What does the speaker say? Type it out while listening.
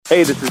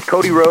Hey, this is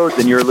Cody Rhodes,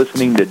 and you're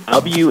listening to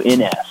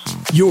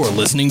WNS. You're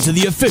listening to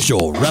the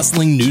official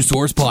Wrestling News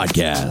Source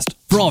podcast.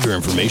 For all of your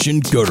information,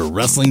 go to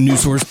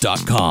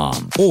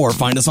WrestlingNewsSource.com or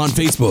find us on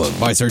Facebook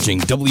by searching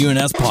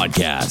WNS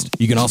Podcast.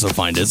 You can also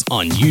find us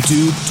on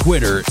YouTube,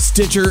 Twitter,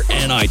 Stitcher,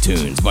 and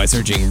iTunes by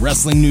searching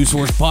Wrestling News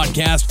Source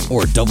Podcast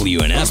or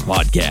WNS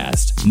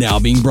Podcast. Now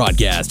being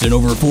broadcast in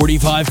over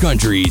 45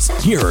 countries,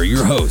 here are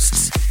your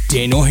hosts,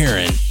 Daniel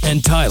Herron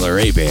and Tyler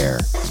Abear.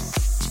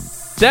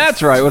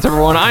 That's right. What's up,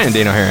 everyone? I am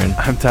Daniel Herron.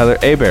 I'm Tyler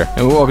Abear.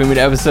 And we welcome you to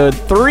episode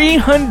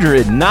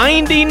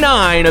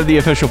 399 of the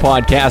official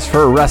podcast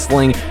for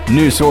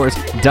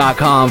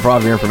WrestlingNewsSource.com. For all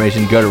of your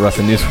information, go to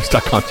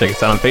WrestlingNewsSource.com. Check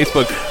us out on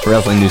Facebook,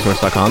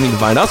 WrestlingNewsSource.com. You can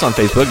find us on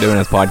Facebook,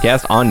 WNS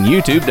Podcast, on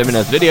YouTube,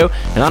 WNS Video,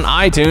 and on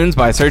iTunes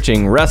by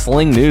searching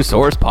Wrestling News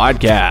Source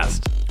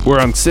Podcast. We're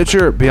on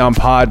Stitcher, Beyond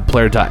Pod,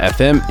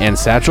 Player.fm, and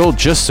Satchel.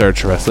 Just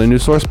search Wrestling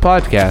News Source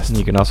Podcast.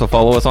 You can also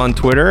follow us on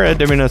Twitter at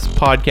WNS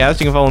Podcast.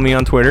 You can follow me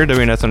on Twitter,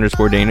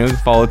 WNS_Daniel. You can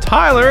follow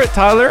Tyler at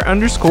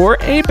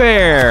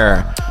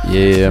Tyler_Abear.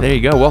 Yeah. There you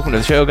go. Welcome to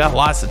the show. Got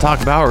lots to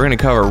talk about. We're going to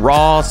cover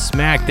Raw,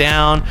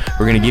 SmackDown.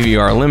 We're going to give you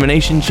our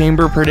Elimination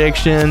Chamber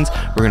predictions.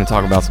 We're going to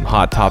talk about some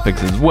hot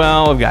topics as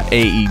well. We've got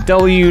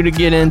AEW to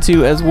get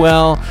into as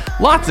well.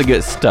 Lots of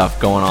good stuff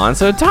going on.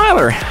 So,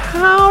 Tyler,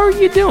 how are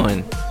you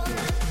doing?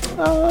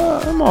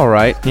 I'm all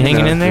right. You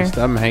hanging in there?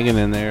 I'm hanging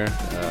in there.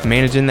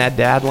 Managing that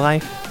dad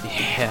life?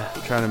 Yeah.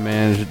 Trying to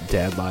manage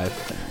dad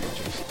life and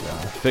just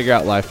figure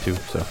out life, too.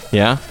 So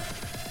Yeah?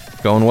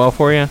 Going well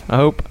for you, I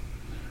hope?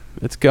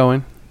 it's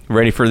going.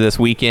 Ready for this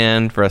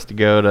weekend for us to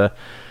go to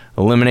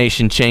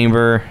Elimination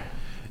Chamber?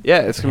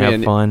 Yeah, it's going to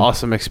be an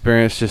awesome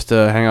experience just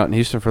to hang out in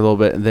Houston for a little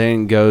bit and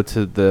then go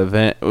to the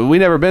event. We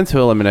never been to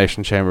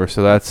Elimination Chamber,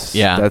 so that's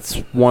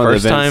one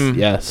of the events.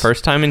 Yes.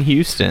 First time in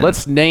Houston.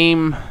 Let's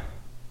name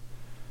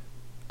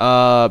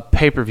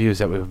pay-per-views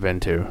that we've been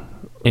to.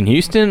 In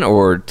Houston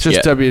or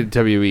just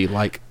WWE?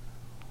 Like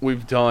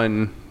we've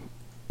done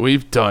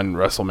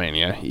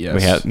WrestleMania. Yes,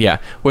 we have. Yeah.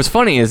 What's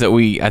funny is that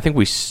I think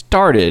we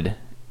started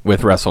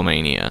with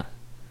WrestleMania.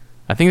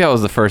 I think that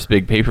was the first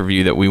big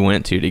pay-per-view that we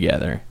went to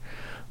together.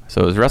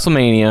 So it was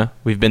WrestleMania.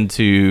 We've been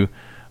to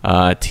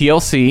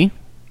TLC.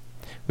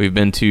 We've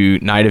been to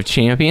Night of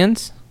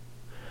Champions.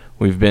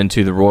 We've been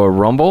to the Royal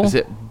Rumble. Is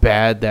it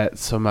bad that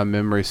some of my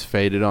memories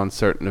faded on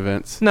certain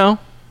events? No.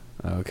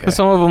 Okay. Because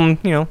some of them,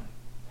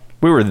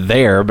 we were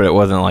there, but it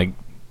wasn't like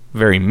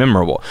very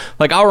memorable.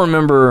 Like I'll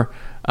remember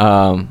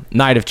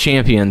Night of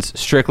Champions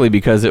strictly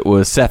because it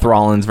was Seth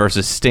Rollins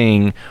versus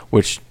Sting,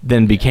 which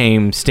then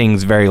became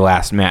Sting's very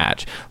last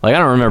match. Like I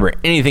don't remember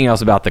anything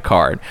else about the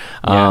card.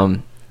 Yeah.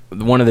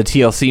 One of the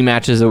TLC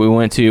matches that we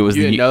went to was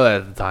you didn't know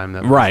that at the time,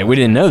 though. Right, we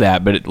didn't know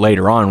that, but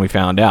later on we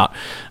found out.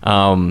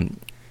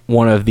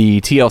 One of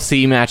the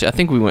TLC match, I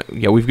think we went.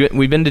 Yeah, we've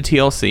been to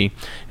TLC,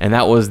 and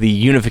that was the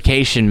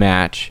unification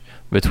match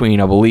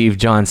between, I believe,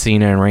 John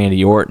Cena and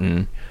Randy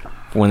Orton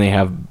when they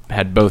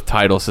had both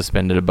titles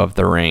suspended above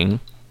the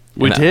ring.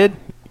 Did?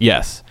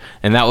 Yes,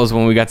 and that was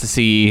when we got to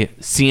see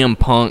CM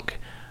Punk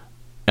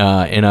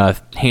in a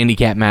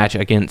handicap match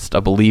against,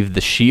 I believe,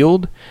 The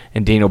Shield,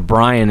 and Daniel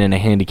Bryan in a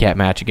handicap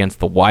match against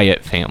the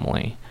Wyatt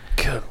family.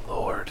 Good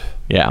Lord.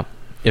 Yeah,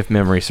 if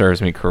memory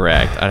serves me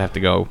correct. I'd have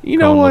to go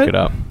and look it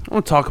up. I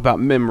want to talk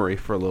about memory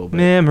for a little bit.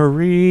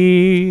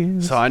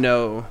 Memories. So I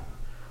know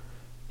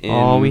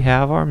all we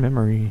have are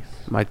memories.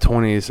 My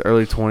 20s,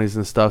 early 20s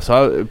and stuff. So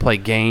I would play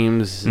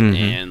games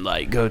and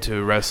like go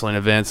to wrestling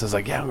events. I was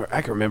like, yeah,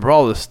 I can remember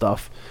all this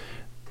stuff.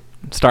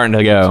 Starting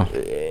to go.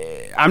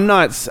 I'm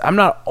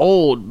not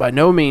old by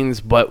no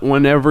means, but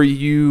whenever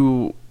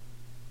you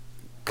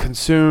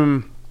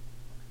consume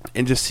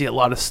and just see a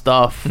lot of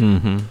stuff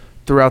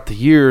throughout the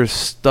years,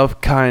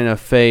 stuff kind of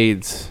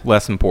fades.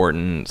 Less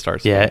important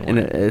starts. And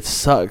it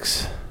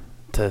sucks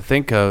to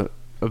think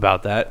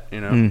about that.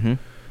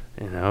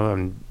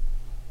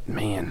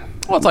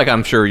 Man. Well, it's like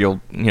I'm sure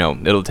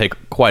it'll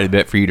take quite a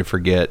bit for you to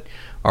forget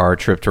our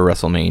trip to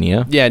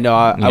WrestleMania. Yeah, no,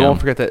 I won't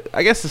forget that.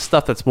 I guess the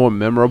stuff that's more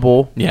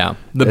memorable. Yeah,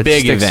 the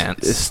big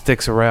events. It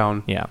sticks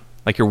around. Yeah,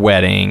 like your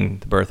wedding,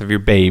 the birth of your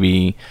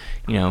baby,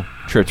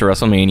 trip to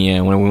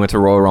WrestleMania, when we went to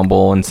Royal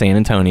Rumble in San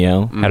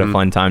Antonio. Had a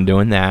fun time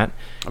doing that.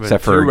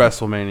 Except for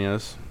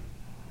WrestleManias.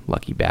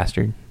 Lucky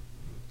bastard.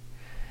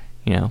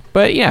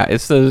 But yeah,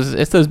 it's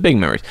those big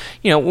memories.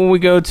 When we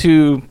go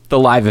to the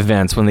live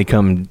events when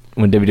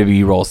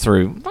WWE rolls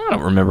through, I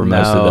don't remember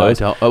most of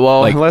those. I don't.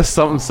 Well, unless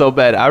something so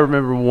bad. I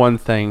remember one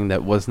thing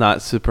that was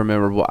not super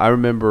memorable. I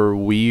remember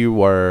we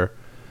were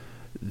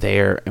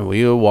there and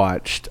we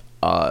watched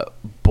a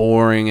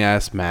boring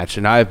ass match,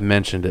 and I've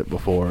mentioned it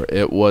before.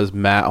 It was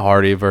Matt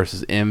Hardy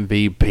versus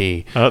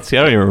MVP. See,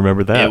 I don't even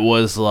remember that. It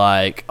was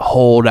like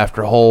hold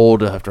after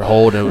hold after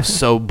hold. It was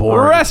so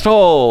boring. Rest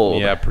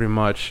hold. Yeah, pretty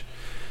much.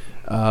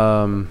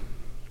 I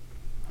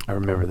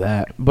remember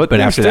that. But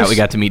after that, we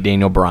got to meet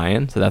Daniel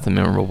Bryan, so that's a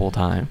memorable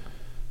time.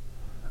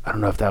 I don't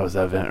know if that was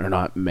that event or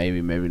not.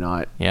 Maybe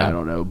not. Yeah. I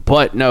don't know.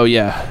 But, no,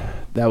 yeah.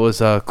 That was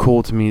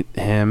cool to meet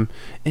him.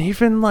 And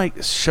even,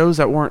 like, shows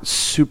that weren't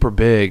super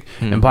big.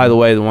 Mm-hmm. And, by the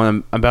way, the one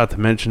I'm about to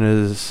mention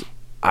is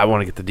I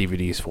want to get the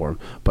DVDs for him.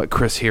 But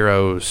Chris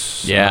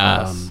Hero's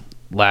Yes.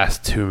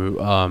 last two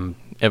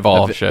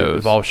Evolve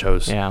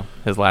shows. Yeah.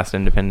 His last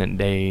Independent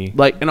Day.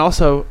 Like, and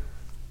also,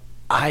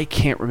 I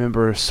can't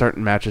remember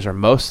certain matches or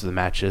most of the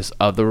matches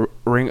of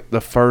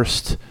the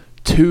first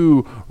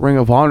 2 Ring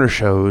of Honor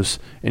shows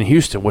in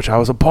Houston, which I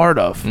was a part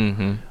of.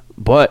 Mm-hmm.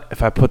 But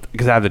if I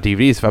because I have the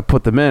DVDs, if I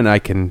put them in, I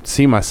can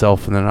see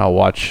myself, and then I'll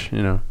watch.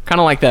 Kind of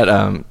like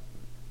that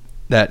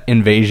that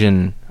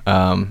Invasion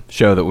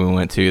show that we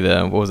went to.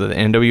 What was it? The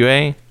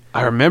NWA.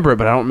 I remember it,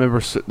 but I don't remember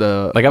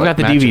I've got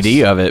the matches.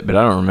 DVD of it, but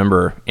I don't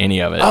remember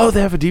any of it. Oh,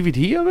 they have a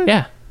DVD of it?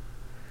 Yeah.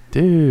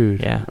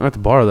 Dude. Yeah. I'm going to have to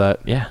borrow that.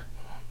 Yeah.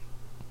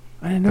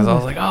 I didn't know Because that. I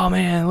was like, oh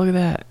man, look at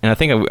that. And I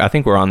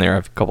think we're on there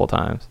a couple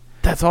times.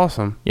 That's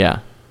awesome.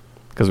 Yeah.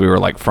 Because we were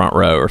like front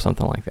row or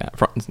something like that.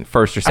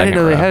 First or second I didn't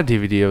know row. they had a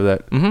DVD of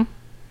that. Mm-hmm.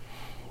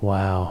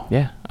 Wow.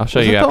 Yeah. I'll show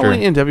Was you that after. the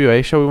only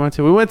NWA show we went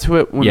to? We went to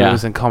it when Yeah. it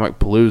was in Comic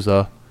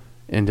Palooza,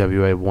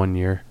 NWA, one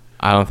year.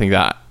 I don't think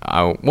that.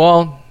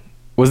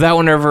 Was that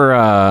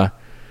whenever?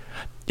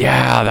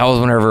 Yeah, that was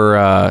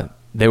whenever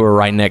they were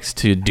right next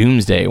to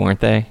Doomsday,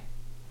 weren't they?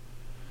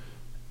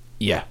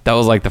 Yeah. That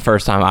was like the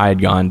first time I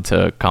had gone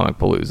to Comic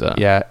Palooza.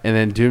 Yeah, and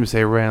then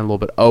Doomsday ran a little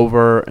bit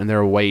over, and they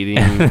were waiting,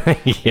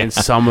 and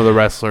some of the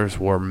wrestlers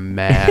were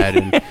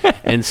mad,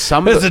 and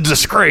some of It's the, a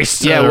disgrace.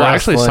 To yeah, well,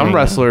 actually, some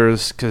wrestling.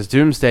 wrestlers, because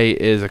Doomsday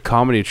is a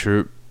comedy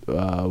troupe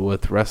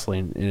with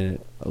wrestling in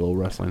it, a little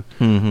wrestling,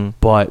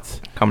 but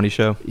comedy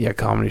show. yeah,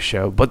 comedy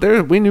show.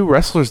 But we knew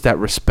wrestlers that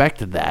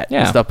respected that and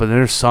Yeah. stuff, but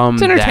there's some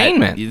It's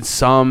entertainment. that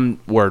some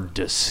were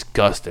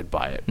disgusted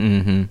by it.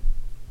 Mm-hmm.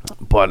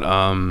 But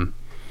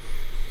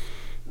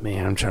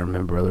man, I'm trying to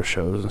remember other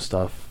shows and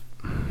stuff.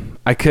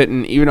 I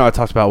couldn't, even though I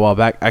talked about it a while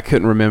back, I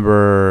couldn't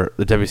remember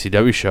the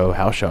WCW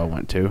house show I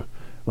went to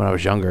when I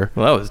was younger.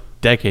 Well, that was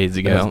decades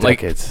ago. That was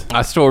decades.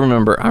 I still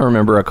remember. I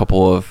remember a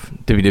couple of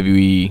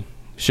WWE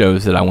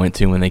shows that I went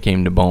to when they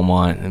came to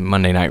Beaumont and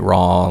Monday Night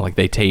Raw. Like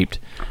they taped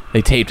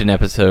an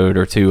episode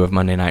or 2 of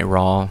Monday Night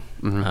Raw.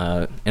 And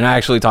I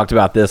actually talked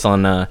about this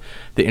on the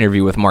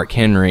interview with Mark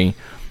Henry,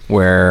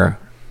 where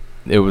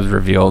it was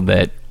revealed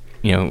that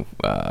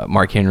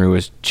Mark Henry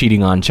was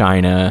cheating on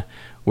China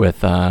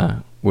with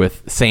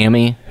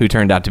Sammy, who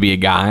turned out to be a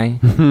guy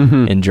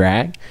in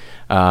drag.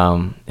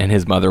 And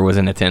his mother was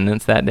in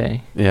attendance that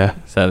day. Yeah.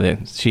 So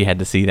she had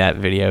to see that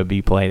video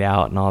be played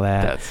out and all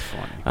that. That's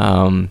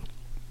funny.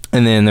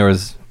 And then there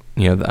was,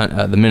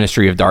 the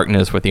Ministry of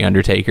Darkness with The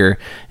Undertaker,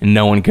 and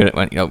no one could,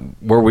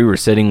 where we were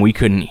sitting, we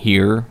couldn't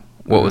hear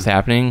what was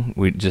happening.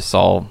 We just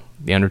saw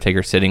The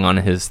Undertaker sitting on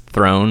his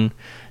throne,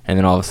 and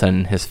then all of a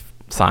sudden his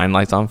sign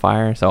lights on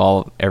fire.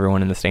 So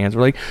everyone in the stands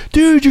were like,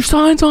 dude, your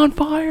sign's on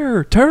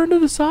fire. Turn to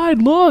the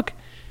side. Look.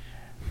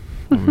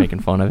 We're making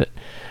fun of it.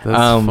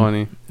 That's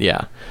funny.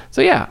 Yeah.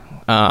 So, yeah.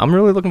 I'm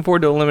really looking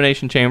forward to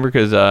Elimination Chamber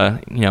because,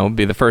 it'll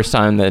be the first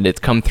time that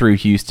it's come through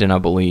Houston, I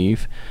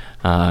believe.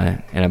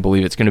 And I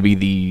believe it's going to be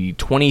the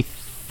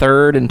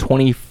 23rd and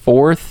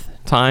 24th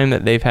time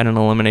that they've had an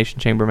Elimination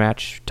Chamber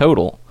match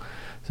total.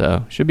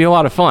 So, should be a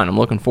lot of fun. I'm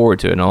looking forward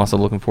to it, and also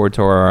looking forward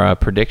to our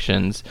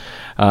predictions.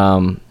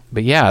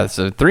 But yeah,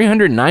 so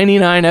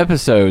 399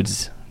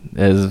 episodes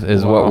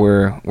is Wow.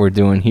 what we're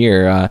doing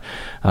here.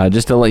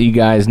 Just to let you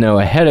guys know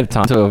ahead of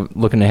time, so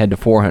looking ahead to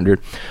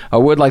 400. I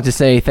would like to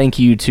say thank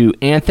you to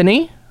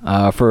Anthony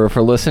for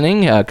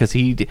listening, because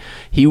he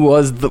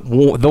was the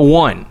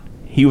one.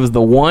 He was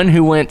the one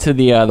who went to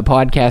the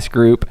podcast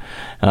group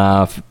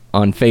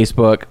on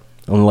Facebook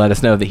and let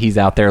us know that he's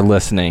out there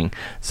listening.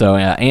 So,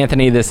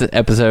 Anthony, this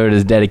episode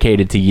is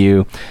dedicated to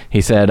you.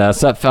 He said,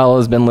 "Sup,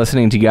 fellas, been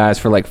listening to you guys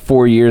for like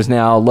 4 years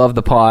now. Love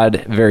the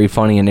pod. Very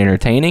funny and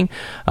entertaining.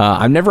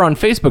 I'm never on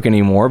Facebook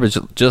anymore, but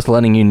just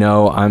letting you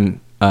know, I'm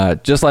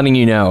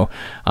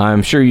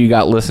sure you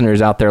got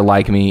listeners out there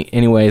like me.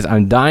 Anyways,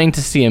 I'm dying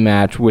to see a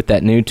match with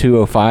that new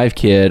 205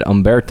 kid,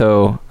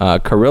 Humberto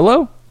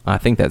Carrillo. I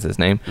think that's his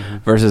name,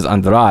 versus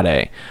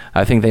Andrade.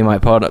 I think they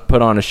might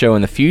put on a show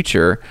in the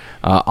future.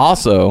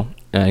 Also,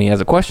 and he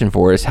has a question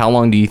for us, how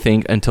long do you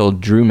think until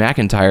Drew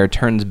McIntyre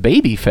turns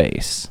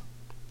babyface?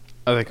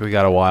 I think we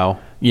got a while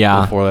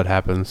before that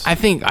happens. I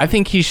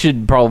think he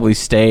should probably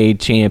stay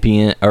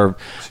champion, or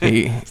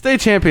Stay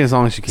champion as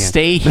long as you can.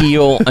 stay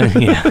heel.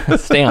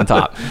 Stay on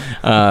top.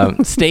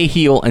 Stay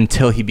heel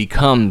until he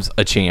becomes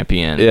a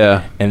champion.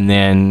 Yeah. And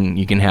then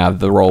you can have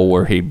the role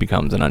where he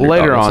becomes an underdog.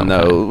 Later of on, some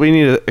though, kind. we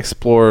need to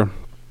explore.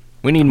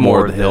 We need more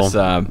more of of the this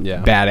hill.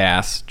 Yeah.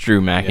 badass Drew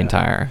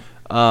McIntyre.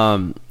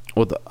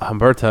 With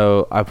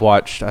Humberto, I've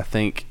watched, I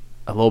think,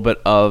 a little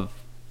bit of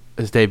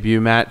his debut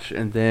match,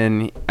 and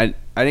then I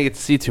didn't get to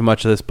see too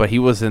much of this, but he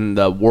was in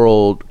the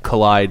World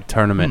Collide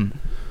tournament.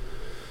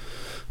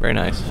 Very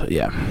nice.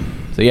 Yeah.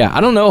 So yeah,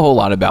 I don't know a whole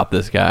lot about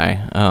this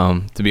guy,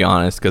 to be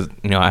honest, because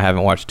I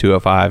haven't watched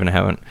 205 and I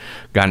haven't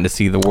gotten to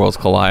see the Worlds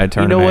Collide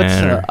You know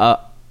tournament.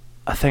 what's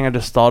a thing I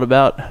just thought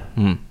about?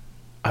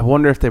 I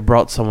wonder if they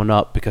brought someone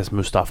up because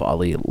Mustafa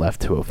Ali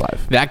left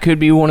 205. That could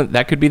be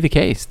that could be the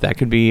case. That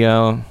could be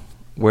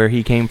where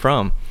he came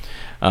from.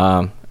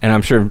 and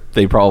I'm sure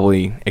they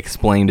probably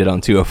explained it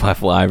on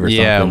 205 Live or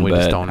something, we but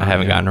just don't know. I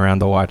haven't gotten around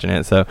to watching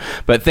it. So,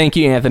 but thank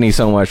you, Anthony,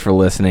 so much for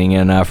listening,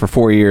 and for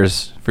 4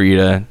 years for you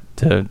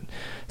to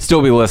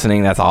still be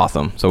listening. That's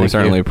awesome. So we Thank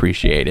certainly you.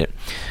 appreciate it.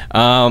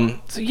 So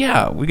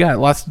yeah, we got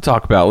lots to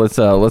talk about. Let's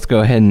go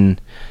ahead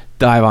and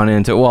dive on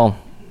into it. Well,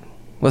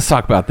 let's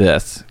talk about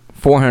this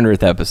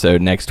 400th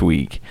episode next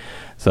week.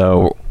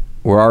 So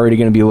we're already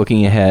going to be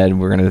looking ahead.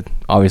 We're going to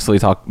obviously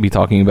be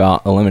talking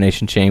about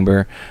Elimination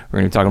Chamber. We're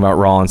going to be talking about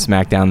Raw and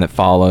SmackDown that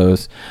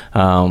follows.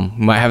 We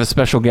might have a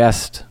special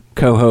guest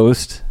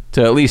co-host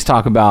to at least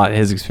talk about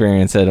his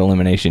experience at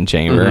Elimination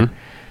Chamber. Mm-hmm.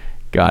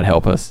 God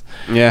help us.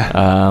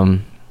 Yeah.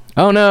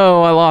 Oh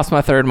no, I lost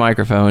my third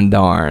microphone.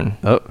 Darn.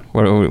 Oh.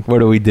 What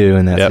do we do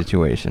in that Yep.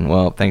 situation?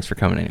 Well, thanks for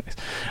coming anyways.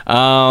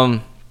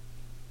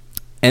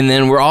 And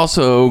then we're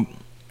also,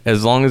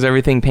 as long as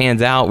everything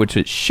pans out, which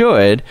it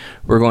should,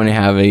 we're going to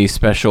have a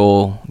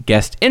special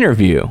guest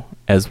interview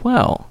as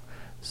well.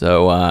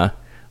 So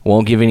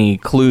won't give any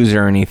clues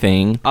or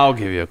anything. I'll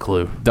give you a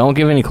clue. Don't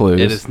give any clues.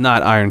 It is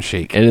not Iron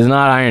Sheik. It is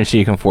not Iron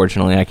Sheik,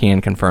 unfortunately. I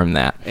can confirm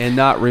that. And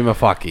not Rima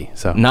Faki.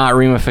 So Not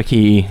Rima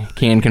Faki.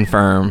 Can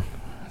confirm.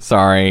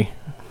 Sorry.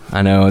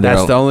 I know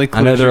That's the only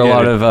I know clues there are a you're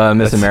lot getting. of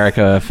Miss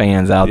America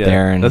fans out yeah,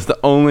 there, and that's the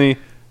only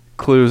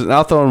clues. And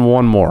I'll throw in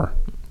one more.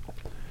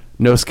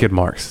 No skid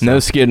marks. no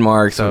skid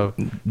marks. So-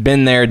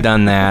 Been there,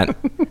 done that.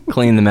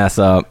 Clean the mess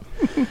up.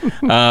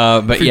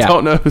 But If you yeah,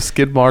 don't know who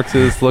skid marks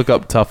is, look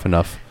up Tough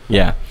Enough.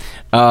 yeah.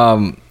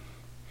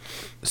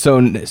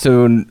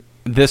 So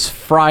this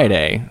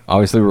Friday,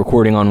 obviously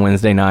recording on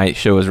Wednesday night,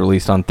 show is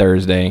released on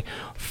Thursday.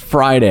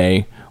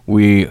 Friday,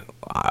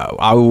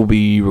 I will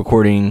be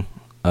recording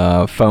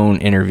a phone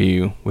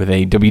interview with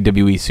a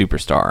WWE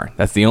superstar.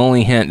 That's the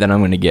only hint that I'm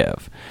going to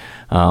give.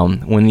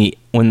 When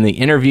the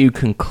interview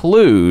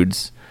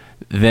concludes,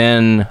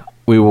 then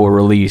we will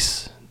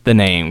release the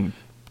name.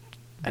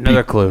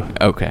 Another clue.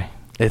 Okay.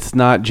 It's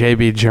not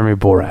JB Jeremy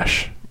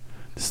Borash.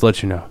 Just to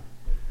let you know.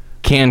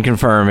 Can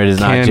confirm it is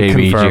not Can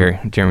JB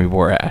confirm. Jeremy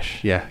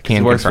Borash. Yeah. 'cause Can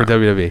he works confirm.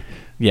 for WWE.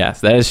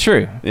 Yes, that is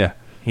true. Yeah.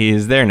 He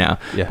is there now.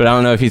 Yeah. But I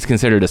don't know if he's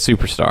considered a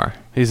superstar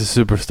He's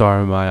a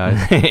superstar in my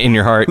eyes. in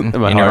your heart, in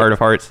my your heart. heart of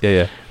hearts.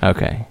 Yeah.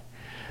 Okay.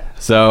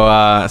 So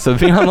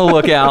be on the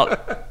lookout.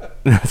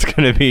 It's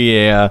gonna be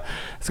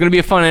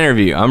a fun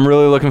interview. I'm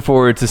really looking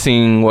forward to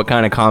seeing what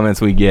kind of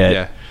comments we get.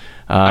 Yeah.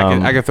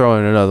 I could throw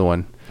in another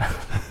one.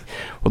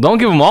 Well, don't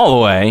give them all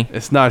away.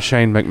 It's not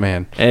Shane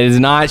McMahon. It is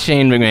not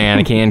Shane McMahon.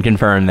 I can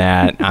confirm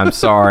that. I'm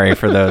sorry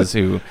for those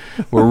who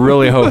were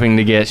really hoping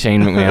to get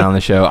Shane McMahon on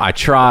the show. I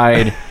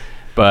tried,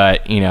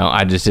 but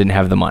I just didn't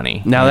have the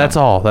money. Now that's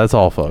all. That's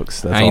all,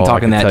 folks. That's I ain't all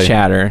talking can that tell you.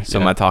 chatter, so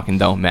Yeah. my talking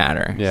don't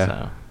matter. Yeah.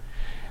 So,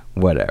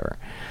 whatever.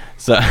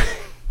 So,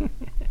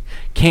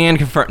 can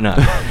confirm. No.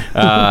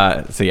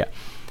 So, yeah.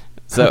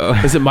 So,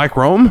 Is it Mike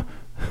Rome?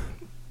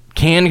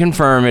 can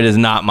confirm it is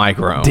not Mike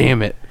Rome.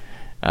 Damn it.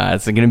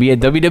 It's going to be a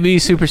WWE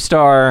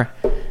superstar.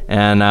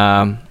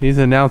 And He's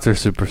an announcer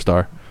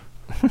superstar.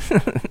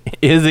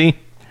 is he?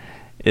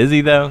 Is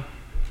he, though?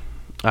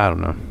 I don't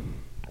know.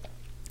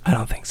 I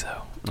don't think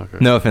so. Okay.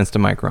 No offense to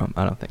Mike Rome.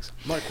 I don't think so.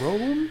 Mike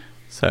Rome?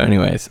 So,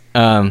 anyways,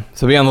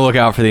 so be on the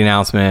lookout for the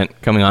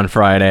announcement coming on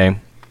Friday.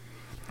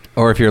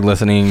 Or if you're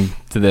listening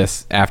to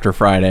this after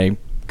Friday,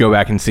 go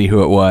back and see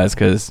who it was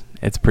because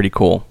it's pretty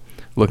cool.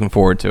 Looking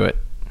forward to it.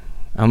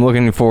 I'm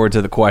looking forward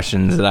to the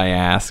questions that I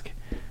ask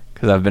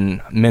because I've been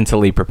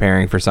mentally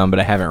preparing for some, but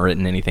I haven't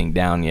written anything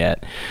down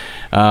yet.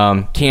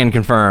 Can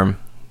confirm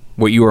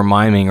what you are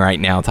miming right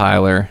now,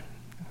 Tyler.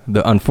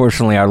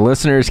 Unfortunately, our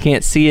listeners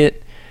can't see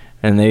it,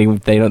 and they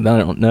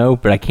don't know,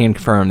 but I can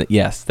confirm that,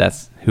 yes,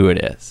 that's who it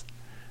is.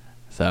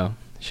 So,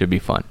 should be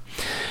fun.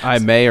 I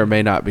may or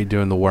may not be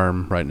doing the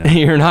worm right now.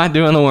 You're not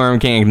doing the worm,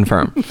 can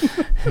confirm.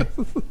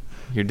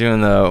 You're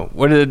doing the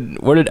what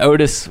did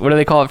Otis, what do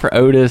they call it for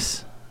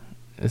Otis?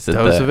 Is it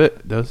Dose of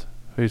it? Dose?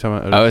 Who are you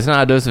talking about? Oh, it's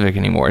not Dosovic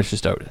anymore, it's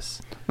just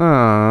Otis.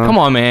 Come Come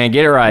on, man,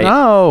 get it right.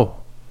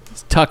 No.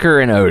 It's Tucker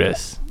and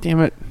Otis. Damn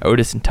it.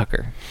 Otis and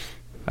Tucker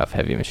of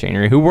Heavy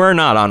Machinery, who were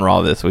not on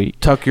Raw this week.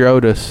 Tuck your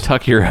Otis.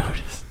 Tuck your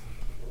Otis.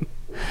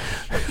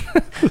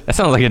 That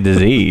sounds like a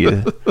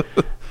disease.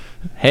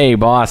 Hey,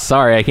 boss,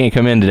 sorry I can't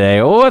come in today.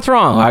 Oh, what's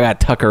wrong? I got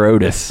Tucker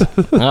Otis.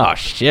 Oh,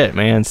 shit,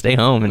 man. Stay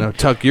home and No,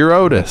 tuck your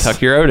Otis.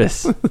 tuck your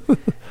Otis.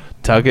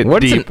 Tuck it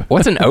What's deep.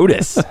 what's an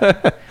Otis?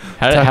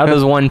 How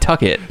does one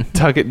tuck it?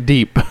 Tuck it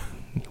deep.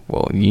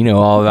 Well, you know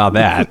all about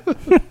that.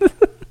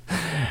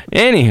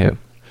 Anywho.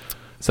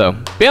 So,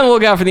 be on the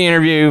lookout for the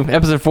interview.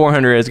 Episode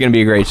 400 is going to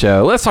be a great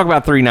show. Let's talk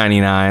about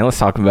 399. Let's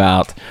talk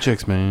about...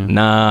 Chicks, man.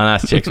 Nah,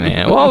 that's chicks,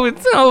 man. Well,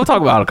 we'll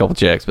talk about a couple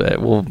chicks, but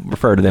we'll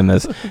refer to them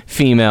as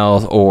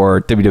females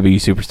or WWE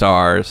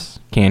superstars.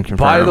 Can confirm.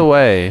 By the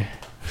way,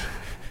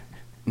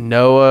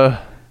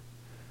 Noah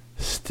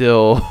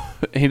still...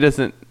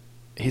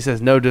 He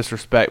says no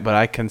disrespect, but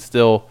I can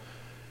still...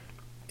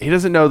 He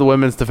doesn't know the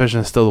women's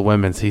division is still the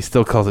women's. He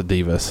still calls it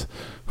Divas.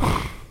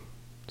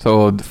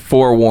 So,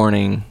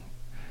 forewarning,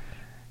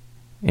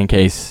 in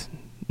case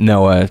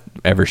Noah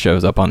ever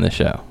shows up on this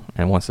show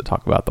and wants to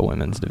talk about the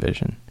women's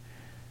division.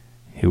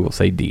 who will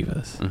say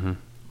divas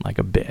like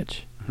a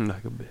bitch.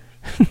 Like a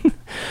bitch.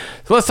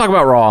 So let's talk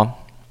about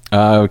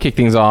Raw. We kick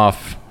things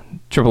off.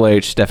 Triple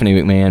H, Stephanie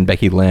McMahon,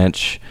 Becky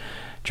Lynch.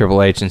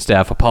 Triple H and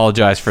Steph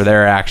apologize for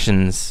their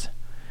actions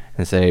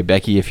and say,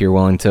 Becky, if you're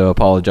willing to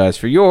apologize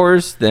for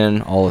yours,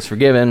 then all is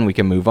forgiven. We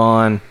can move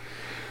on.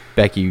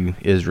 Becky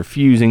is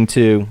refusing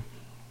to.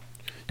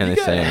 And You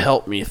they gotta say,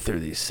 help me through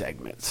these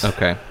segments.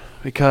 okay.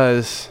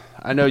 Because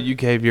I know you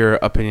gave your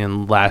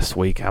opinion last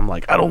week. I'm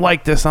like, I don't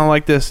like this,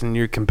 and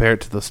you compare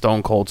it to the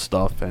Stone Cold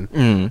stuff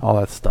and all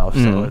that stuff.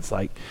 So it's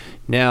like,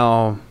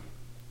 now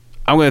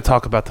I'm going to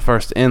talk about the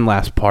first and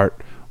last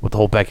part with the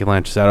whole Becky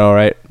Lynch. Is that all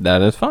right?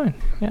 That is fine.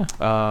 Yeah.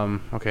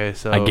 Okay,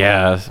 so I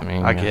guess. I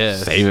mean, I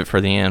guess. save it for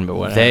the end, but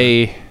whatever.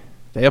 They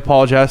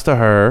apologized to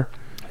her.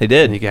 They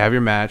did. And you can have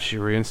your match.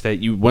 You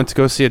reinstate. You went to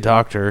go see a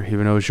doctor,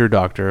 even though it was your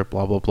doctor.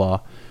 Blah blah blah.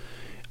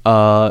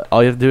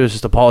 All you have to do is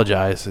just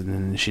apologize, and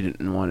then she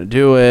didn't want to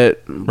do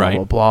it. Blah Right.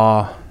 blah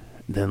blah.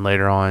 Then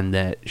later on,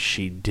 that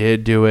she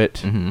did do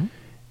it, Mhm.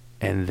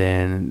 and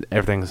then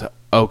everything's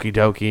okie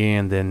dokie,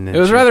 and then It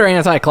was rather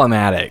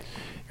anticlimactic.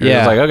 It Yeah.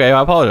 was like, okay,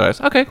 I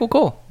apologize. Okay,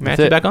 cool. Match That's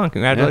is it. back on.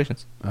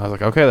 Congratulations. I was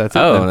like, okay, that's it.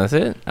 Oh, then. that's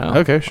it? Oh.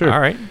 Okay, sure. All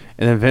right.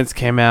 And then Vince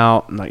came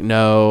out and like,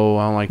 no,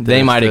 I don't like. They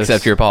this, might this.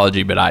 accept your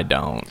apology, but I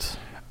don't.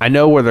 I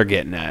know where they're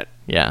getting at.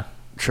 Yeah.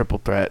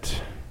 Triple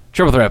threat.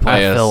 Triple threat I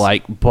play. feel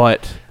like,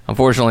 but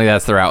Unfortunately,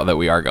 that's the route that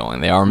we are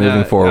going. They are moving I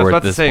was forward about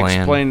with to this say, plan.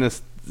 explain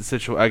this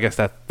situation. I guess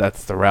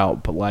that's the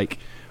route. But like,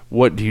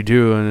 what do you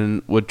do?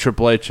 And would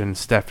Triple H and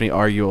Stephanie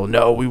argue?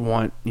 No, we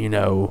want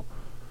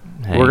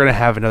Hey, we're gonna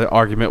have another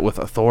argument with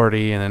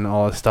authority and then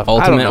all this stuff.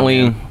 I don't know,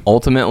 man.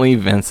 ultimately,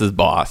 Vince's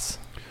boss.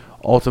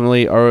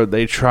 Ultimately, are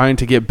they trying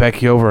to get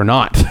Becky over or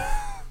not?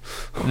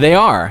 They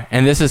are,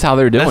 and this is how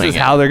they're doing This is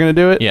it. how they're gonna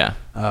do it. Yeah.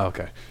 Oh,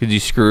 okay. Because you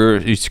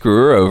screw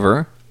her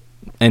over,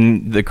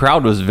 and the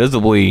crowd was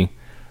visibly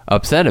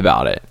upset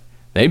about it.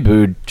 They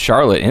booed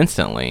Charlotte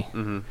instantly.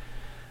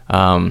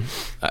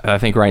 I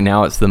think right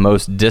now it's the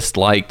most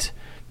disliked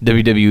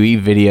WWE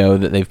video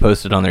that they've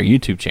posted on their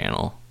YouTube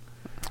channel.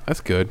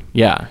 That's good.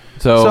 Yeah.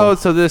 So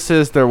So this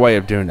is their way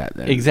of doing that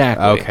then.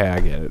 Exactly. Okay, I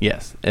get it.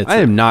 yes, I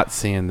am not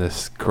seeing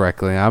this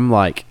correctly. I'm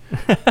like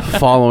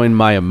following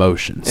my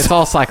emotions. it's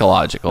all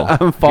psychological.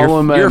 I'm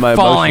following you're my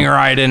falling emotions.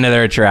 right into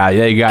their trap.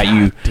 They got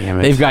you. damn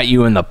it. They've got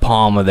you in the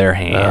palm of their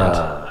hand.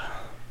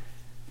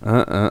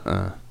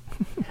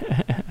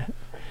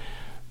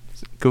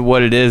 'Cause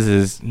what it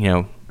is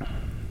you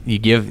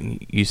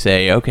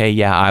say, okay,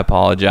 yeah, I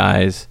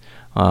apologize.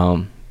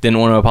 Didn't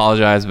want to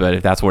apologize, but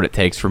if that's what it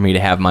takes for me to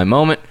have my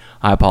moment,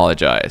 I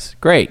apologize.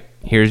 Great.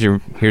 Here's your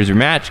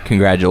match.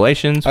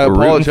 Congratulations. I We're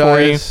rooting for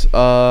you.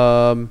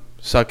 apologize.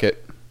 Suck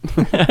it.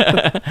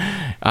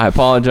 I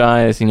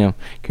apologize.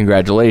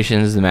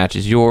 Congratulations. The match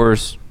is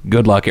yours.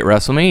 Good luck at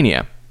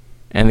WrestleMania.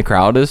 And the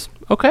crowd is,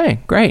 okay,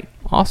 great,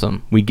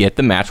 awesome. We get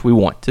the match we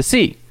want to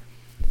see.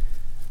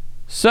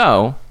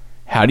 So,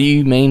 how do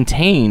you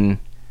maintain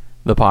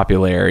the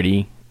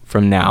popularity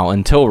from now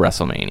until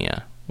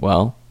WrestleMania?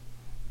 Well,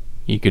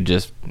 you could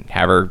just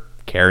have her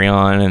carry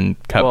on and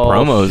cut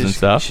promos and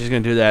stuff. She's gonna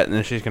do that, and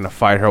then she's gonna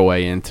fight her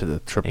way into the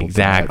triple.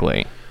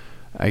 Exactly. threat.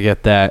 I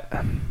get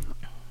that.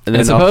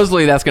 And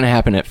supposedly that's going to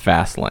happen at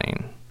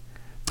Fastlane.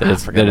 That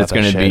it's forgot about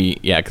going that to be,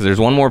 because there's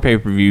one more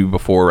pay-per-view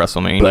before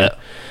WrestleMania.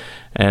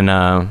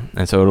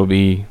 And so it'll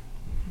be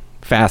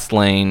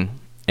Fastlane.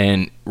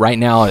 And right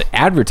now,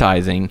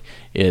 advertising,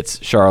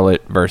 it's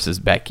Charlotte versus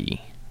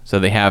Becky. So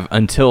they have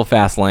until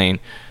Fastlane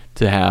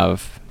to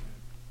have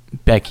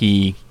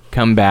Becky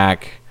come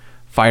back,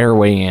 fight her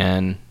way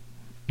in,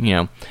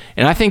 And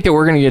I think that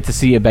we're going to get to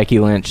see a Becky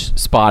Lynch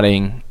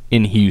spotting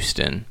in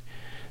Houston.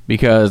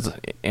 Because,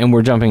 and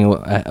we're jumping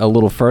a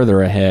little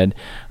further ahead,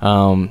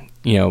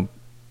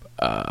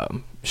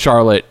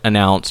 Charlotte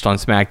announced on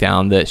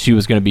SmackDown that she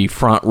was going to be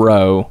front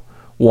row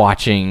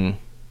watching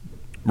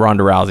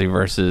Ronda Rousey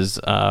versus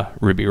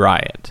Ruby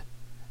Riott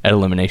at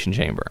Elimination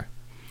Chamber.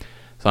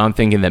 So I'm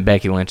thinking that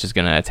Becky Lynch is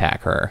going to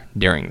attack her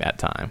during that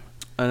time.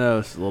 I know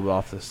it's a little bit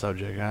off this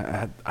subject.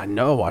 I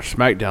know I watched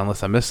SmackDown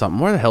unless I missed something.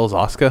 Where the hell is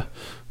Asuka?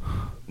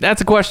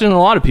 That's a question a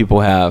lot of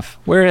people have.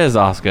 Where is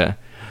Asuka?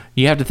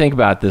 You have to think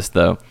about this,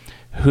 though.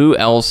 Who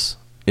else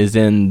is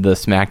in the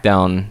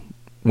SmackDown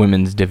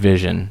women's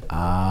division?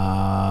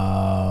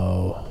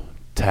 Oh,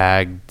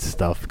 tag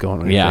stuff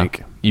going on. I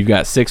think. You've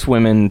got 6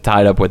 women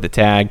tied up with the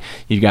tag.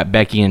 You've got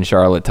Becky and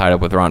Charlotte tied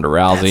up with Ronda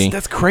Rousey.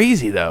 That's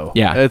crazy, though.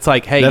 Yeah, it's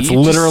like, hey, that's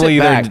you just literally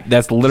sit their back.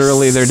 that's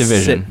literally their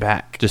division. Sit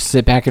back. Just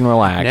sit back and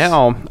relax.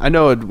 Now I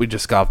know we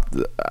just got.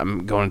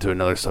 I'm going to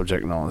another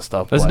subject and all this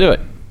stuff. Let's but- do it.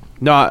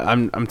 No,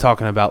 I'm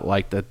talking about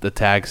like the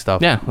tag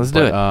stuff. Yeah, let's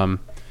do it.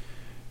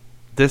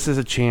 This is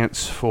a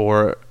chance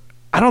for.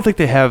 I don't think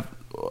they have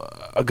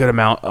a good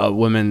amount of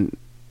women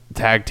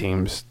tag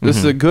teams. This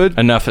is a good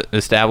Enough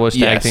established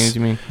tag Yes. teams,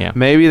 you mean? Yeah.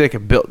 Maybe they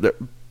could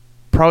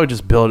probably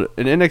just build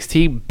an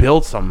NXT.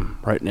 Build some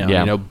right now.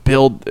 Yeah.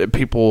 Build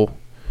people.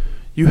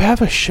 you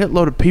have a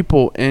shitload of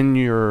people in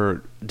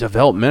your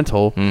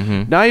developmental.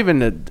 Not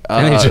even and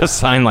they just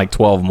signed like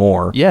 12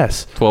 more.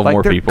 Yes, 12 like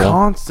more they're people.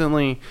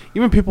 Constantly,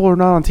 even people who are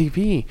not on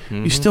TV.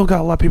 You still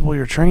got a lot of people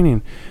you're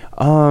training.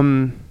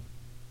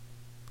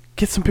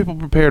 Get some people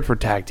prepared for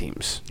tag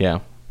teams. Yeah.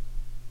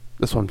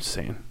 That's what I'm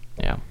saying.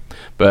 Yeah.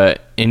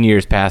 But in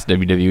years past,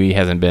 WWE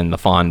hasn't been the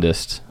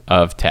fondest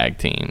of tag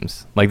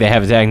teams. Like, they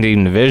have a tag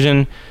team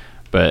division,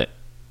 but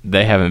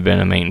they haven't been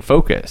a main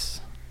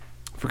focus.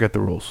 Forget the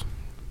rules.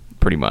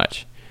 Pretty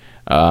much.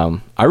 I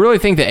really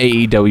think that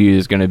AEW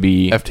is going to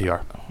be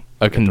FTR.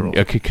 a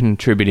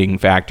contributing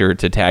factor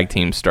to tag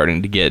teams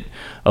starting to get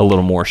a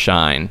little more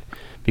shine,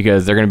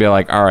 because they're going to be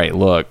like, all right,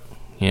 look,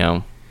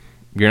 you're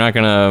not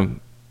going to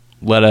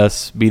let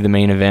us be the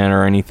main event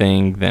or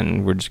anything,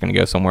 then we're just going to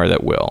go somewhere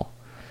that will.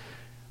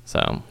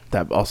 So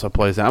that also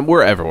plays in.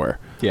 We're everywhere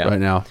right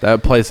now.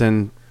 That plays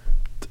in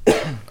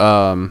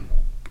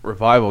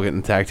Revival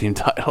getting tag team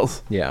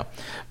titles. Yeah.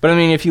 But I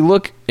mean, if you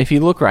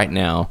look right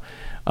now,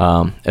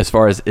 as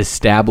far as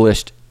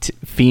established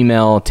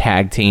female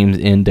tag teams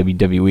in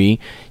WWE,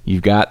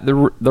 you've got the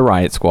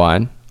Riot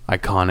Squad.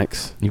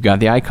 Iconics. You've got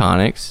the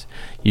Iconics.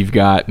 You've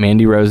got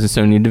Mandy Rose and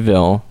Sonya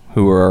Deville,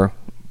 who are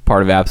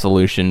part of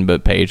Absolution,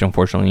 but Paige,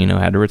 unfortunately,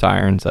 had to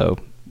retire, and so,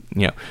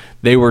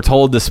 they were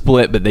told to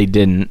split, but they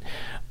didn't.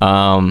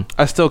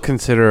 I still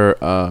consider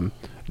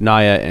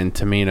Nia and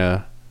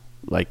Tamina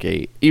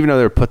even though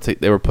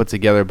they were put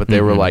together, but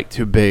they were like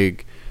too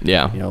big.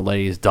 Yeah.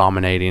 Ladies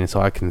dominating, so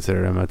I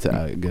consider them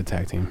a good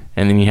tag team.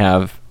 And then you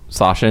have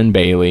Sasha and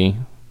Bayley,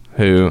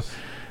 who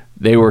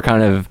they were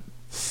kind of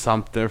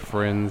they're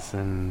friends,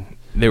 and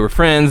they were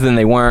friends, then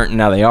they weren't, and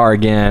now they are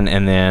again,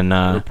 and then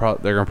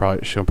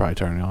she'll probably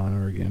turn on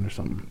her again or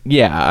something.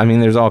 Yeah, I mean,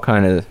 there's all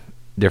kind of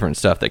different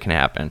stuff that can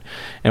happen,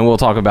 and we'll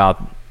talk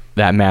about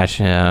that match,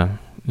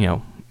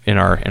 in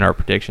our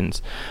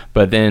predictions.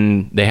 But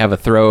then they have a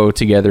throw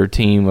together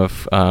team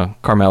of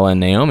Carmella and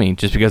Naomi,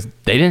 just because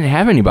they didn't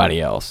have anybody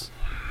else.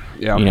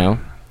 Yeah,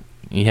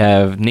 you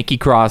have Nikki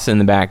Cross in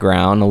the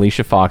background,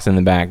 Alicia Fox in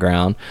the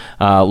background,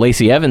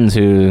 Lacey Evans,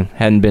 who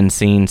hadn't been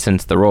seen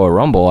since the Royal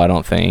Rumble, I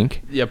don't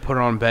think. Yeah, put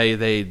her on Bay.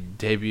 They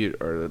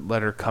debuted or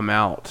let her come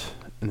out,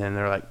 and then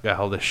they're like, got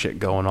all this shit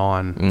going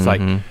on. It's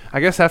like, I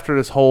guess after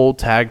this whole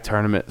tag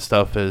tournament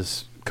stuff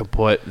is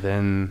kaput,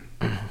 then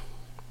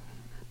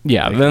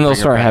yeah, then they'll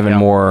start having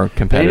more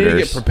competitors. They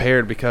need to get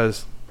prepared,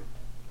 because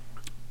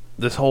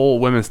this whole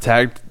women's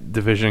tag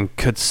division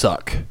could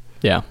suck.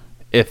 Yeah.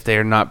 If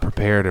they're not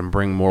prepared and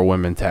bring more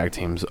women tag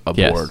teams aboard.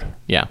 Yes.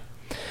 Yeah.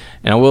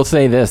 And I will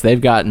say this, they've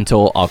got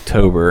until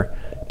October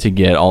to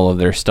get all of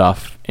their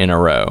stuff in a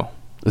row.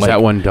 Is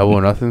that when Double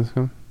or Nothing's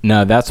coming?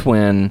 No, that's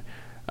when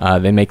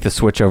they make the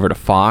switch over to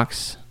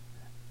Fox,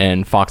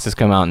 and Fox has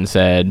come out and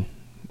said,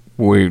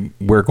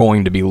 we're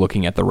going to be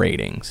looking at the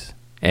ratings.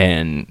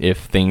 And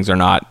if things are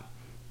not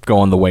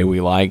going the way we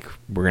like,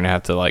 we're going to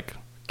have to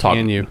talk.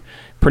 Can you?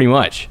 Pretty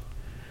much.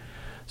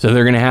 So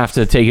they're going to have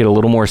to take it a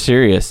little more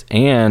serious.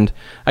 And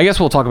I guess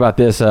we'll talk about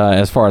this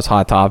as far as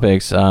hot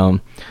topics. So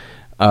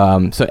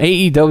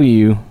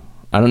AEW,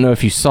 I don't know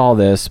if you saw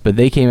this, but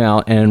they came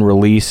out and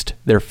released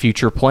their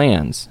future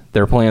plans.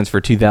 Their plans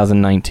for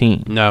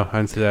 2019. No, I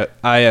didn't see that.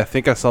 I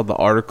think I saw the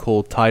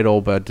article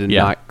title, but did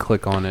not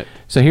click on it.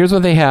 So here's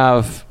what they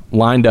have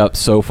lined up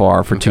so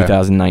far for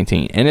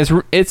 2019.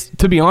 And it's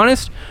to be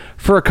honest,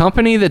 for a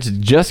company that's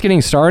just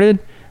getting started,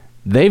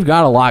 they've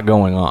got a lot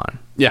going on.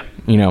 Yeah.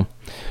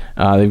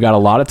 They've got a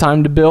lot of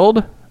time to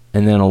build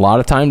and then a lot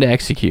of time to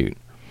execute.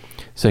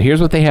 So here's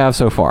what they have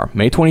so far.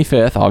 May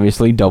 25th,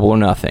 obviously, Double or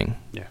Nothing.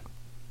 Yeah.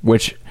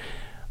 Which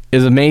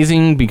is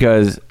amazing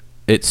because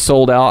it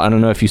sold out. I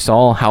don't know if you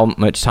saw how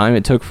much time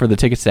it took for the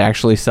tickets to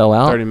actually sell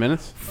out. 30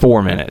 minutes?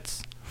 4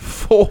 minutes.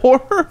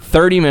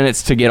 30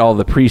 minutes to get all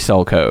the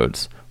pre-sale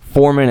codes.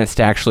 4 minutes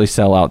to actually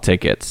sell out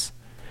tickets.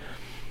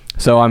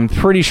 So I'm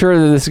pretty sure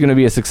that this is going to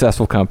be a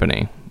successful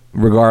company,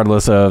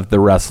 regardless of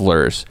the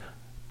wrestlers.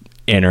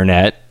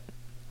 Internet,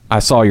 I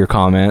saw your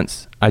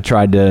comments. I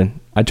tried to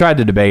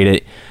debate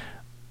it,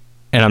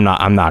 and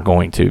I'm not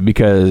going to,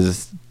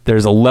 because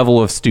there's a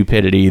level of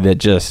stupidity that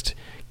just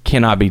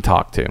cannot be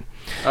talked to.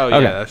 Oh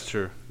yeah, that's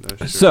true.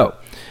 So,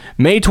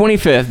 May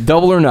 25th,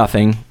 Double or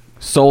Nothing,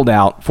 sold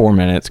out 4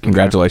 minutes.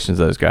 Congratulations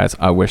to those guys.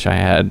 I wish I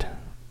had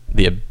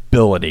the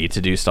ability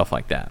to do stuff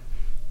like that.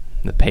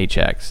 The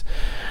paychecks.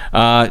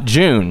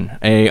 June,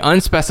 a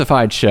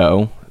unspecified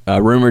show,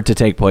 rumored to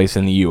take place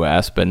in the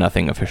U.S., but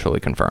nothing officially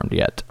confirmed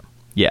yet.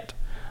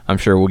 I'm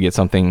sure we'll get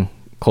something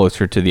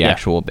closer to the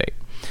actual date.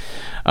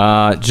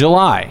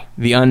 July,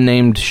 the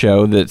unnamed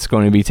show that's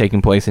going to be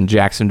taking place in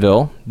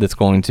Jacksonville. That's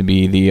going to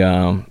be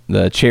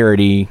the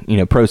charity,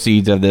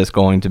 proceeds of this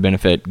going to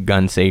benefit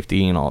gun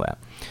safety and all that.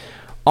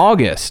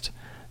 August,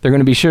 they're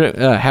going to be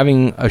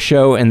having a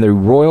show in the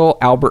Royal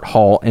Albert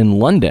Hall in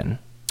London.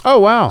 Oh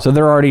wow! So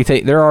they're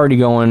already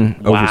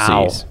going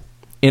overseas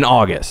in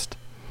August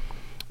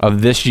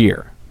of this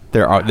year.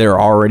 They're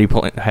already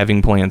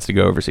having plans to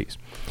go overseas.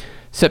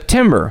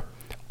 September,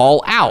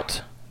 All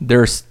Out.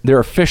 Their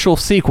official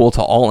sequel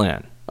to All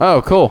In.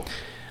 Oh, cool.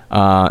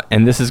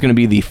 And this is going to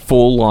be the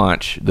full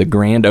launch, the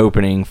grand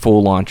opening,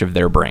 full launch of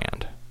their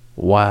brand.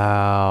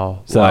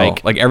 Wow. So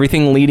like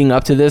everything leading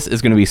up to this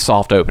is going to be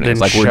soft openings.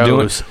 Then Like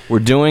we're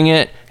doing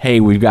it. Hey,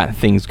 we've got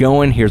things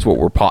going. Here's what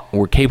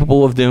we're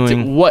capable of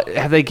doing. What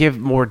have they give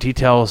more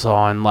details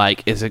on?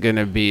 Like, is it going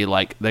to be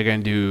like they're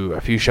going to do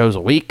a few shows a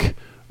week,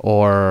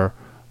 or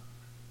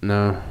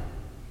no?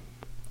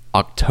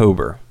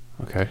 October.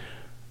 Okay.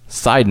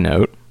 Side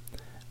note,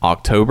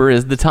 October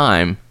is the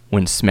time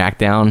when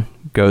SmackDown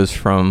goes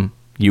from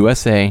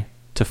USA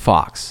to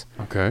Fox.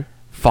 Okay.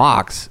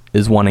 Fox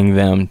is wanting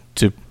them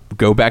to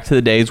go back to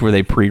the days where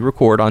they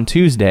pre-record on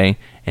Tuesday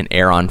and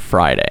air on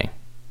Friday.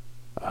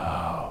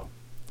 Oh.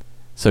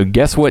 So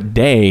guess what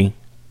day,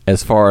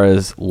 as far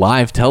as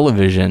live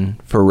television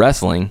for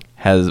wrestling,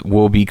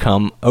 will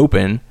become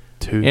open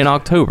in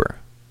October?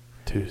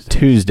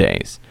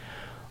 Tuesdays.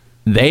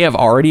 They have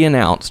already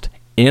announced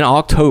in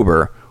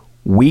October,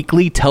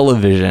 weekly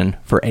television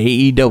for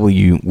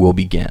AEW will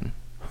begin.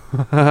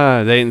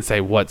 They didn't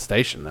say what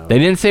station though. They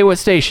didn't say what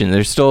station.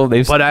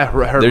 But I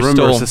heard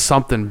rumors of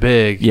something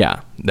big. Yeah,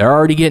 they're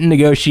already getting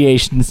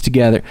negotiations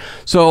together.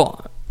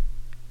 So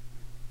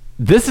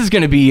this is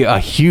going to be a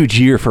huge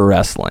year for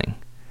wrestling.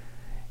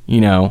 You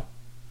know,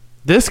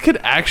 this could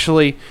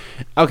actually.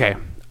 Okay,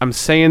 I'm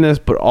saying this,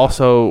 but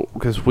also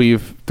because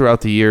throughout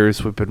the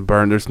years we've been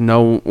burned. There's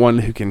no one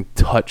who can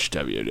touch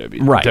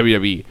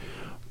WWE.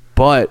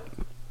 But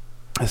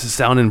this is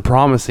sounding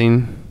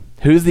promising.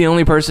 Who's the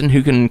only person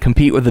who can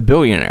compete with a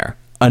billionaire?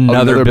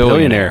 Another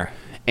billionaire.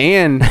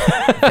 And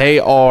they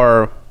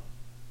are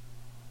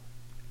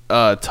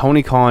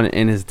Tony Khan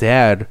and his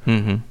dad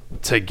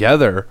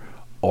together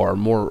are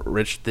more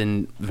rich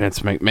than Vince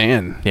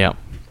McMahon. Yeah.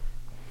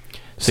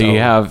 So you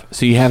have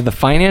the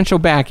financial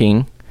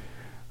backing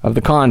of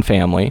the Khan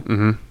family.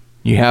 Mm-hmm.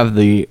 You have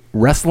the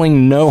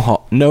wrestling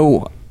knowledge.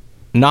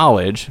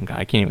 God,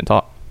 I can't even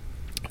talk.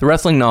 The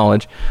wrestling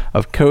knowledge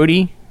of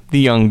Cody, the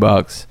Young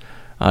Bucks.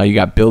 You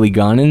got Billy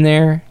Gunn in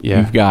there.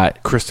 Yeah. You've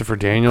got Christopher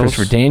Daniels,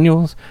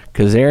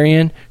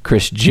 Kazarian,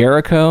 Chris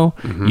Jericho.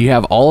 Mm-hmm. You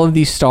have all of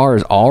these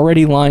stars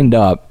already lined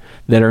up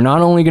that are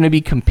not only going to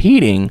be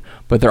competing,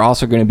 but they're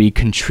also going to be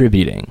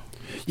contributing.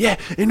 Yeah,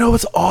 you know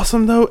what's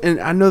awesome though, and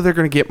I know they're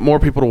going to get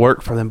more people to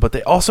work for them, but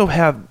they also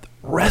have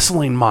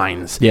wrestling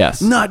minds.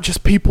 Yes, not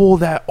just people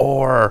that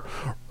are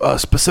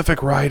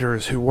specific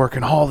writers who work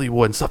in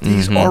Hollywood and stuff.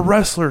 These are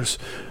wrestlers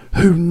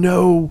who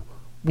know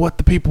what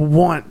the people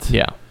want.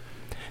 Yeah.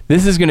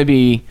 This is going to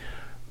be,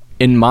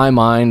 in my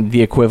mind,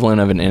 the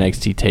equivalent of an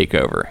NXT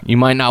takeover. You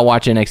might not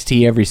watch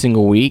NXT every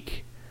single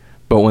week,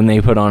 but when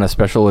they put on a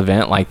special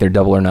event like their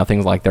Double or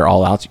Nothings, like their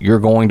All Outs, you're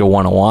going to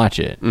want to watch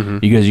it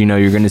because you know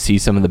you're going to see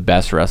some of the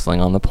best wrestling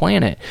on the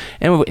planet.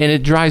 And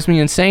it drives me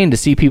insane to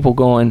see people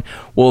going,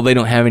 well, they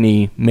don't have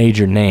any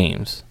major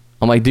names.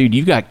 I'm like, dude,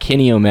 you've got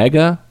Kenny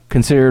Omega,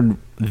 considered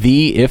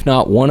the, if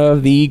not one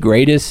of the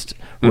greatest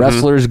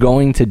wrestlers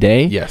going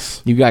today.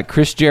 Yes. You got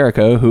Chris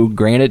Jericho, who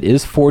granted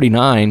is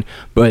 49,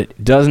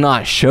 but does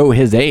not show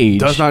his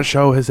age.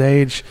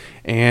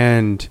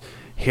 And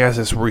he has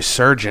this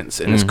resurgence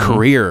in his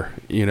career,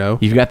 you know.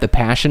 You've got the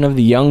passion of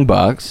the Young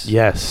Bucks.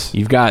 Yes.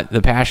 You've got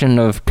the passion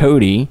of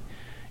Cody.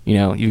 You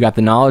know, you've got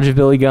the knowledge of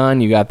Billy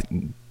Gunn. You got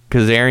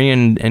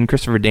Kazarian and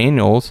Christopher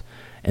Daniels,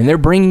 and they're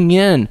bringing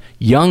in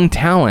young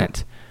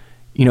talent.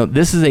 You know,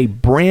 this is a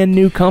brand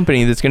new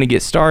company that's going to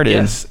get started.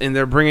 Yes, and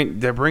they're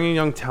bringing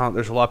young talent.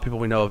 There's a lot of people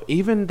we know of.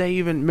 They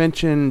even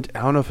mentioned,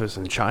 I don't know if it's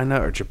in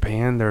China or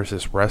Japan, there's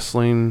this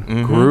wrestling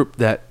group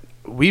that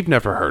we've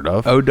never heard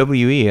of.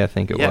 OWE, I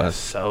think it was.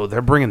 So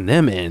they're bringing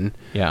them in.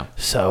 Yeah.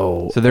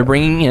 So they're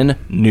bringing in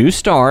new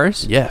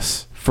stars.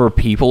 Yes. For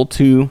people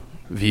to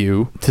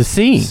view, to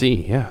see.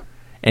 Yeah.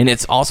 And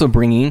it's also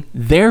bringing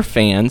their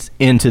fans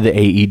into the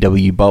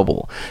AEW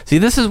bubble. See,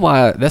 this is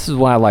why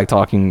I like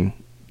talking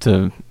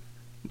to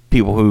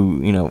people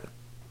who, you know,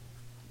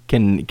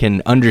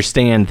 can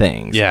understand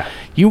things. Yeah.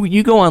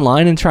 You go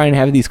online and try and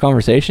have these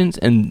conversations,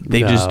 and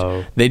they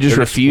just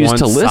refuse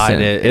to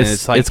listen.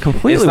 It's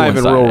completely it's not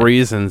even one-sided. real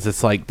reasons.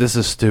 It's like, this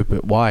is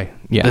stupid. Why?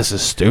 Yeah. This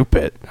is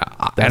stupid.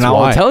 And I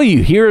will tell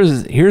you,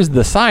 here's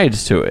the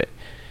sides to it.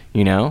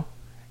 You know,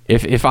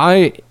 if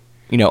I,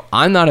 you know,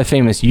 I'm not a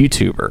famous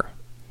YouTuber.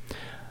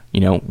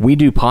 You know, we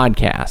do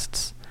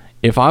podcasts.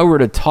 If I were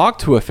to talk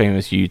to a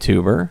famous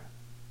YouTuber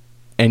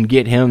and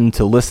get him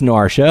to listen to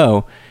our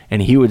show,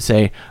 and he would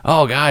say,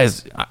 oh,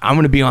 guys, I'm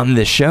going to be on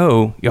this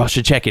show. Y'all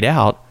should check it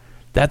out.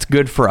 That's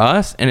good for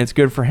us, and it's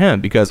good for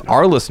him, because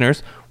our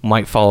listeners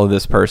might follow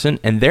this person,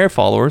 and their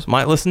followers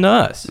might listen to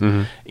us.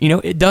 Mm-hmm. You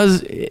know,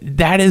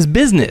 that is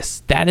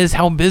business. That is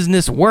how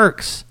business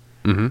works.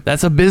 Mm-hmm.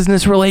 That's a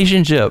business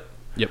relationship.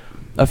 Yep.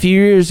 A few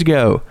years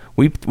ago,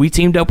 we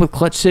teamed up with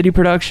Clutch City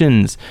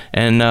Productions,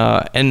 and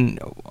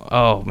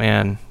oh,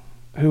 man,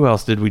 who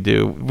else did we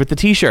do? With the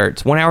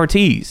T-shirts, 1 Hour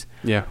Tees.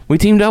 Yeah. We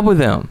teamed up with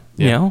them,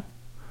 you know.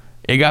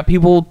 It got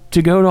people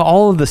to go to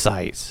all of the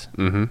sites.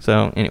 Mm-hmm.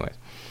 So, anyways.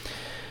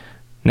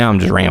 Now I'm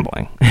just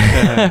rambling.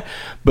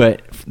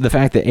 But the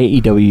fact that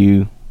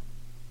AEW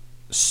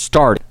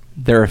started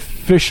their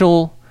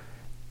official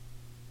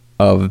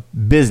of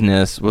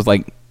business was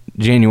like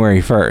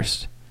January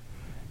 1st.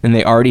 And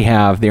they already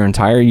have their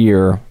entire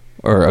year,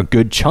 or a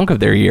good chunk of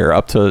their year,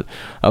 up to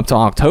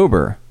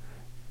October.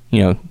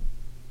 10.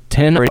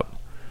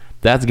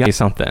 That's got to be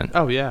something.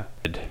 Oh yeah.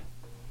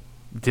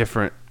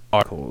 Different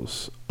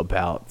articles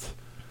about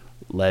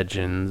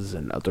legends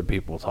and other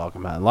people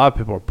talking about it. A lot of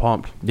people are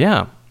pumped.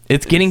 Yeah.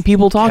 It's getting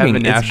people talking.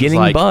 Kevin Nash It's getting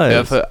was like,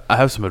 buzz. I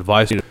have some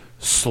advice. To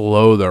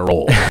slow their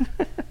roll.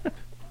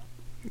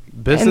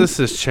 Business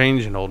is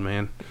changing, old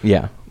man.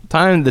 Yeah.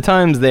 The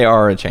times they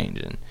are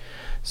a-changing.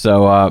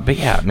 So, but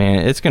yeah,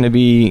 man, it's going to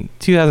be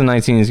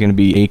 2019 is going to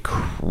be a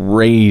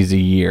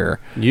crazy year.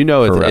 It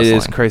for is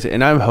wrestling. crazy,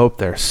 and I hope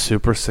they're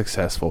super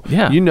successful.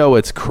 Yeah.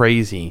 It's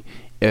crazy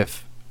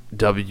if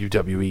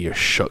WWE is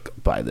shook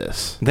by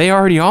this. They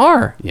already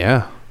are.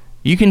 Yeah,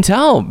 You can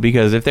tell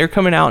because if they're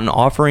coming out and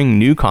offering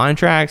new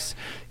contracts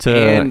to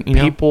and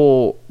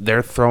people,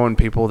 they're throwing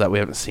people that we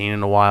haven't seen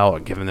in a while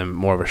and giving them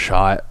more of a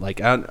shot. Like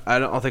I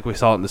don't think we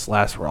saw it in this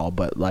last Raw,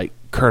 but like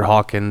Kurt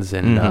Hawkins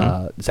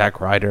and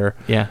Zack Ryder.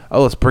 Yeah.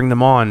 Oh, let's bring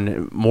them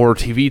on, more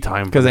TV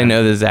time because they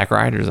know that Zack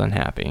Ryder's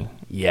unhappy.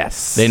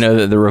 Yes, They know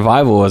that the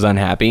Revival was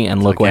unhappy,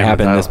 and look what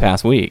happened this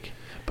past week.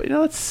 But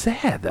it's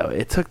sad though.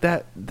 It took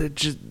that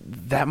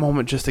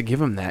moment just to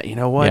give him that. You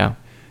know what? Yeah.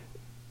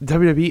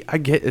 WWE, I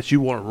get that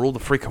you want to rule the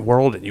freaking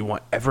world and you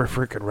want every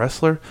freaking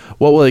wrestler.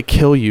 What will it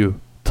kill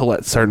you to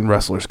let certain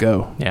wrestlers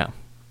go? Yeah.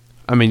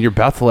 I mean, you're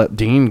about to let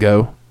Dean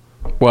go.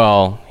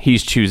 Well,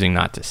 he's choosing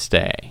not to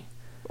stay.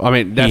 I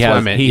mean, that's what I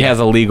meant. He has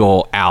a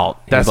legal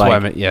out. That's He's what I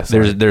like, meant, yes.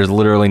 There's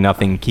literally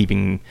nothing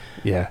keeping.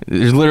 Yeah.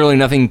 There's literally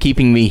nothing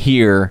keeping me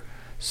here,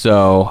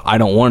 so I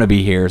don't want to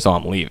be here, so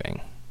I'm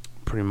leaving.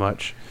 Pretty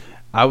much.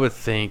 I would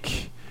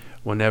think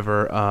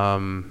whenever I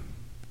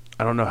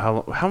don't know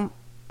how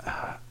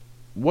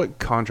what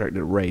contract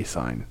did Ray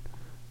sign?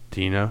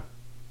 Do you know?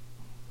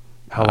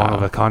 How long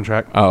of a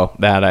contract? Oh,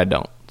 that I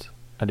don't.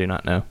 I do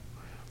not know.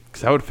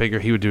 Because I would figure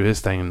he would do his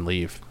thing and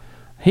leave.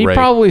 He Ray.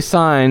 probably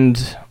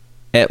signed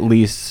at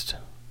least,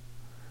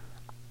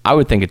 I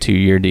would think, a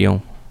 2-year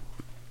deal.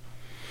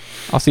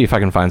 I'll see if I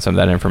can find some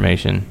of that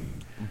information.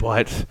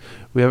 But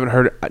we haven't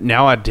heard.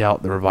 Now I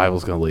doubt the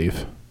Revival's going to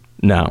leave.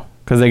 No,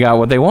 because they got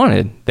what they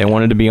wanted. They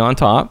wanted to be on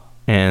top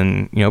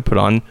and put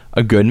on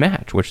a good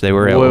match, which they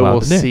were able We'll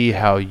to do. see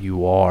how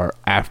you are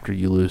after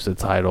you lose the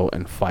title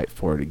and fight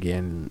for it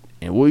again,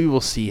 and we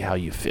will see how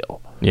you feel.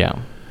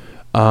 Yeah.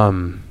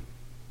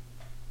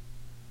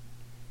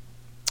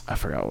 I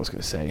forgot what I was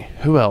going to say.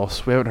 Who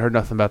else? We haven't heard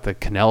nothing about the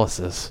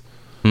Canellises.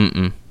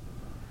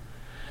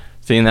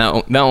 See,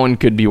 that one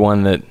could be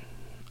one that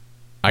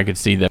I could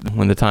see that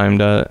when the time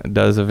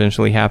does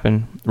eventually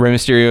happen. Rey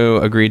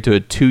Mysterio agreed to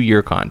a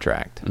 2-year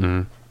contract,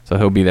 so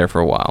he'll be there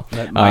for a while.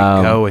 That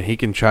might go, and he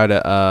can try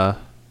to.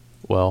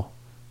 Well,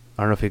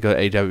 I don't know if he go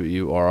to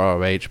AW or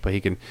ROH, but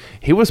he can.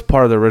 He was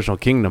part of the original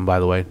Kingdom, by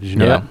the way. Did you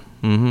know that?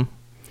 Mm-hmm.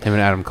 Him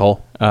and Adam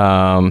Cole.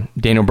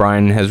 Daniel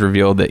Bryan has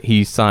revealed that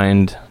he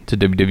signed to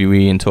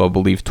WWE until I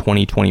believe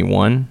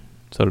 2021,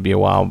 so it'll be a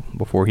while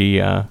before he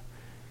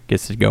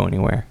gets to go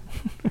anywhere,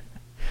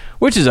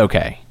 which is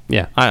okay.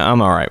 Yeah,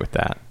 I'm all right with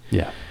that.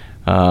 yeah.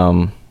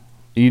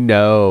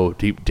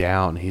 Deep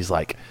down, he's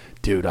like,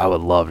 dude, I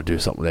would love to do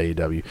something with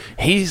AEW.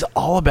 He's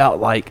all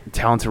about like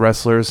talented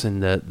wrestlers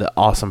and the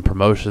awesome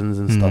promotions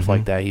and stuff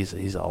like that.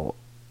 He's all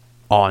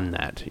on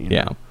that.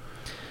 Yeah.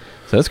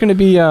 So it's gonna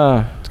be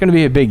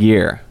a big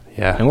year.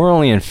 Yeah. And we're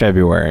only in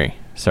February,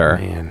 sir.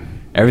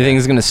 Man.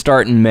 Everything's gonna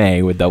start in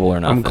May with Double or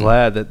Nothing. I'm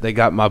glad that they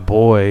got my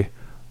boy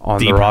on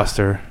the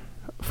roster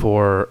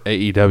for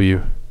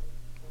AEW,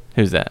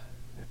 Who's that?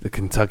 the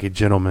Kentucky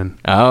Gentleman,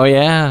 Oh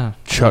yeah,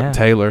 Chuck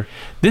Taylor.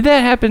 Did that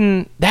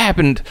happen? That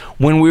happened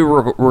when we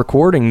were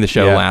recording the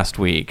show last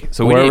week.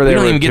 So we Wherever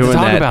don't were even get to doing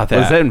talk about that.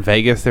 Was that in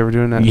Vegas they were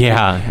doing that?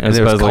 Yeah, and And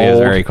supposedly it was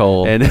very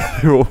cold. And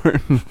they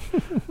were,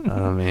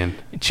 oh, man.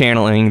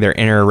 Channeling their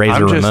inner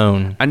Razor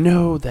Ramon. I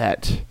know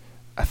that.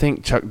 I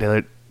think Chuck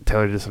Taylor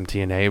did some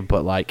TNA,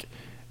 but like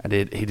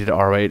he did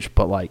ROH,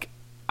 but like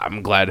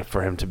I'm glad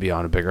for him to be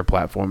on a bigger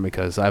platform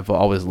because I've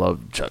always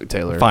loved Chuck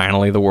Taylor.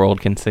 Finally, the world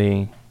can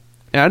see.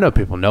 And I know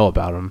people know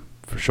about him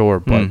for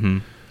sure, but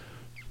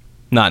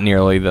Not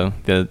nearly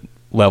the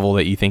level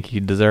that you think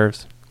he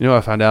deserves. you know what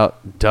I found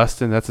out?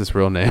 Dustin, that's his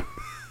real name.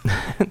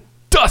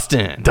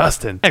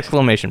 Dustin!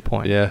 Exclamation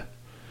point. Yeah.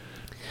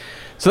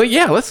 So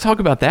yeah, let's talk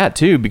about that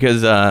too,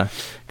 because the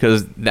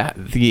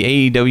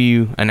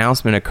AEW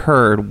announcement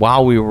occurred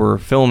while we were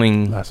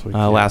filming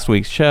last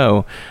week's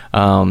show.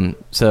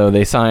 So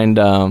they signed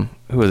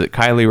who was it?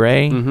 Kylie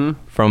Ray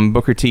from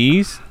Booker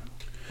T's.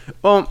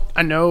 Well,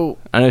 I know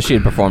she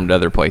had performed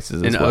other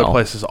places as in well. other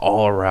places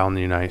all around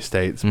the United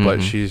States,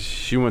 but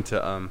she went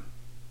to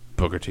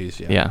Booker T's.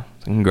 Yeah.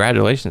 So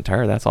congratulations to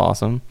her. That's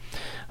awesome.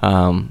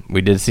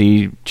 We did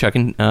see Chuck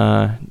and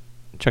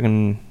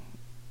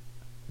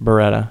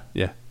Beretta.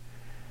 Yeah.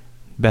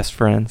 Best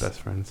friends. Best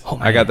friends. Oh,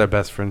 I got man. their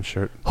best friend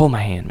shirt. Hold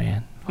my hand,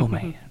 man. Hold my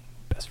hand.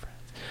 Best friends.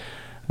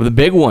 Well, the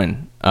big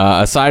one,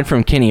 aside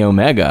from Kenny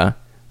Omega,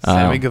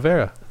 Sammy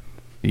Guevara.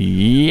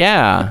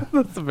 Yeah.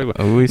 That's the big one.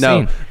 Who we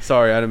No, seen?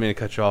 sorry, I didn't mean to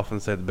cut you off and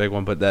say the big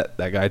one, but that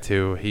guy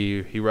too.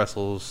 He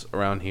wrestles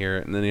around here,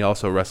 and then he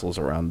also wrestles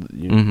around the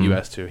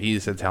U.S. too.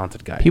 He's a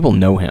talented guy. People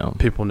know him.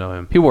 People know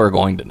him. People are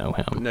going to know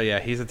him. No, yeah,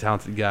 he's a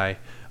talented guy.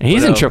 And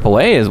he's in But,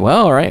 AAA as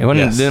well, right?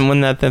 Yes. Then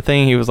when that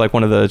thing, he was like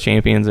one of the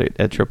champions at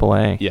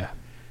AAA. Yeah,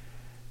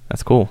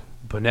 That's cool.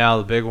 but now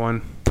the big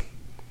one.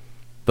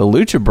 The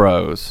Lucha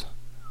Bros,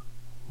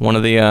 one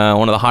of the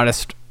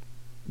hottest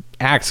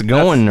acts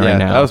going right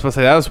now. I was supposed to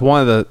say that was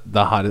one of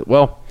the hottest.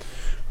 Well,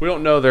 we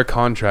don't know their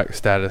contract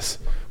status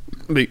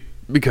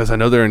because I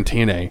know they're in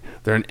TNA.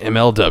 They're in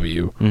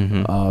MLW.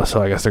 Mm-hmm.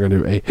 So I guess they're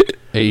gonna do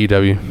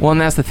AEW. Well,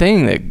 and that's the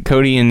thing that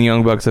Cody and the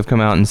Young Bucks have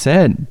come out and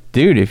said,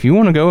 dude, if you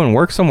want to go and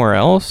work somewhere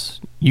else,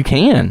 you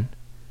can.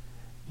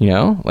 You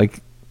know,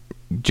 like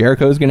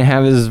Jericho's going to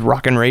have his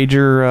Rockin'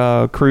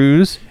 Rager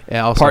cruise. Yeah,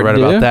 I also Part read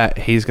two. about that.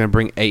 He's gonna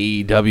bring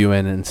AEW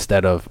in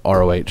instead of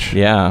ROH.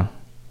 Yeah.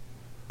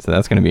 So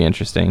that's going to be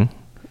interesting.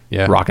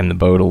 Yeah. Rocking the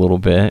boat a little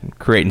bit,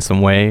 creating some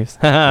waves.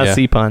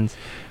 Sea puns.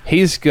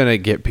 He's gonna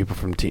get people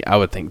from I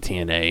would think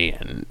TNA,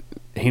 and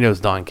he knows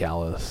Don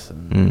Callis.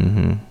 And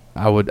Mm-hmm.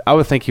 I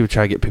would think he would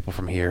try to get people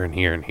from here and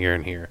here and here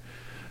and here.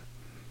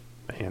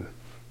 Man,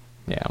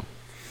 Yeah.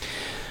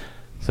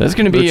 So it's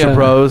going to be Lucha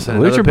Bros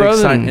and Lucha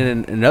Bros and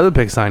another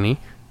big signee,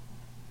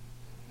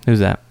 who's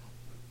that?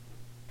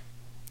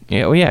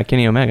 Yeah, oh yeah,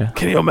 Kenny Omega.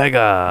 Kenny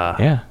Omega.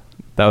 Yeah,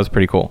 that was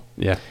pretty cool.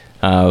 Yeah.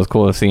 It was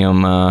cool to see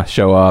him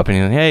show up, and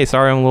he's like, "Hey,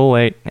 sorry I'm a little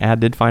late. I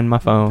did find my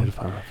phone."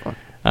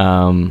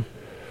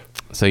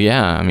 So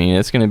yeah, I mean,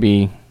 it's gonna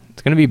be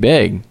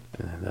big.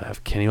 And I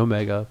have Kenny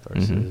Omega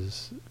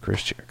versus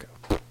Chris Jericho.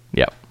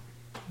 Yep.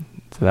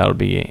 So that'll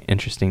be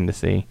interesting to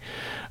see.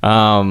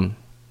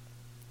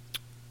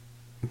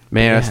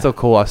 Man, It's still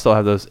cool. I still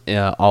have those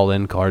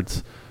all-in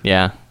cards.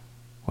 Yeah,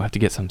 we'll have to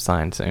get some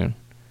signed soon.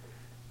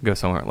 Go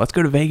somewhere. Let's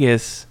go to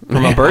Vegas for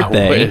my Man,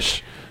 birthday. I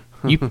wish.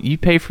 You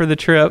pay for the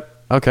trip.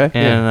 Okay.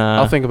 And,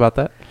 I'll think about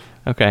that.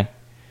 Okay.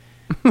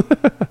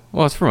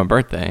 Well, it's for my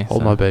birthday.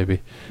 Hold so- my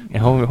baby. Yeah,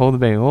 hold the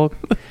baby. Well,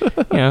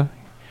 you know,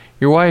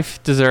 your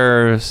wife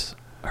deserves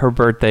her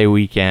birthday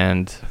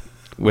weekend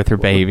with her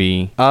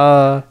baby.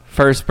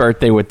 First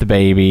birthday with the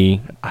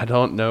baby. I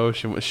don't know.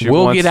 She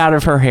We'll wants, get out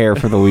of her hair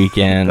for the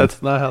weekend.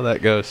 That's not how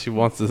that goes. She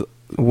wants to.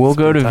 We'll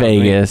go to spend time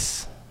with me.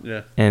 Vegas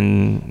Yeah.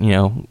 and, you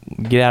know,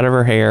 get out of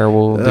her hair.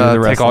 We'll do the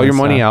rest take all of your the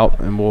money stuff. out,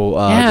 and we'll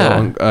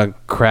Yeah. go on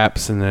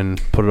craps, and then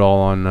put it all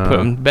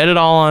on Bet it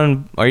all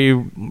on.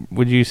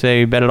 Would you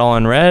say bet it all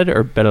on red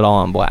or bet it all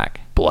on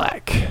black?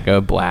 Black.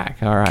 Go black.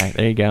 All right,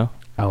 there you go.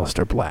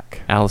 Alistair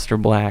Black. Alistair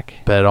Black.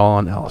 Bet it all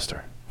on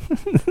Alistair.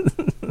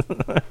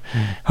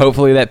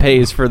 Hopefully that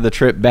pays for the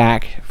trip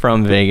back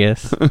from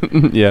Vegas,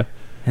 Yeah.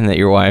 and that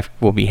your wife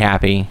will be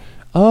happy.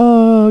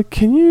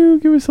 Can you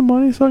give me some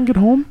money so I can get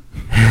home?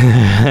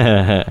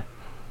 I'm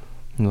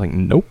like,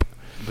 nope.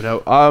 But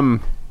no,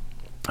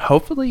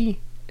 hopefully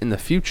in the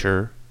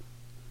future,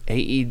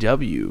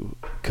 AEW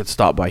could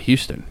stop by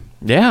Houston,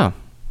 Yeah,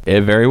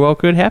 it very well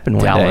could happen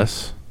one day.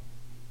 Dallas,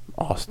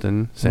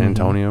 Austin, San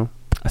Antonio.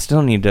 I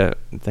still need to.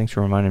 Thanks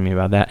for reminding me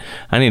about that.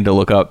 I need to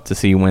look up to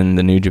see when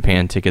the New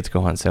Japan tickets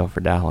go on sale for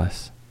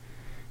Dallas,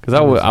 because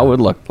I would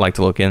like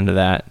to look into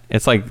that.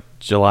 It's like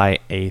July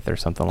 8th or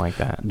something like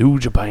that. New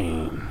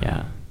Japan.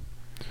 Yeah,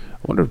 I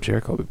wonder if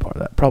Jericho will be part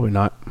of that. Probably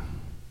not.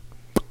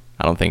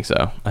 I don't think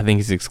so. I think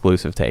he's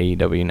exclusive to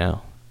AEW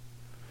now.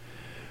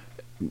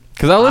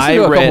 Because I listened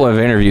to a couple of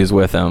interviews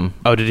with him.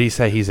 Oh, did he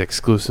say he's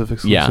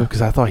exclusive? Yeah.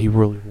 Because I thought he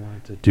really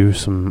wanted to do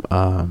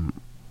some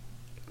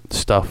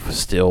stuff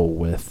still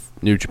with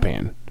New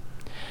Japan.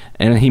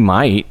 And he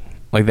might.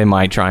 Like, they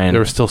might try and...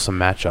 There were still some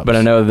matchups. But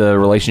I know the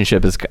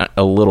relationship is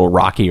a little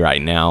rocky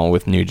right now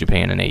with New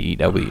Japan and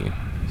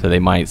AEW. So they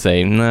might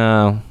say,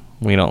 no,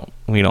 we don't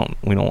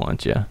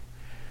want you.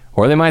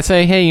 Or they might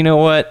say, hey, you know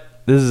what?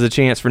 This is a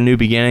chance for new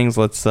beginnings.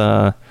 Let's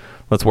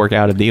work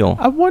out a deal.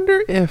 I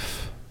wonder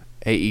if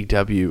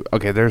AEW...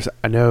 Okay,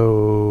 I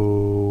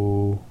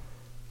know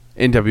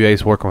NWA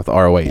is working with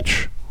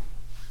ROH.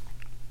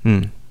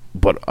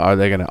 But are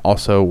they going to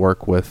also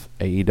work with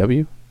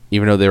AEW?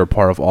 Even though they were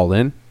part of All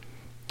In?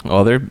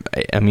 Well, they're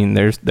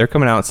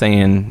coming out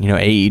saying, you know,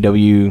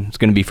 AEW is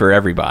going to be for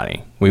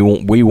everybody. We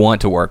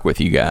want to work with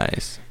you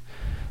guys.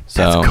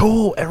 So That's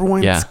cool.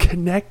 Everyone's yeah.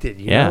 connected,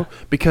 you Yeah. know?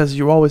 Because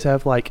you always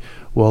have like,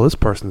 well, this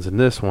person's in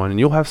this one, and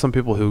you'll have some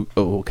people who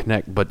will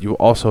connect, but you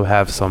also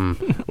have some,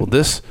 well,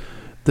 this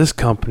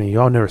company,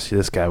 y'all never see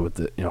this guy with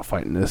the, you know,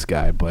 fighting this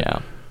guy, but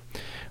yeah.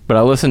 But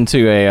I listened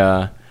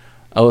to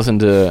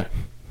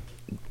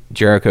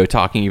Jericho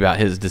talking about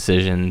his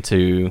decision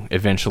to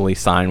eventually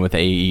sign with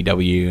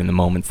AEW and the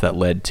moments that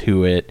led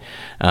to it.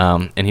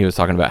 And he was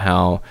talking about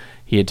how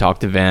he had talked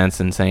to Vince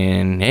and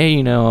saying, hey,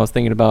 you know, I was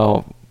thinking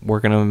about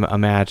working a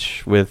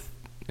match with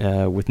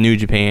New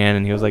Japan.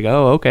 And he was like,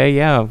 oh, okay,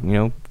 yeah, you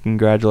know,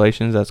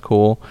 congratulations, that's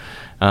cool.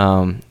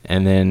 And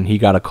then he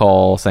got a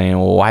call saying,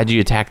 well, why'd you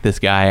attack this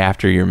guy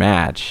after your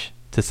match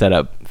to set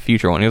up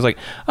future one. He was like,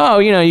 oh,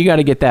 you got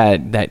to get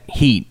that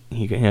heat.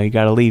 You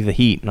got to leave the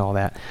heat and all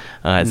that.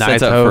 It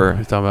sets up for.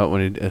 He's talking about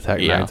when he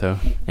attacked Naito.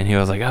 And he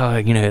was like,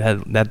 oh,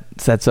 that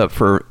sets up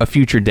for a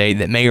future date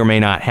that may or may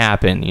not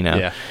happen.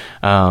 Yeah.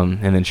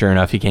 And then sure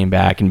enough, he came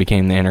back and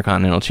became the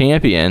Intercontinental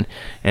Champion.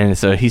 And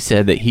so he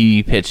said that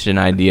he pitched an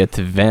idea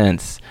to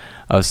Vince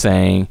of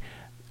saying,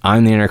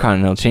 I'm the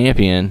Intercontinental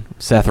Champion.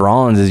 Seth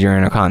Rollins is your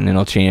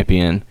Intercontinental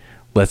Champion.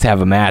 Let's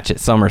have a match at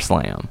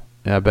SummerSlam.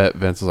 Yeah, I bet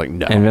Vince was like,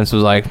 no. And Vince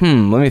was like, let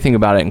me think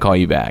about it and call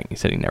you back. He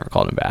said he never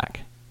called him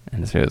back.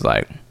 And so he was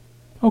like,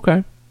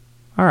 okay,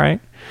 all right.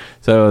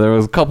 So there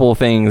was a couple of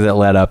things that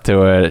led up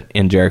to it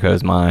in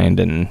Jericho's mind.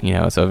 And,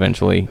 so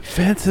eventually.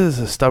 Vince is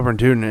a stubborn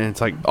dude, and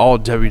it's like all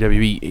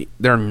WWE,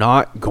 they're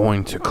not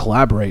going to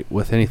collaborate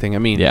with anything. I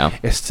mean,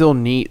 it's still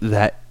neat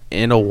that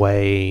in a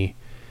way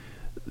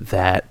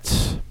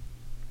that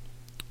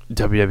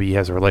WWE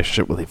has a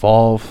relationship with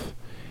Evolve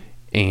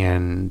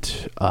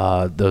and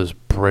those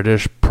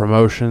British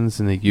promotions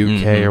in the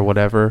UK or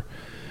whatever.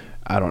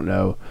 I don't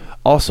know.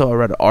 Also, I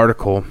read an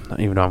article,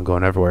 even though I'm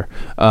going everywhere.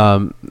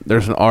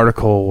 There's an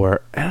article where,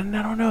 and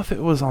I don't know if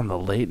it was on the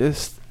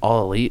latest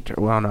All Elite,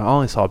 or well, no, I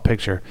only saw a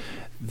picture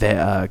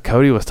that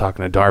Cody was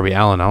talking to Darby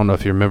Allin. I don't know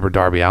if you remember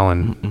Darby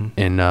Allin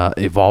in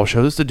Evolve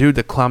show. This is the dude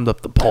that climbed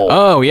up the pole.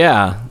 Oh,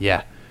 yeah.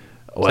 Yeah.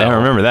 Well, I don't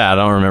remember that. I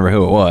don't remember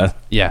who it was.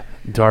 Yeah,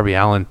 Darby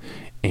Allin.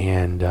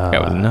 And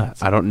that was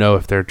nuts. I don't know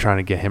if they're trying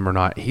to get him or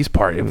not. He's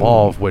part of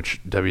Evolve,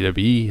 which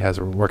WWE has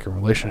a working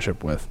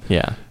relationship with.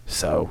 Yeah.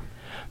 So,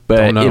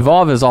 but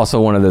Evolve is also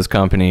one of those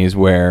companies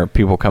where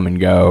people come and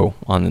go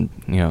on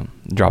the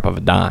drop of a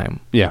dime.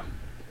 Yeah.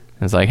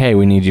 It's like, hey,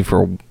 we need you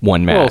for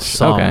one match.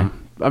 Well, okay.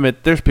 I mean,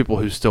 there's people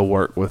who still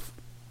work with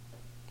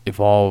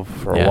Evolve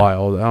for a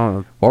while. I don't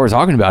know. While we're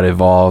talking about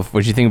Evolve,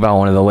 what do you think about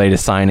one of the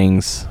latest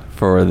signings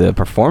for the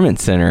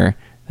Performance Center?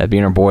 That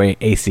being our boy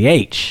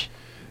ACH.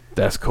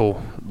 That's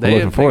cool.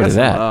 Looking forward to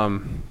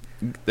that.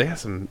 They got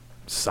some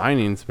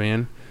signings,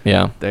 man.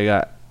 Yeah. They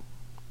got,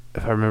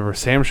 if I remember,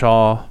 Sam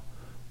Shaw,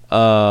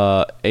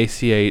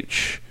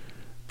 ACH,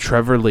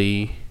 Trevor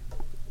Lee.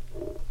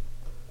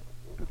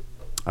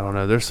 I don't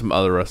know. There's some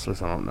other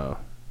wrestlers I don't know.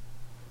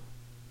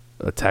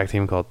 A tag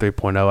team called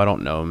 3.0. I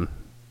don't know them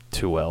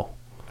too well.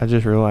 I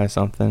just realized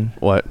something.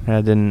 What? I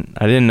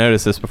didn't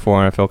notice this before,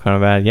 and I feel kind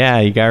of bad. Yeah,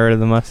 you got rid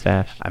of the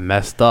mustache. I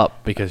messed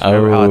up because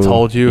remember how I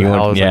told you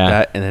how I was like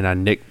that, and then I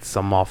nicked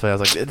some off it. I was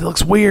like, it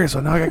looks weird,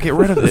 so now I gotta get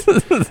rid of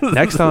it.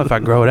 Next time if I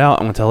grow it out,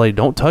 I'm gonna tell lady,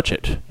 don't touch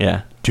it.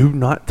 Yeah. Do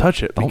not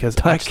touch it because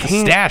don't touch I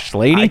can't, the stash,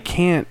 lady. I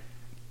can't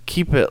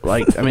keep it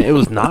like. I mean, it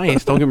was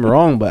nice. Don't get me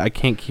wrong, but I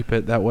can't keep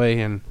it that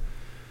way. And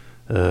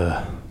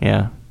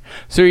yeah.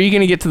 So are you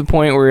gonna get to the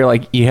point where you're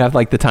like you have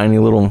like the tiny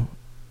little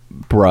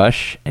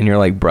brush and you're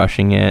like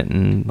brushing it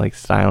and like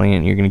styling it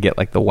and you're gonna get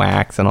like the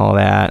wax and all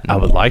that? I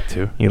would like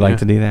to. You'd like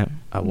to do that?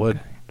 I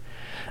would.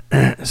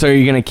 So are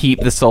you gonna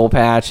keep the soul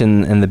patch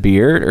and the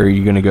beard, or are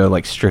you gonna go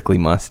like strictly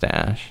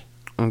mustache?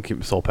 I'm gonna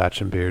keep soul patch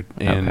and beard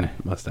and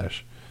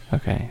mustache.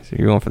 Okay, so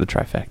you're going for the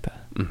trifecta.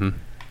 Mm-hmm.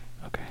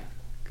 Okay.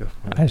 Go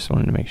for it. I just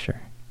wanted to make sure.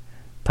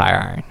 Tire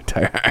iron.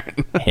 Tire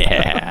iron.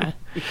 Yeah.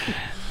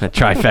 The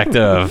trifecta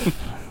of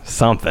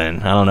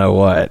something. I don't know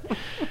what.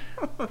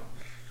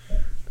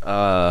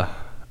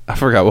 I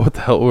forgot what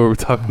the hell we were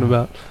talking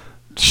about.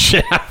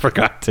 Shit, I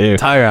forgot too.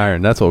 Tire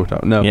iron. That's what we're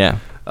talking. No. Yeah.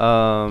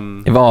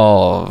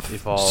 Evolve.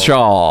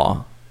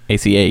 Shaw.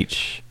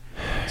 ACH.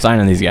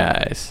 Signing these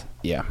guys.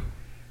 Yeah.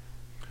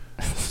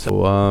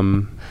 So I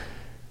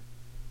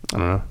don't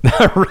know.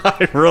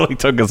 It really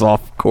took us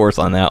off course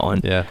on that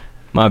one. Yeah.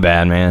 My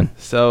bad, man.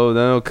 So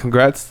no,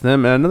 congrats to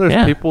them. And I know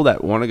there's people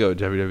that want to go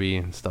to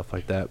WWE and stuff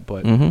like that,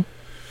 but I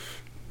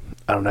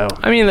don't know.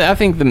 I mean, I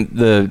think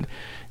the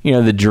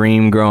the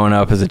dream growing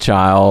up as a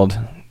child,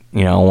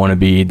 I want to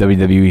be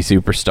WWE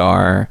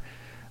superstar,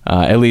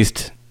 at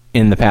least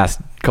in the past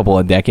couple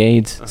of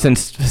decades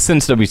since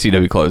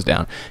WCW closed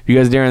down.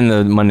 Because during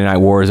the Monday Night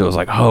Wars, it was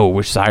like, oh,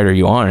 which side are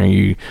you on? Are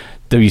you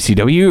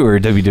WCW or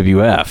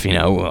WWF?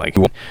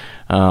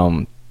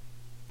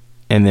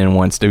 And then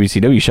once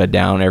WCW shut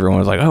down, everyone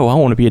was like, oh, I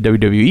want to be a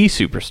WWE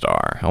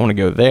superstar. I want to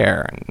go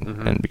there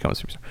and become a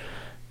superstar.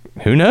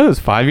 Who knows?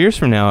 5 years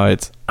from now,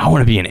 I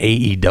want to be in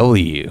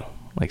AEW.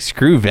 Like,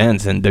 screw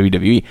Vince and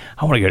WWE.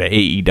 I want to go to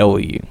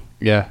AEW.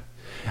 Yeah.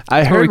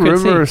 I heard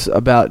rumors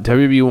about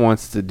WWE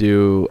wants to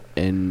do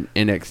an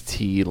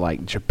NXT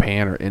like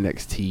Japan or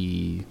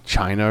NXT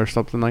China or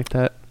something like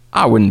that.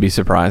 I wouldn't be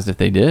surprised if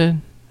they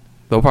did.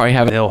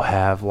 They'll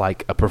have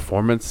like a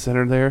performance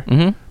center there.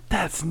 Mm-hmm.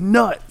 That's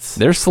nuts.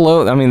 They're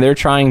slow. I mean, they're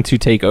trying to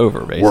take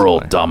over, basically.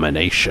 World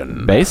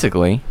domination.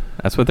 Basically.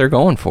 That's what they're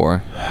going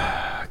for.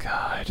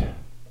 God.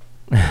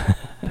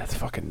 That's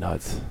fucking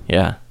nuts.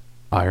 Yeah.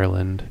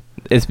 Ireland.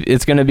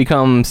 It's going to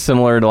become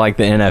similar to like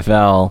the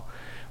NFL,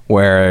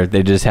 where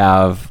they just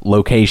have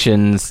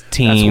locations,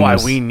 teams.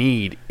 That's why we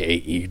need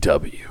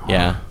AEW.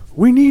 Yeah.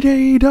 We need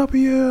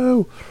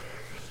AEW.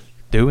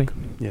 Do we?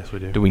 Yes, we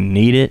do. Do we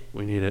need it?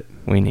 We need it.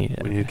 We need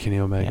it. We need Kenny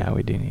Omega. Yeah,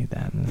 we do need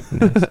that.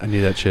 I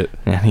need that shit.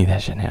 Yeah, I need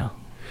that shit now.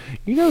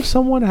 You know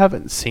someone I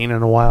haven't seen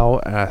in a while,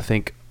 and I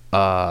think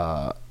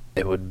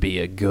it would be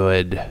a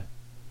good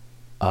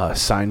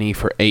signee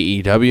for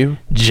AEW.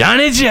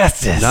 Johnny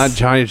Justice. Not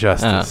Johnny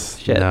Justice. Oh,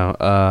 shit. No,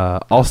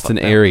 Austin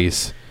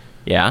Aries.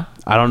 Yeah.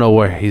 I don't know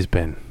where he's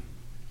been.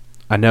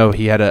 I know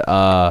he had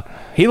a.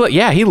 He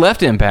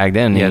left Impact,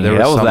 didn't he? Yeah,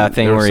 That was that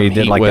thing where he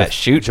did like that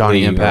shoot Johnny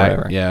league or Impact.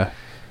 whatever. Yeah.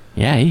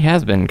 Yeah, he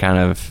has been kind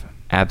of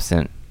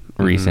absent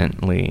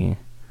recently.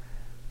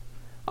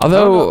 I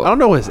Although don't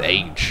know his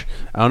age.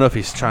 I don't know if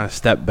he's trying to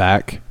step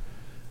back.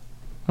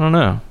 I don't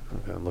know.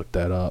 I'm gonna look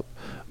that up.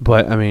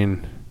 But I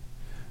mean,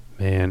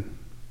 man,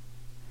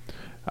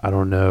 I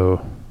don't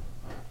know.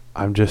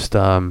 I'm just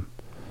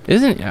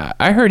Isn't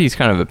I heard he's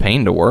kind of a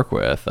pain to work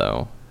with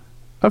though.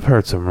 I've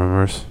heard some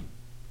rumors.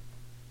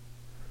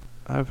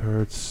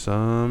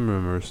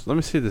 Let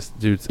me see this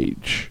dude's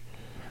age.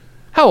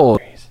 How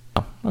old?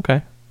 Oh,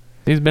 okay.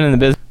 He's been in the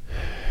business.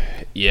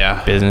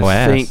 Yeah, Business I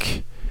ass.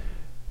 think.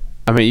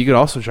 I mean, you could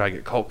also try to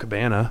get Colt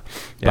Cabana,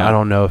 but Yeah. I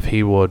don't know if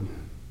he would.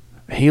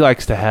 He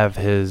likes to have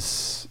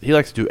He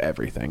likes to do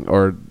everything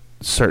or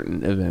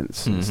certain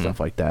events and stuff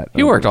like that.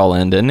 He worked all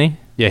in, didn't he?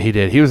 Yeah, he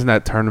did. He was in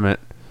that tournament.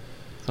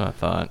 That's what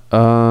I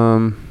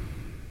thought.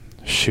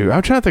 Shoot,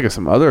 I'm trying to think of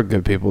some other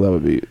good people that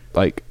would be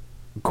like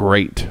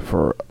great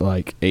for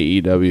like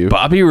AEW.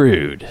 Bobby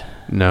Roode.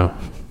 No.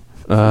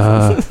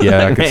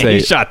 Yeah, I could say. he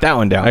shot that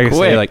one down I could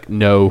quick. say like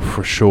no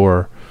for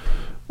sure.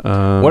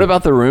 What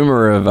about the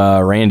rumor of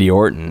Randy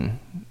Orton?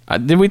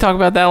 Did we talk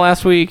about that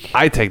last week?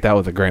 I take that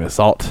with a grain of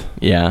salt.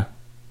 Yeah.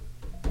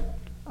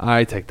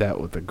 I take that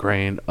with a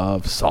grain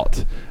of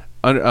salt.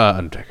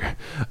 Undertaker.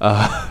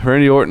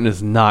 Randy Orton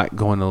is not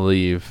going to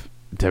leave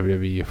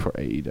WWE for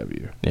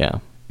AEW. Yeah.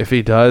 If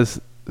he does,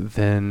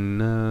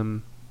 then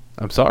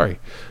I'm sorry,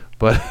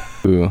 but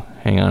Ooh,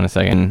 hang on a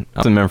second.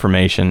 Some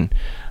information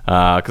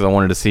because I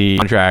wanted to see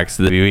contracts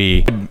the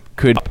WWE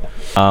could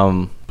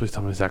please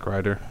tell me Zack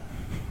Ryder.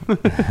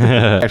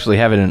 actually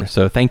have it in.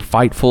 So thank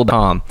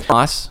Fightful.com.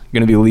 Moss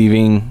going to be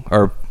leaving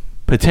or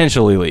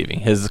potentially leaving.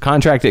 His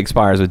contract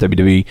expires with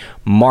WWE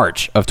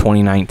March of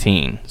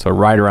 2019, so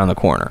right around the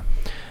corner.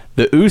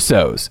 The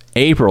Usos,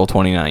 April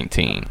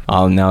 2019.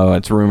 Oh no,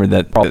 it's rumored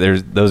that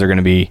those are going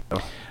to be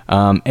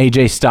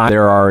AJ Styles.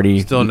 They're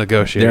already Still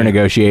negotiating. They're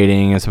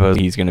negotiating. I suppose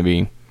he's going to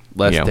be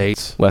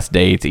Less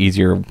dates,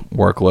 easier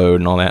workload,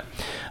 and all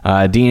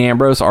that. Dean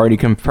Ambrose already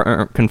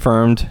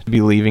confirmed to be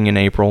leaving in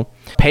April.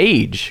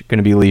 Paige going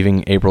to be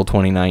leaving April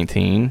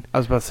 2019. I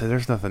was about to say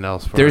there's nothing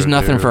else for There's her.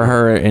 nothing for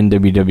her in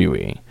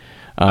WWE.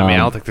 I mean, I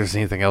don't think there's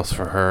anything else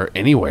for her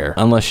anywhere.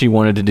 Unless she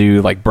wanted to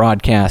do like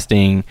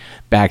broadcasting,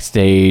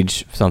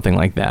 backstage, something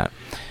like that.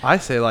 I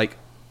say like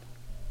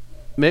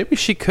maybe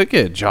she could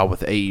get a job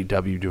with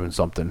AEW doing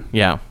something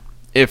Yeah.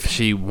 if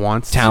she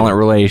wants Talent to.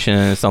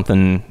 relations,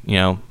 something,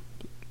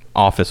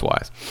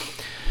 office-wise.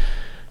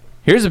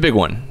 Here's a big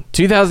one.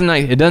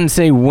 2009, it doesn't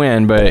say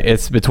when, but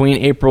it's between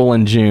April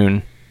and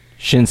June.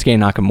 Shinsuke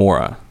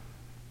Nakamura.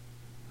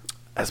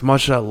 As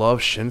much as I love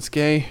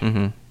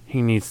Shinsuke,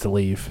 he needs to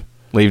leave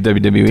Leave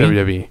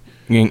WWE?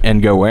 WWE.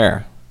 And go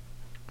where?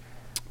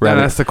 And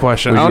that's the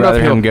question. Would I you don't know rather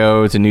if him he'll-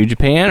 go to New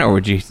Japan, or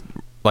would you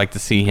like to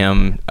see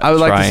him I would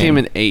like to try see him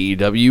and- in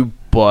AEW,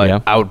 but Yeah.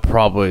 I would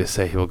probably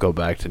say he'll go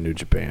back to New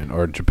Japan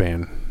or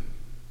Japan.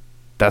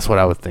 That's what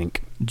I would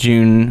think.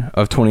 June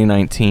of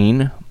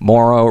 2019,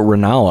 Mauro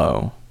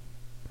Ranallo.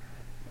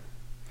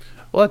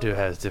 Well, that dude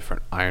has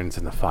different irons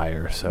in the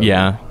fire. So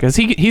Yeah, because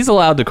he's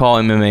allowed to call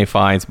MMA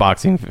fights,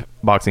 boxing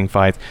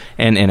fights,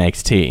 and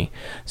NXT.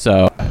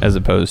 So as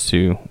opposed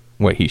to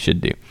what he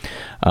should do.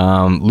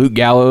 Luke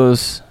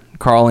Gallows,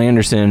 Carl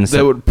Anderson,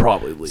 they would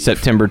probably leave.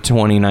 September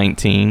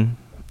 2019.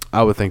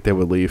 I would think they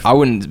would leave. I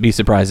wouldn't be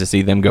surprised to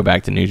see them go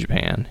back to New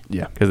Japan.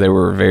 Yeah. because they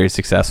were very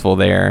successful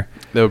there.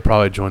 They would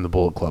probably join the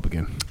Bullet Club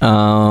again.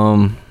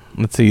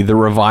 Let's see, the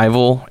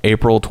Revival,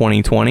 April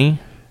 2020.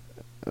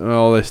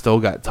 Well, they still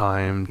got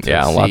time to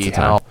Yeah, see lots of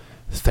time. how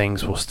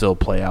things will still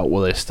play out.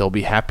 Will they still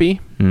be happy?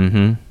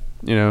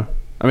 Mm-hmm.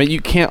 I mean, you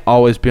can't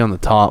always be on the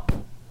top,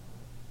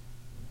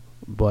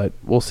 but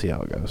we'll see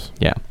how it goes.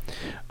 Yeah.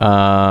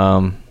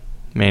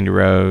 Mandy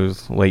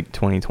Rose, late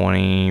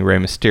 2020. Rey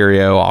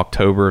Mysterio,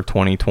 October of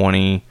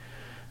 2020.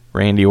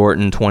 Randy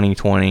Orton,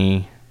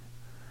 2020.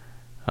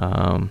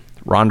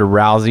 Ronda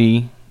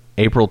Rousey,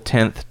 April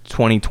 10th,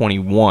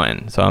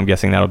 2021. So I'm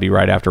guessing that'll be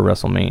right after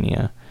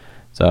WrestleMania.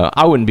 So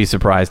I wouldn't be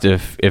surprised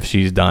if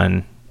she's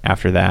done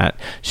after that.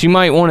 She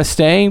might want to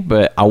stay,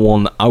 but I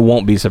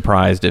won't be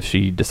surprised if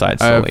she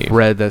decides to I've leave.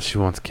 read that she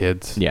wants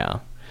kids. Yeah.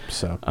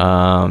 So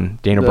Dana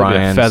There'll be a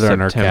Bryan, feather in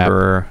her cap.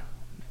 September.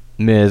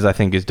 Miz, I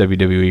think, is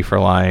WWE for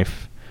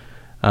life.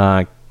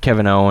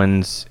 Kevin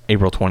Owens,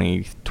 April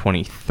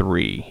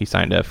 2023. He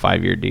signed a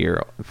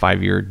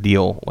 5-year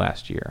deal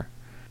last year.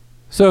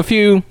 So a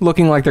few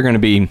looking like they're going to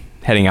be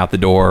heading out the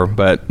door,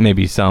 but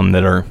maybe some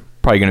that are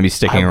probably going to be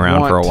sticking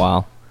around for a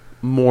while.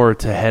 more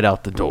to head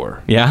out the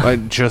door. Yeah?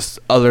 Like just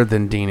other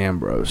than Dean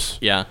Ambrose.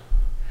 Yeah.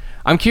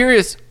 I'm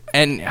curious,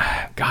 And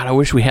God, I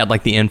wish we had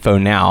like the info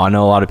now. I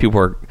know a lot of people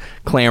are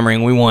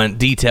clamoring. We want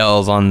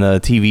details on the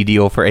TV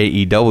deal for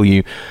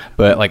AEW,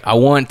 but like I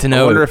want to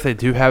know. I wonder if they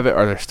do have it,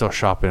 or they're still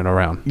shopping it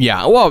around.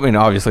 Yeah, well, I mean,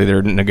 obviously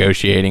they're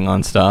negotiating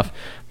on stuff,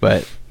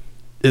 but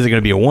is it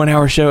going to be a 1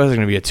 hour show? Is it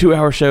going to be a 2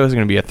 hour show? Is it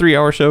going to be a 3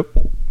 hour show?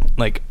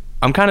 Like,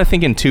 I'm kind of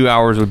thinking 2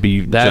 hours would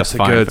be That's just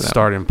fine. That's a good for them.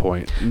 starting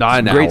point. Not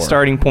an Great hour.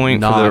 starting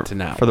point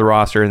for the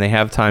roster, and they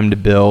have time to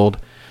build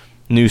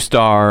new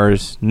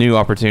stars, new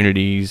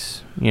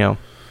opportunities, you know,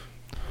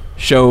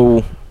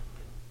 show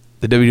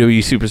the WWE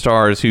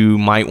superstars who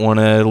might want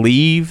to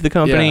leave the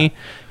company,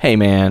 hey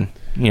man,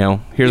 you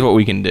know, here's what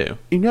we can do.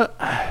 You know,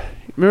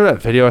 remember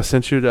that video I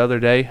sent you the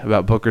other day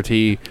about Booker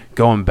T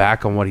going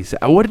back on what he said?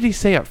 What did he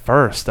say at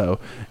first, though?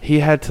 He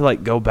had to,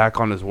 like, go back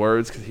on his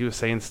words because he was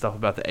saying stuff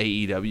about the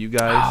AEW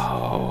guys.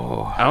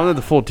 Oh. I don't know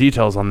the full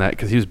details on that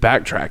because he was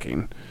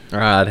backtracking.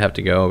 I'd have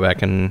to go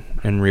back and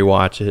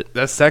rewatch it.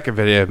 That second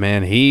video,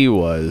 man, he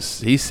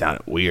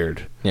sounded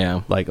weird.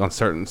 Yeah. Like, on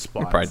certain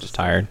spots. You're probably just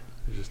tired.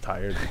 He's just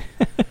tired.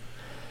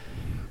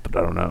 But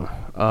I don't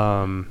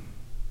know.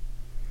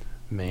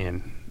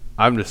 Man,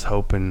 I'm just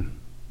hoping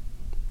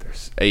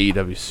there's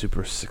AEW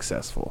super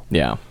successful.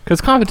 Yeah, because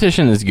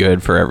competition is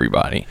good for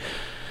everybody.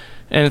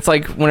 And it's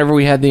like whenever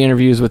we had the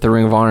interviews with the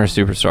Ring of Honor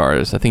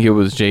superstars, I think it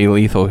was Jay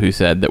Lethal who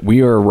said that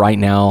we are right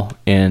now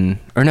I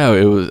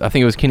think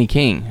it was Kenny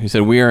King who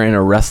said we are in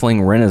a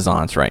wrestling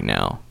renaissance right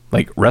now.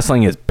 Like,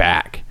 wrestling is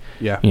back.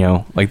 Yeah. You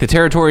know, like the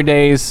territory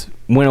days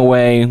went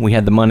away. We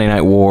had the Monday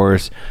Night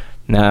Wars.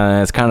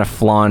 Now it's kind of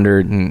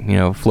floundered and, you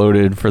know,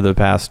 floated for the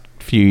past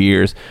few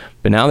years.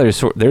 But now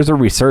there's a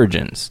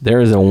resurgence. There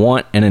is a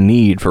want and a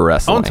need for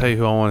wrestling. I want to tell you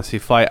who I want to see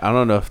fight. I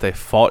don't know if they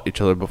fought each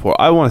other before.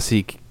 I want to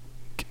see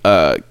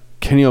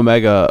Kenny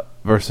Omega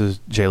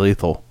versus Jay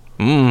Lethal.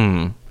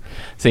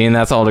 See, and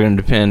that's all going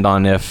to depend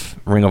on if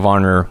Ring of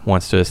Honor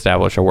wants to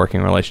establish a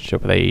working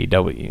relationship with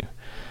AEW.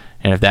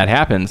 And if that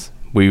happens,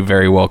 we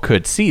very well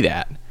could see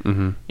that.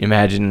 Mm-hmm.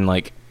 Imagine,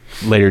 like,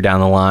 later down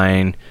the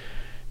line,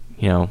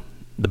 you know,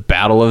 the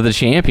Battle of the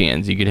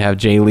Champions. You could have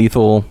Jay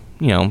Lethal,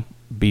 you know,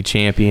 be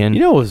champion.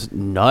 You know what was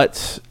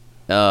nuts?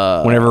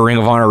 Whenever Ring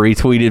of Honor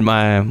retweeted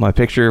my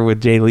picture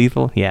with Jay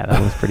Lethal, yeah, that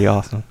was pretty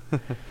awesome.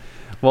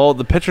 Well,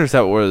 the pictures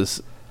that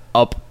was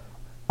up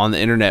on the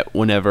internet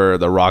whenever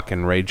the Rock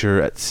and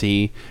Rager at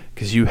sea,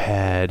 because you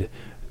had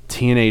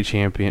TNA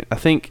champion, I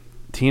think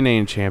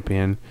TNA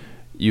champion,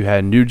 you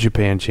had New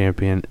Japan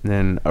champion, and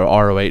then a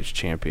ROH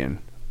champion,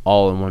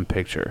 all in one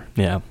picture.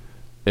 Yeah,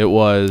 it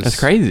was. That's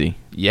crazy.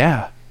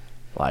 Yeah,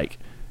 like,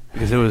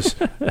 because it was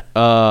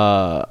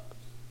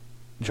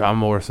John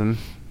Morrison,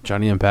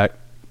 Johnny Impact,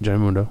 Johnny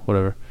Mundo,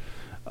 whatever,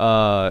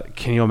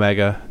 Kenny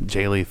Omega,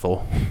 Jay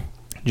Lethal,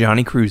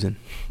 Johnny Cruisin'.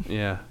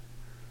 Yeah.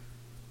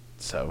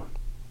 So,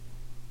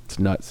 it's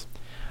nuts.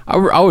 I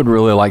would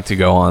really like to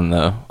go on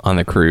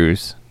the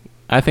cruise.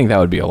 I think that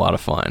would be a lot of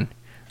fun.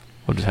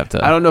 We'll just have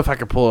to. I don't know if I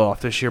could pull it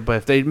off this year, but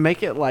if they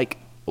make it like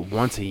a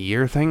once a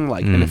year thing,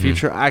 like in the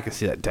future, I could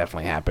see that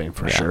definitely happening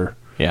for sure.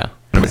 Yeah.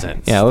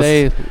 Yeah.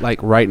 Let's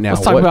like right now.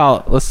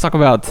 Let's talk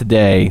about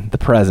today, the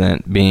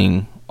present,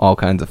 being all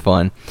kinds of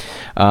fun.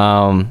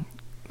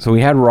 So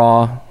we had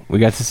Raw. We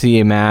got to see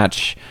a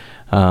match.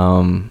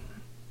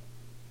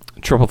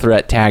 Triple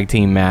threat tag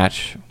team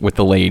match with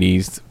the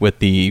ladies, with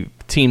the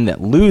team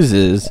that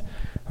loses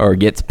or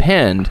gets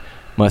pinned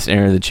must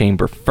enter the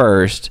chamber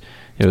first.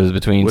 It was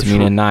between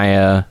Tamina and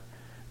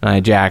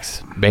Nia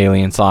Jax,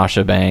 Bayley and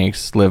Sasha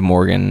Banks, Liv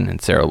Morgan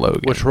and Sarah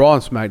Logan. Which Raw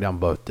and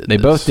SmackDown both did. They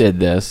both did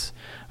this,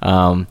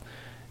 and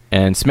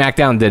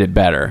SmackDown did it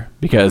better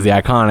because the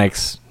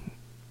Iconics,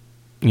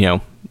 you know,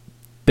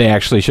 they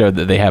actually showed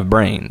that they have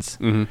brains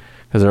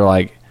because they're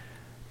like,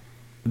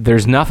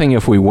 there's nothing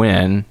if we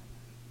win.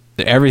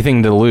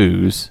 Everything to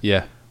lose.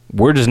 Yeah.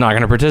 We're just not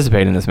going to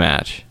participate in this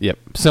match. Yep.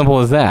 Simple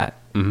as that.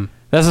 Mm-hmm.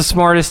 That's the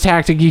smartest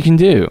tactic you can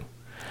do.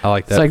 I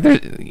like that. It's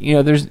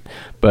like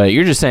but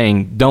you're just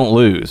saying don't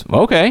lose.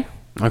 Okay.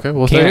 Okay.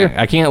 Well,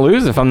 I can't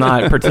lose if I'm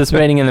not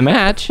participating in the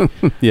match.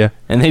 Yeah.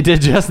 And they did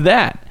just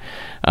that.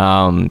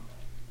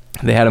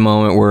 They had a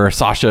moment where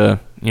Sasha,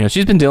 you know,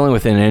 she's been dealing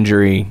with an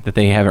injury that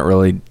they haven't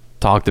really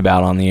talked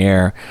about on the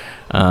air.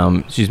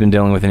 She's been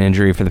dealing with an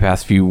injury for the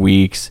past few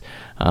weeks.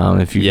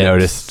 If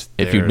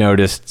you've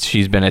noticed,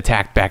 she's been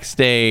attacked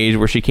backstage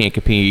where she can't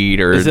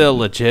compete. Or is it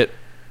legit?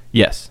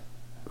 Yes.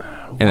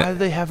 Why do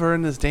they have her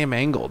in this damn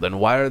angle? Then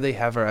why do they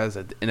have her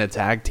in a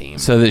tag team?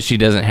 So that she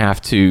doesn't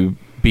have to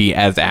be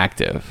as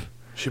active.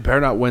 She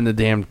better not win the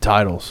damn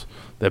titles.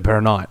 They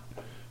better not.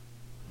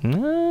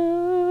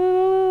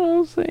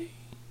 We'll see.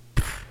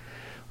 We'll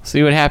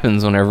see what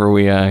happens whenever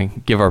we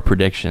give our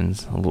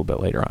predictions a little bit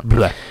later on.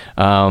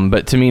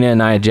 But Tamina and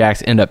Nia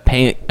Jax end up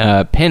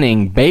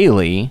pinning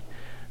Bayley.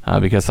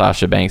 Because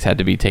Sasha Banks had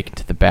to be taken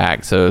to the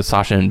back. So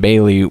Sasha and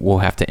Bayley will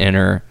have to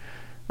enter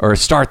or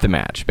start the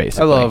match,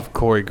 basically. I love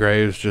Corey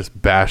Graves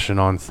just bashing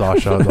on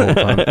Sasha the whole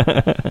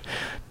time.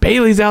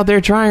 Bayley's out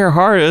there trying her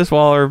hardest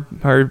while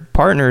her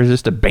partner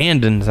just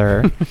abandons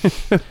her.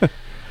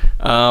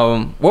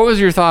 What was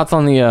your thoughts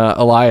on the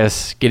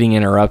Elias getting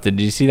interrupted?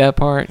 Did you see that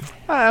part?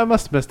 I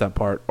must have missed that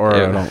part, or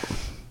I don't.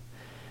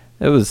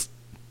 It was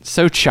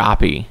so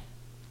choppy.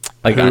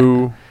 Like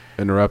Who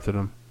interrupted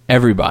him?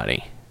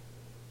 everybody,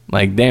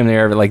 like damn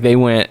near, like they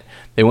went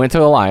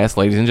to Elias,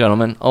 ladies and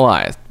gentlemen,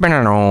 Elias.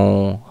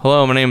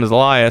 Hello, my name is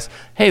Elias.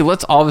 Hey,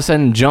 let's all of a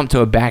sudden jump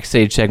to a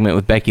backstage segment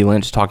with Becky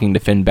Lynch talking to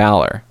Finn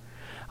Balor.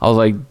 I was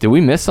like, did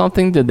we miss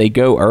something? Did they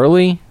go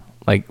early?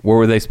 Like,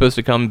 were they supposed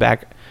to come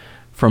back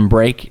from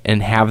break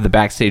and have the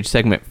backstage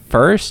segment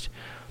first?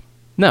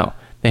 No,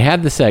 they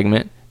had the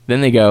segment.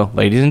 Then they go,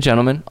 ladies and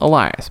gentlemen,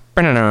 Elias.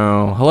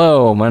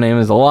 Hello, my name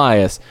is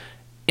Elias.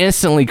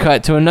 Instantly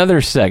cut to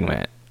another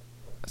segment.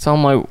 So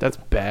I'm like, that's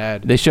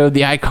bad. They showed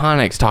the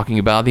Iconics talking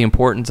about the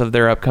importance of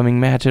their upcoming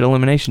match at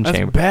Elimination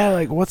Chamber. That's bad.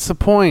 Like, what's the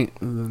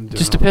point?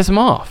 Just to piss them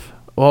off.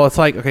 Well, it's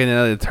like, okay,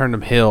 now they turned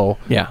him heel.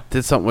 Yeah.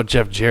 Did something with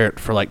Jeff Jarrett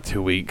for like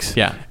 2 weeks.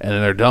 Yeah. And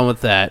then they're done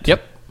with that.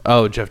 Yep.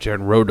 Oh, Jeff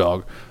Jarrett and Road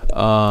Dogg.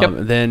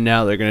 Then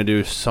now they're going to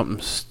do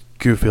something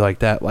goofy like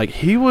that. Like,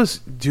 he was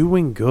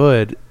doing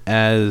good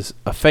as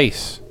a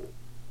face.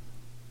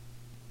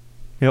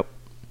 Yep.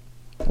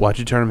 Why'd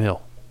you turn him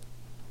heel?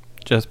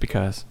 Just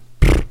because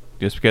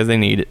they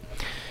need it.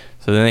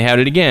 So then they had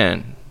it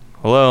again.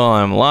 Hello,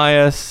 I'm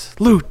Elias.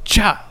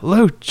 Lucha.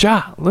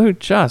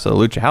 So the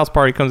Lucha House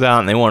Party comes out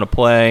and they want to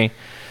play.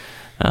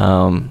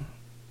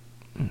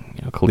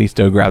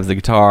 Kalisto grabs the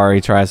guitar.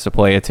 He tries to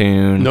play a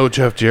tune. No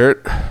Jeff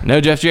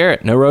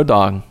Jarrett. No Road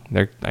Dogg.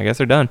 I guess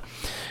they're done.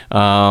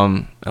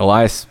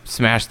 Elias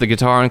smashed the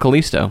guitar on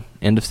Kalisto.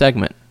 End of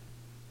segment.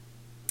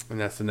 And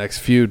that's the next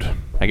feud.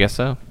 I guess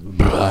so.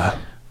 Bruh.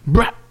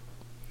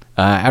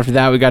 After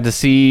that, we got to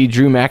see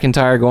Drew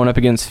McIntyre going up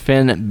against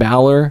Finn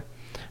Balor.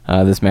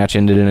 This match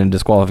ended in a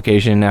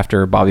disqualification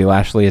after Bobby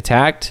Lashley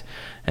attacked.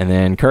 And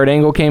then Kurt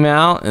Angle came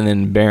out, and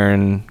then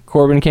Baron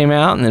Corbin came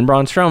out, and then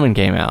Braun Strowman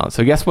came out.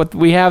 So guess what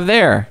we have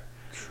there?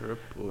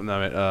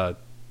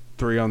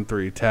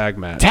 3-on-3 tag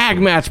match. Tag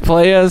match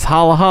players.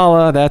 Holla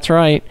holla. That's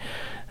right.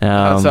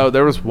 So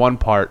there was one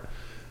part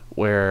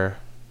where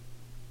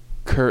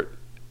Kurt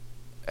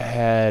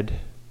had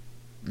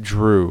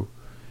Drew,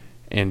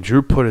 and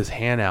Drew put his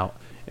hand out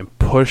and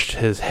pushed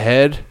his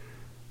head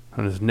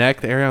on his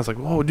neck, the area. I was like,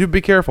 whoa, dude,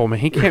 be careful, man.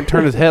 He can't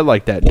turn his head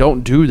like that.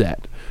 Don't do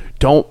that.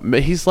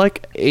 He's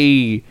like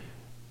a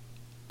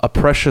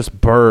precious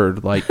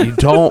bird. Like, you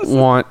don't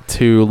want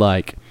to,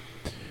 like...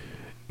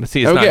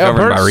 See, it's not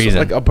governed by reason.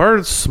 Like, a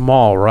bird's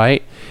small,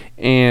 right?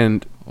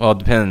 And... Well, it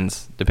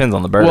depends. Depends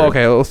on the bird. Well,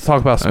 okay, let's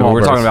talk about small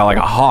birds. We're talking about like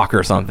a hawk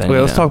or something. Okay,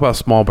 let's talk about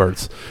small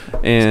birds.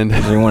 And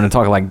we want to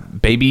talk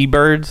like baby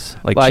birds,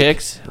 like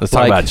chicks. Let's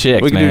talk about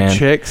chicks, we can man. do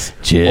chicks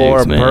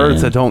or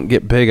birds that don't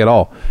get big at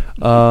all.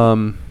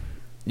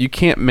 You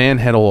can't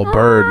manhandle a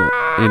bird,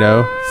 you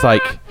know? It's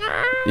like,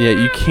 yeah,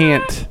 you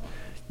can't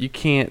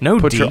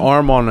put your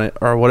arm on it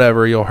or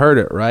whatever, you'll hurt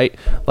it, right?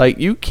 Like,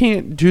 you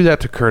can't do that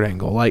to Kurt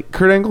Angle. Like,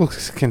 Kurt Angle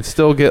can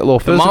still get a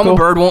little physical. The mama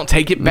bird won't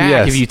take it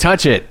back if you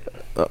touch it.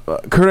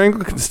 Kurt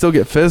Angle can still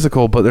get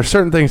physical, but there's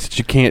certain things that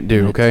you can't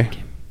do, okay?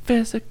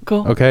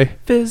 Physical. Okay?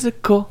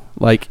 Physical.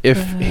 Like,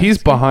 if he's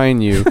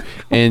behind you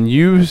and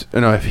you're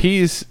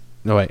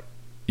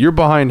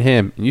behind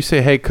him and you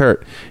say, hey,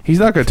 Kurt, he's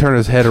not going to turn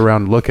his head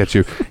around and look at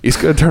you. He's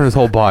going to turn his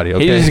whole body,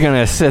 okay? He's just going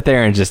to sit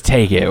there and just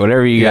take it,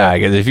 whatever you got.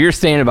 Because if you're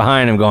standing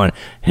behind him going,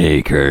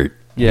 hey, Kurt,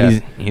 he's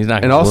not going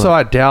to. And also,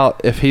 I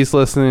doubt if he's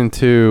listening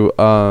to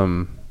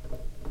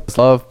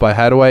Love by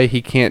Hathaway,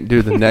 he can't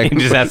do the neck. He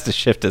just has to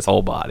shift his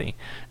whole body.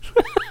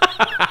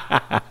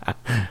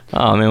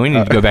 Oh, man, we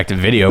need to go back to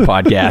video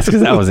podcasts because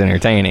that was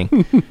entertaining.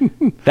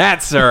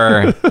 That,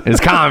 sir,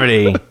 is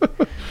comedy.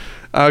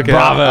 Okay,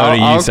 bravo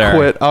to you,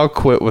 sir. I'll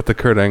quit with the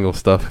Kurt Angle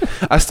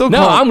stuff.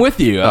 I'm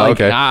with you.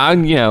 Okay.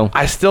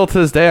 I still to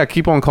this day I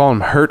keep on calling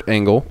him Hurt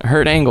Angle.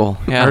 Hurt Angle.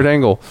 Yeah. Hurt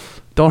Angle.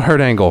 Don't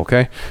hurt Angle,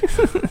 okay?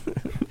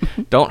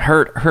 Don't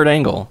hurt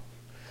Angle.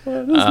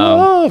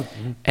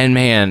 And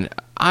man,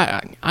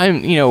 I'm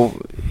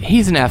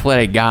he's an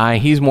athletic guy.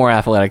 He's more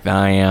athletic than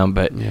I am,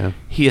 but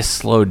he has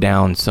slowed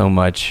down so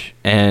much.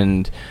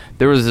 And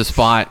there was a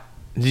spot.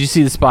 Did you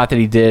see the spot that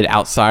he did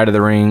outside of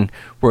the ring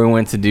where he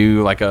went to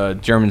do like a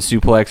German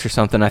suplex or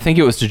something? I think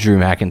it was to Drew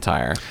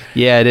McIntyre.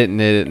 Yeah, it didn't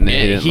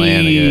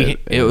land.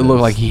 It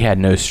looked like he had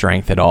no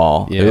strength at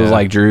all. Yeah. It was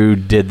like Drew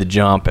did the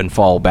jump and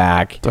fall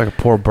back. It's like a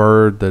poor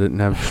bird that didn't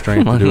have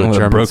strength to do a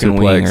German broken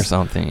suplex. wing or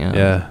something.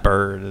 Yeah.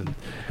 Bird.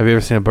 Have you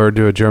ever seen a bird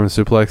do a German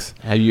suplex?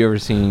 Have you ever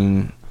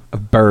seen a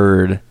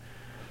bird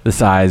the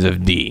size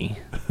of D?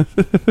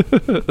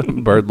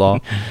 Bird law.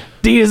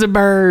 D is a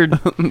bird.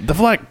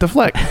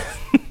 Deflect.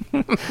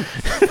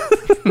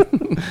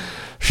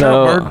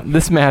 So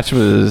this match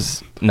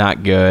was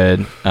not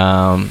good.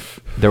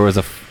 There was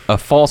a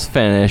false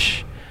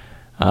finish.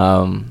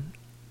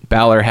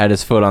 Balor had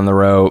his foot on the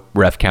rope.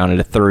 Ref counted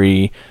to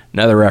 3.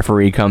 Another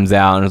referee comes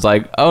out and is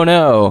like, "Oh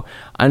no,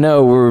 I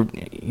know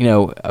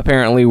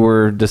apparently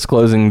we're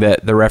disclosing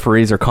that the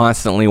referees are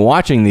constantly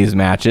watching these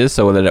matches,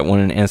 so that when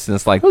an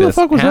instance like this Who the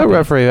fuck was happened, that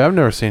referee? I've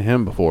never seen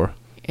him before.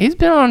 He's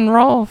been on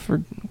Raw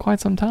for quite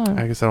some time.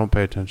 I guess I don't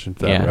pay attention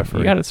to that referee.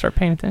 You got to start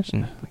paying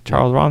attention. Like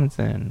Charles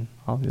Robinson and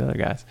all these other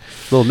guys.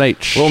 Little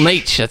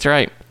Nate. That's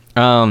right.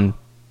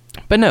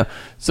 But no.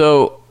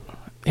 So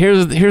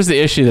here's the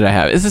issue that I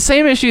have. It's the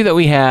same issue that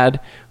we had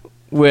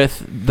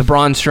with the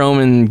Braun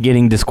Strowman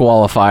getting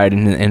disqualified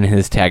in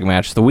his tag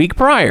match the week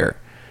prior.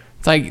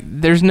 It's like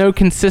there's no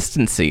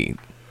consistency,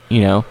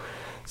 you know.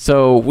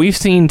 So we've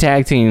seen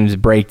tag teams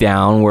break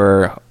down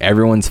where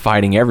everyone's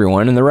fighting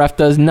everyone and the ref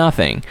does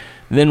nothing.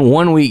 Then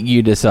one week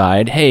you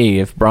decide, hey,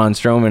 if Braun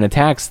Strowman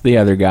attacks the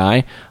other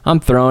guy, I'm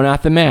throwing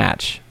out the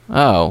match.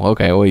 Oh,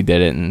 okay, well, he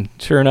did it, and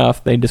sure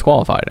enough, they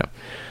disqualified him.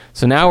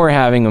 So now we're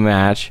having a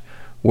match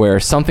where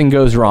something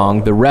goes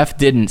wrong, the ref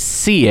didn't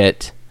see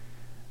it,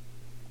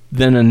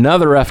 then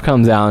another ref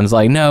comes out and is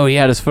like, no, he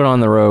had his foot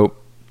on the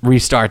rope,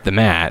 restart the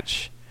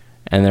match.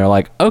 And they're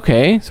like,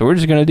 okay, so we're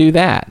just going to do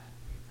that.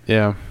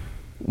 Yeah.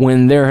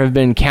 When there have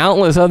been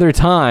countless other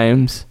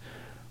times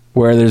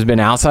where there's been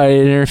outside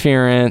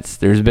interference,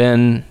 there's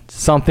been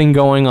something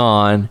going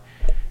on,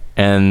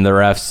 and the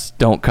refs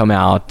don't come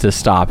out to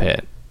stop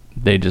it.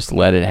 They just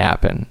let it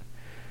happen.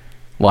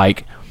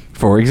 Like,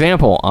 for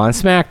example, on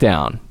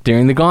SmackDown,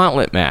 during the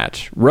Gauntlet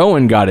match,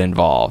 Rowan got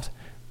involved.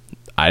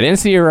 I didn't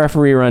see a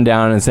referee run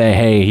down and say,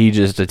 hey, he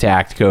just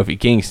attacked Kofi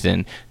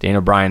Kingston.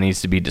 Daniel Bryan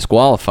needs to be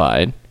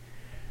disqualified.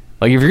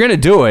 Like, if you're going to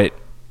do it,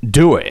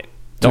 do it.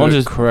 Don't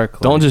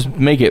just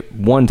make it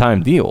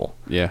one-time deal.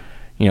 Yeah.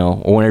 You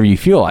know, or whenever you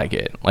feel like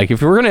it. Like,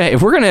 if we're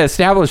gonna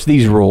establish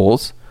these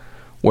rules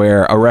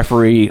where a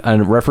referee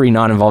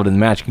not involved in the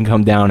match can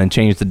come down and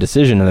change the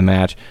decision of the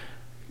match,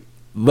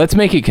 let's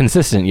make it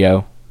consistent,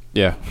 yo.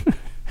 Yeah.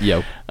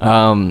 Yo.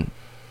 And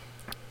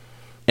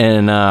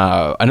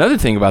another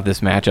thing about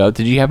this matchup,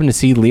 did you happen to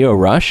see Lio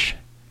Rush?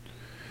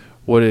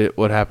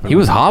 What happened? He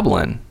was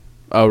hobbling.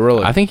 Oh,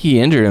 really? I think he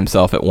injured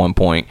himself at one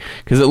point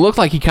because it looked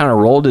like he kind of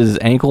rolled his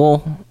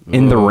ankle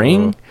in the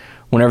ring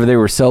whenever they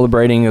were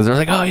celebrating. They were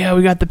like, oh, yeah,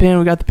 we got the pin.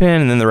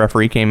 And then the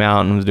referee came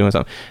out and was doing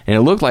something. And it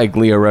looked like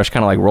Lio Rush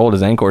kind of like rolled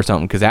his ankle or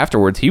something because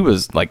afterwards he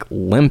was like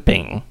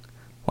limping,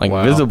 like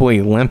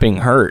visibly limping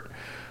hurt.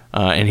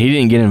 And he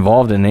didn't get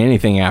involved in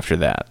anything after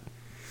that.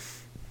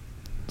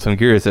 So I'm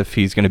curious if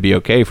he's going to be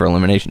okay for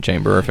Elimination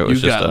Chamber or if it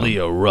was just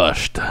Lio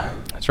rushed.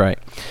 That's right.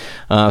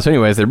 So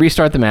anyways, they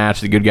restart the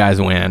match. The good guys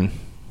win.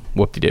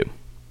 Whoop-de-doo.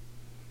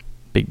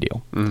 Big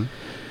deal. Mm-hmm.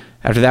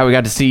 After that, we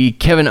got to see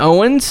Kevin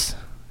Owens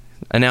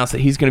announce that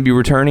he's going to be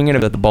returning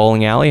at the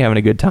bowling alley, having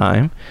a good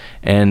time.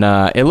 And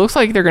it looks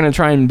like they're going to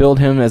try and build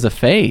him as a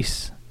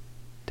face,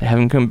 to have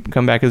him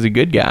come back as a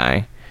good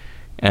guy.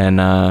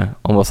 And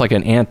almost like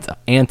an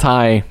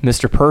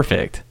anti-Mr.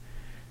 Perfect.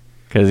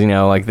 Because, you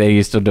know, like they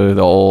used to do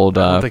the old...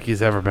 I don't think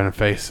he's ever been a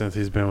face since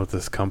he's been with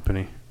this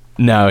company.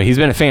 No, he's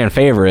been a fan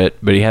favorite,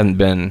 but he hasn't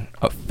been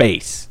a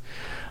face.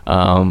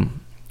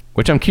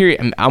 Which I'm curious.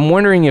 I'm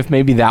wondering if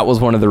maybe that was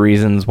one of the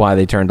reasons why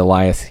they turned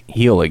Elias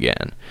heel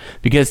again,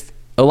 because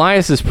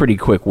Elias is pretty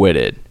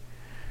quick-witted,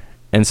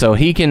 and so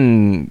he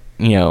can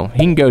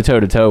go toe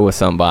to toe with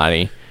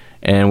somebody.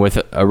 And with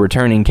a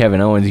returning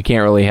Kevin Owens, you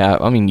can't really have.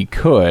 I mean, you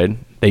could.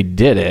 They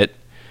did it.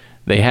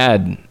 They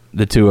had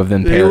the two of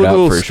them paired up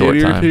for a short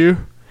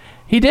time.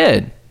 He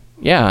did.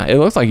 Yeah, it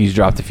looks like he's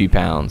dropped a few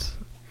pounds.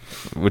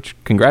 Which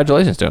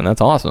congratulations to him.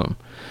 That's awesome.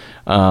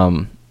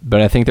 But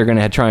I think they're going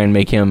to try and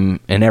make him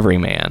an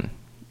everyman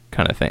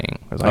kind of thing.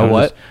 Like,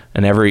 what?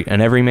 An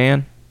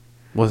everyman?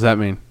 What does that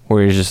mean?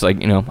 Where he's just like,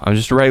 I'm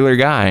just a regular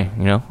guy.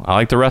 I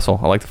like to wrestle.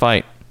 I like to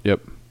fight.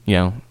 Yep.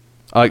 I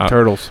like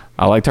turtles.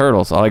 I like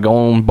turtles. I like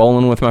going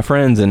bowling with my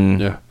friends,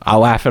 and I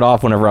laugh it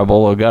off whenever I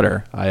bowl a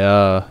gutter.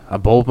 I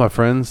bowl with my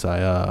friends.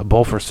 I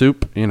bowl for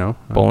soup,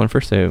 Bowling for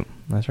soup.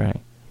 That's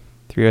right.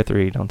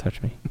 303, don't touch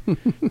me.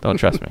 Don't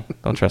trust me.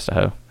 Don't trust a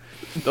hoe.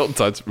 Don't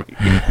touch me.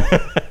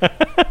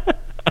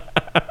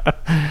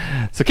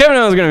 So Kevin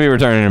Owens is going to be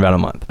returning in about a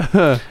month.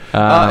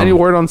 Any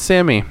word on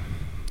Sammy?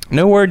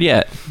 No word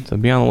yet, so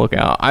be on the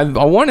lookout. I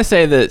want to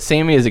say that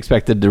Sammy is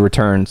expected to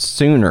return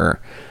sooner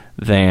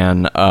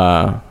than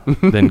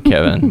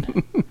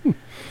Kevin.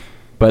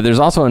 But there's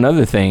also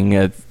another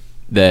thing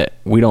that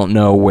we don't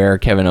know where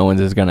Kevin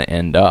Owens is going to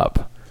end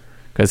up,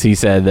 because he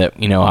said that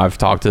I've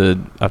talked to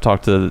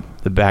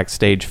the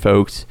backstage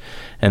folks,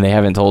 and they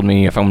haven't told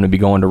me if I'm going to be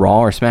going to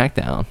Raw or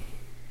SmackDown.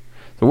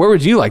 So where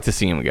would you like to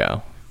see him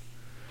go?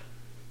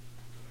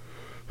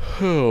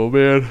 Oh,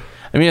 man.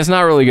 I mean, it's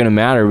not really going to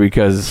matter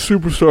because...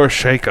 Superstar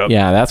shakeup.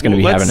 Yeah, that's going to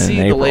be happening in April.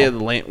 Let's see the lay of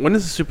the land. When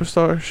is the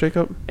Superstar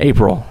shakeup?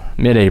 April.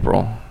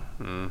 Mid-April.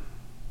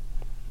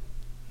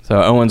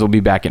 So Owens will be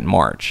back in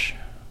March.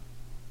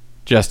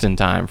 Just in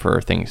time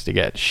for things to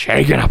get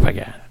shaken up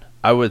again.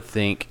 I would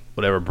think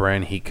whatever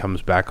brand he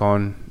comes back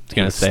on, he's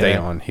going to stay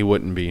on. He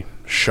wouldn't be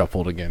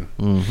shuffled again.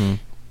 Mm-hmm.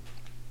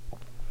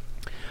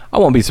 I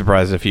won't be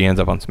surprised if he ends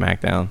up on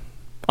SmackDown.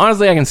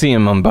 Honestly, I can see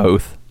him on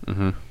both.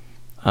 Mm-hmm.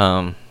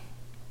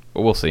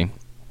 But we'll see.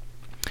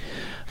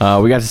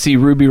 We got to see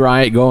Ruby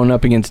Riott going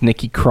up against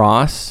Nikki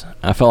Cross.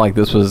 I felt like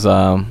this was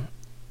a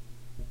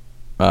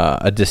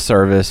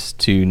disservice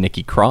to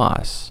Nikki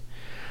Cross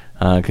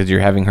because you're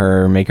having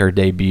her make her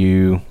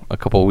debut a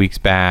couple of weeks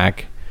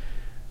back.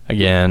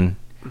 again.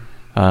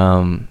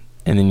 And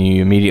then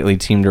you immediately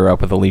teamed her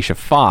up with Alicia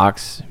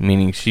Fox,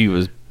 meaning she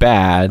was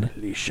bad.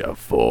 Alicia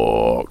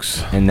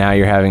Fox. And now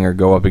you're having her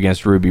go up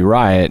against Ruby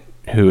Riott,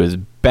 who is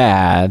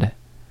bad.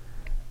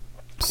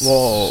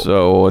 Whoa.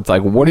 So it's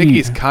like, what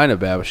Nikki's are you... kind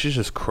of bad, but she's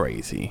just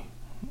crazy.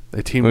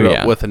 They teamed her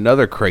up with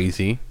another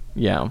crazy.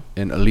 Yeah.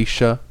 And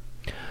Alicia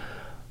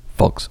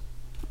Fox.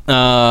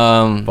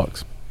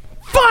 Fox.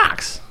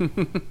 Fox!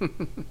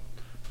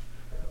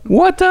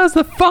 What does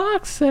the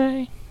fox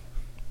say?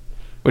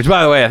 Which,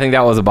 by the way, I think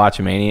that was a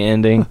Botchamania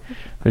ending,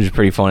 which is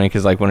pretty funny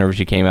because, like, whenever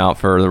she came out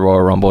for the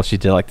Royal Rumble, she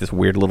did like this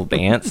weird little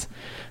dance.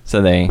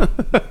 So they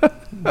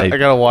I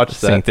gotta watch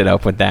synced it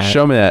up with that.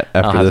 Show me that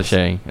after I'll have this. to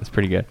show you. It's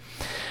pretty good.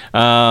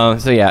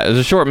 So yeah, it was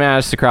a short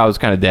match. The crowd was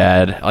kind of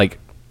dead. Like,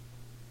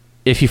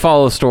 if you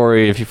follow the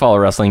story, if you follow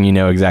wrestling, you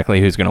know exactly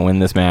who's going to win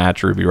this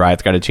match. Ruby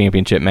Riott's got a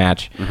championship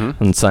match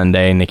on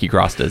Sunday. Nikki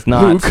Cross does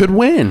not. Who could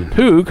win?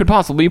 Who could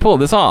possibly pull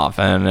this off?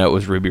 And it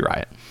was Ruby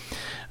Riott.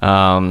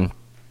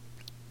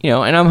 You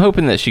know, and I'm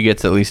hoping that she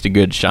gets at least a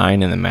good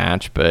shine in the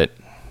match, but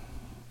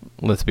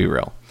let's be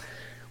real.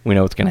 We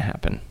know what's going to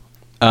happen.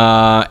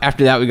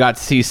 After that, we got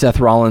to see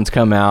Seth Rollins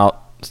come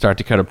out, start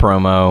to cut a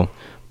promo.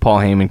 Paul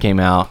Heyman came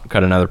out,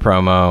 cut another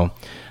promo.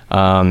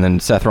 Then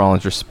Seth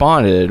Rollins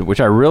responded, which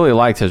I really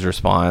liked his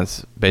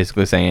response,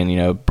 basically saying, you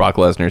know, Brock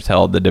Lesnar's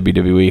held the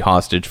WWE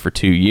hostage for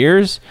 2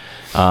 years.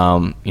 You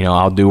know,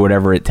 I'll do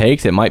whatever it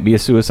takes. It might be a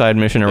suicide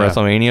mission at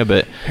WrestleMania,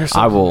 but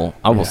I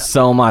will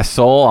sell my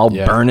soul. I'll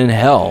burn in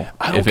hell.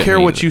 I don't care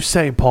what you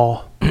say,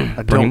 Paul.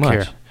 I don't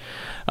care.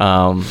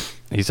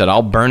 He said,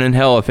 I'll burn in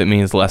hell if it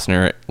means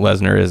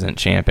Lesnar isn't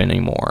champ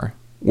anymore,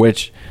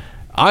 which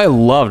I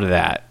loved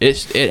that.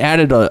 It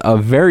added a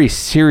very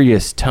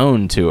serious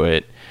tone to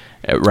it.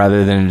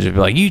 Rather than just be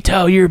like, you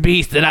tell your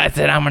beast that I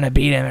said I'm going to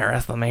beat him at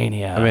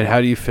WrestleMania. I mean, how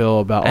do you feel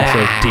about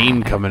also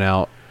Dean coming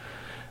out?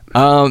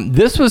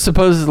 This was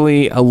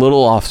supposedly a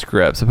little off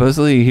script.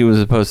 Supposedly he was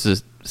supposed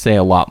to say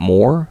a lot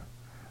more,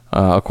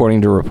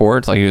 according to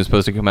reports. Like, he was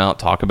supposed to come out,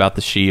 talk about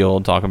the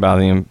Shield, talk about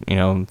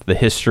the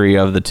history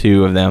of the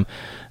two of them.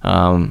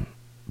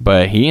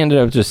 But he ended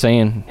up just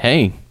saying,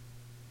 hey,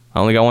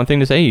 I only got one thing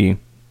to say to you.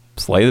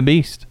 Slay the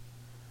beast.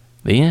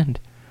 The end.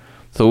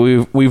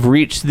 So we've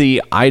reached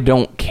the I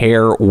don't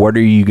care, what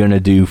are you going to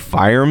do,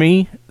 fire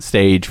me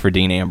stage for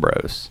Dean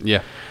Ambrose.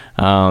 Yeah.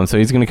 So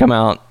he's going to come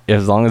out,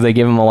 as long as they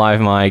give him a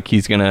live mic,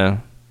 he's going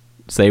to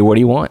say what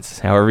he wants,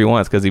 however he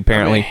wants, because he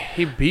apparently...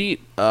 he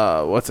beat,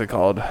 what's it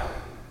called?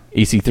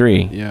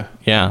 EC3. Yeah.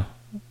 Yeah.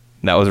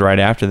 That was right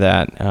after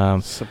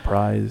that.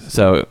 Surprise.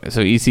 So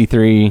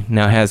EC3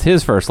 now has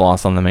his first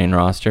loss on the main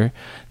roster.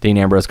 Dean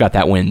Ambrose got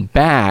that win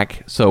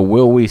back, so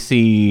will we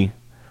see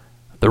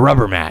the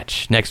rubber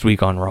match next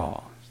week on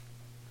Raw?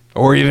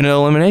 Or even an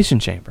Elimination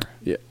Chamber?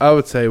 Yeah, I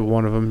would say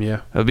one of them,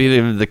 yeah. It'll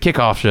be the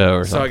kickoff show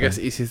or something. So I guess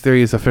EC3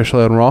 is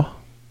officially on Raw?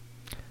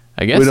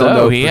 I guess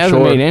so. He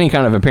hasn't made any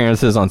kind of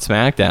appearances on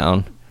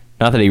SmackDown.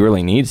 Not that he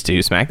really needs to.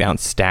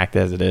 SmackDown's stacked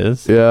as it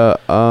is. Yeah,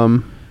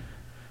 and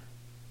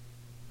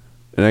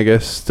I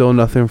guess still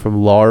nothing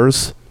from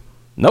Lars?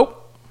 Nope.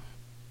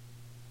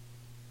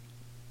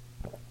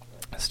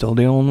 Still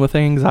dealing with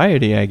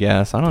anxiety, I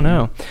guess. I don't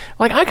know.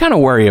 Like, I kind of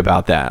worry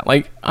about that.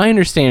 Like, I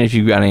understand if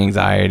you've got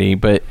anxiety,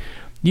 but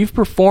you've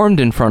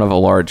performed in front of a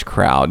large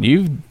crowd.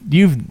 You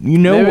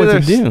know what to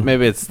do.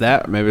 Maybe it's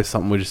that. Maybe it's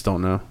something we just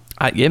don't know.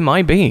 It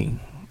might be.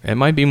 It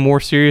might be more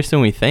serious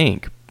than we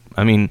think.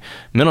 I mean,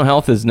 mental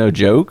health is no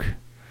joke,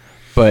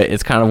 but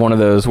it's kind of one of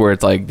those where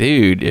it's like,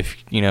 dude, if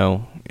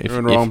you're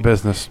in the wrong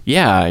business.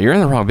 Yeah, you're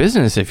in the wrong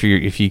business if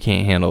you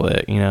can't handle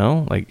it. You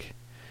know, like,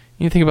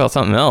 you think about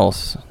something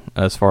else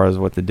as far as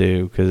what to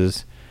do,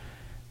 because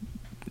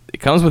it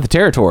comes with the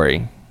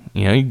territory.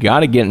 You know, you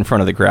got to get in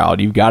front of the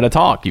crowd. You've got to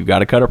talk. You've got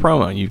to cut a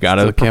promo. You've got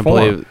to perform. Can't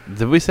believe.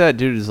 Did we say that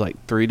dude is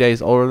like 3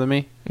 days older than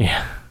me?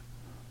 Yeah.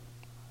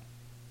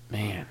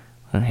 Man.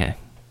 Okay.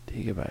 Did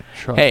he get by a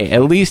truck? Hey,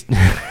 at least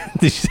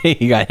did you say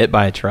he got hit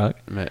by a truck?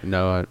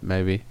 No,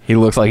 maybe. He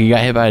looks like he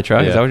got hit by a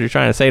truck. Yeah. Is that what you're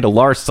trying to say to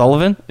Lars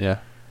Sullivan? Yeah.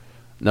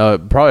 No,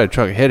 probably a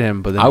truck hit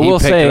him, but then he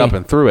picked say, it up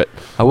and threw it.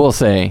 I will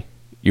say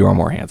you are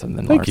more handsome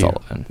than Lars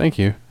Sullivan. Thank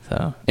you.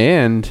 So,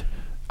 and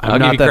I'll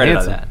give you credit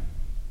on that.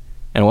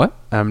 And what?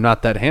 I'm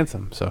not that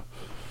handsome, so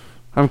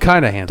I'm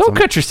kind of handsome. Don't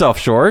cut yourself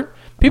short.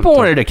 People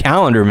wanted a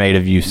calendar made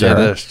of you, sir. Yeah,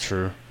 that's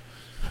true.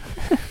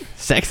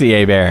 Sexy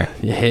A-Bear.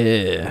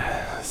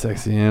 Yeah,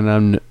 sexy,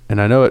 and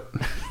I know it.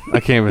 I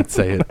can't even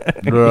say it.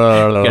 You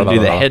gotta do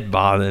the head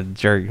bob and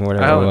jerk and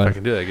whatever. I don't know if I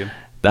can do that again.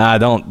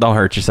 Don't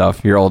hurt yourself.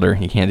 You're older.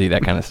 You can't do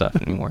that kind of stuff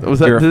anymore. Did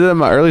that in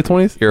my early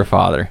 20s? You're a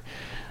father.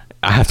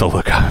 I have to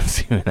look up and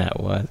see when that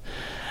was.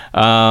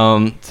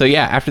 So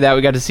yeah, after that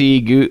we got to see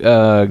Good.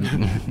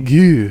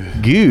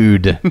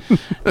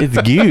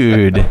 It's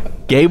good.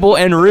 Gable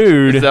and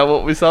Rude. Is that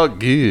what we saw?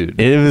 Good.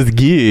 It was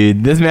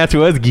good. This match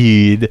was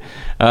good.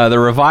 The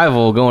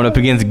Revival going up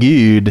against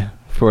Good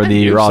for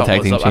the Raw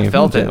Tag Team Championship. I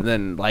felt it. And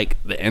then like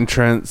the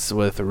entrance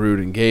with Rude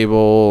and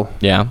Gable.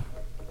 Yeah.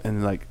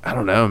 And like, I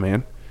don't know,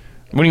 man.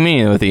 What do you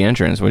mean with the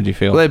entrance? What did you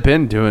feel? Well, they've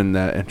been doing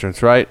that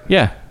entrance, right?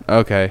 Yeah.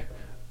 Okay.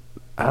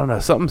 I don't know.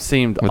 Something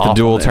seemed with off the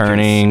dual on entrance.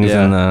 turnings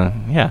and the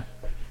yeah.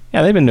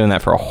 They've been doing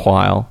that for a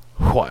while.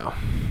 Wow.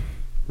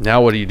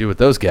 Now what do you do with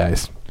those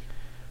guys?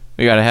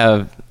 They got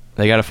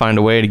to find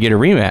a way to get a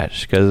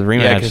rematch because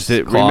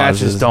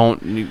rematches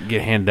don't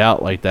get handed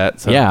out like that.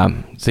 So. Yeah,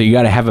 so you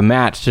got to have a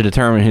match to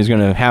determine who's going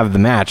to have the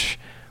match,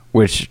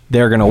 which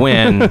they're going to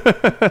win.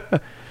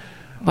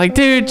 Like,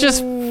 dude,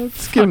 just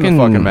give them the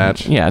fucking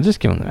match. Yeah, just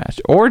give them the match,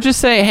 or just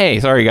say, "Hey,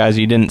 sorry guys,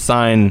 you didn't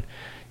sign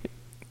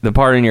the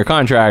part in your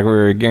contract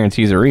where it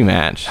guarantees a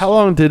rematch." How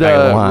long did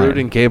Rude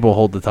and Gable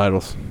hold the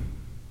titles?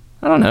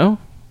 I don't know.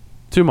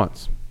 2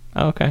 months.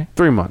 Oh, okay.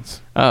 3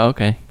 months. Oh,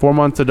 okay. 4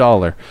 months,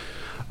 $1.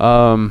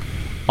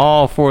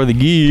 All for the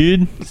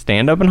good.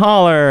 Stand up and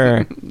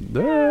holler.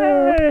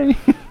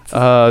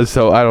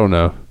 So I don't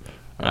know.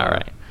 All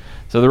right.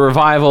 So the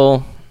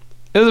Revival,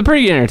 it was a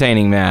pretty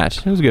entertaining match.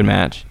 It was a good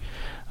match.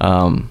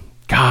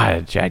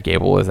 God, Chad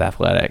Gable is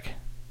athletic.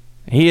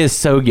 He is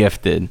so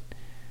gifted.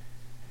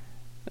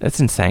 That's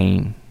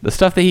insane. The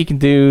stuff that he can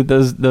do,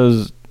 those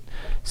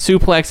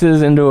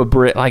suplexes into a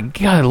brick, like,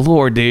 God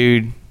Lord,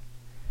 dude.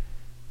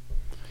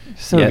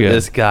 So good.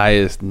 This guy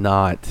is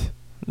not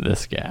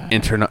this guy.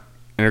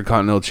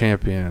 Intercontinental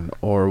champion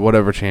or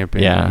whatever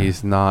champion. Yeah.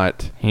 He's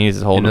not.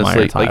 He's holding a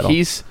minor title. Like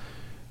he's.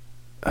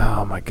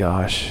 Oh my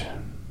gosh.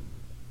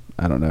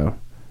 I don't know.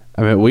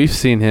 I mean, we've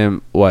seen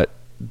him. What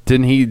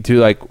didn't he do?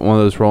 Like one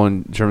of those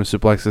rolling German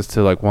suplexes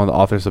to like one of the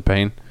Authors of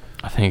Pain.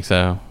 I think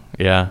so.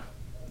 Yeah.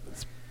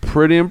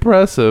 Pretty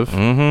impressive.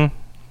 Mm-hmm.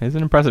 He's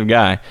an impressive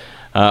guy.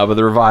 But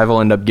the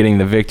Revival end up getting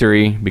the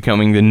victory,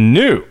 becoming the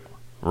new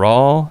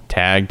Raw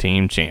Tag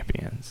Team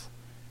Champions.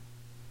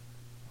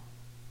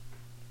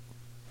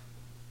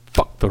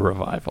 Fuck the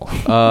Revival.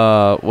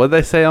 What did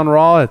they say on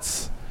Raw?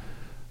 It's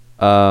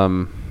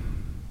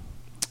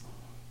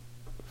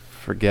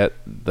forget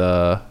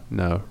the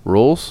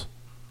rules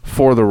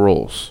for the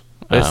rules.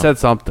 They said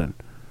something.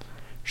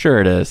 Sure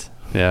it is.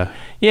 Yeah.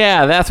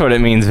 Yeah, that's what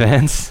it means,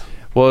 Vince.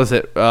 What was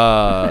it?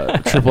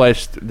 Triple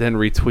H then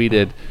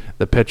retweeted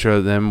the picture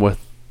of them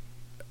with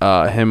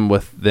him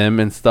with them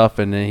and stuff,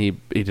 and then he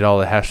did all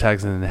the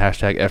hashtags and then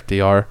hashtag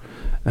FDR.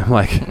 I'm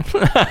like,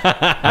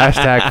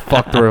 hashtag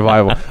fuck the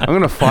Revival. I'm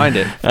gonna find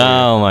it.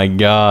 Oh my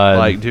god!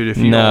 Like, dude, if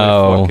you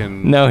only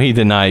fucking no, he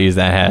did not use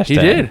that hashtag. He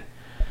did.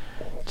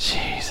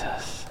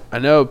 Jesus. I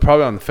know.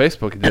 Probably on the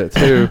Facebook he did it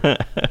too.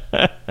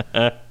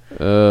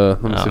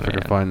 Let me see if I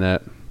can find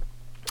that.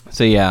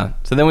 So yeah.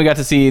 So then we got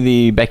to see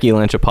the Becky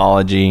Lynch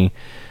apology.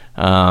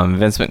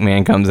 Vince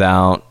McMahon comes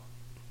out,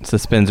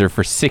 suspends her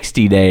for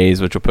 60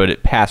 days, which will put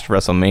it past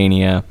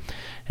WrestleMania,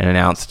 and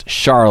announced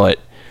Charlotte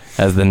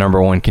as the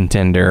number one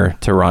contender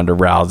to Ronda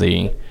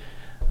Rousey.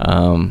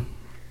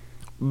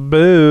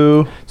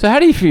 Boo. So how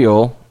do you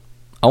feel?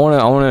 I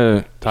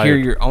want to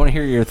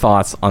hear your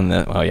thoughts on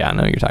this. Well, yeah, I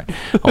know you're tired.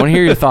 I want to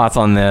hear your thoughts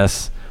on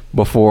this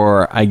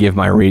before I give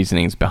my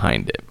reasonings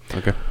behind it.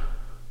 Okay.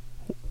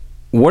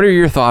 What are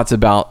your thoughts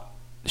about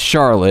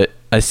Charlotte,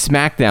 a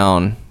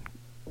SmackDown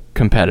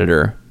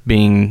competitor,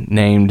 being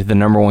named the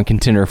number one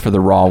contender for the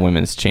Raw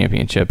Women's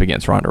Championship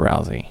against Ronda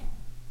Rousey?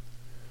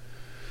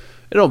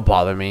 It don't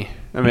bother me.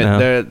 I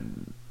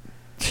mean,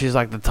 she's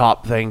like the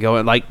top thing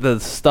going. Like the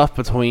stuff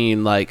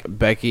between like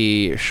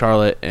Becky,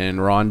 Charlotte,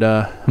 and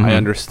Ronda. Mm-hmm. I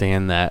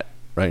understand that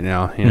right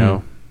now. You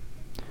know,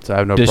 so I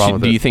have no problem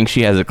with it. Do you think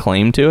she has a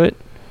claim to it,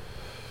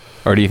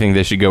 or do you think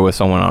they should go with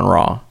someone on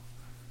Raw?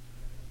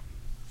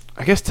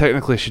 I guess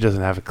technically she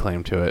doesn't have a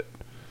claim to it,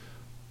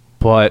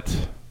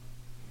 but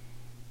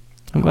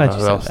I'm glad you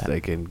said that. Who else they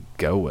can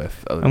go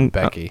with other than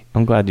Becky?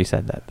 I'm glad you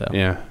said that, though.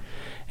 Yeah.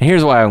 And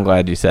here's why I'm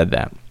glad you said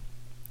that.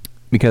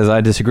 Because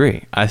I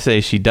disagree. I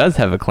say she does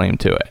have a claim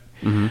to it.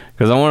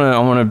 Because I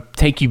want to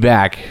take you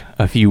back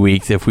a few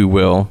weeks, if we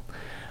will.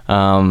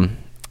 Oh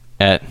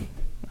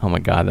my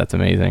God, that's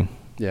amazing.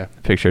 Yeah.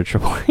 Picture of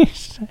Triple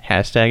H.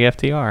 Hashtag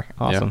FTR.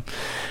 Awesome.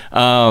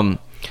 Yeah.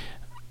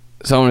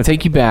 So I'm going to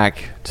take you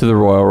back to the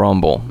Royal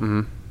Rumble.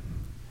 Mm-hmm.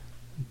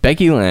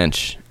 Becky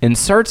Lynch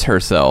inserts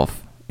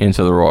herself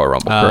into the Royal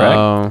Rumble,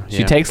 correct? Yeah.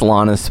 She takes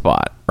Lana's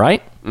spot,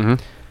 right?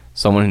 Mm-hmm.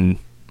 Someone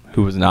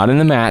who was not in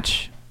the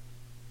match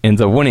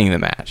ends up winning the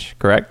match,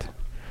 correct?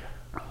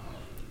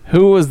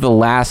 Who was the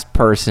last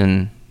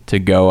person to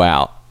go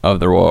out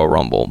of the Royal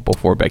Rumble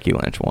before Becky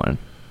Lynch won?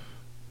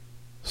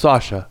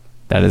 Sasha.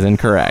 That is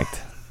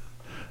incorrect.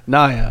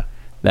 Nia.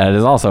 That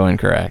is also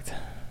incorrect.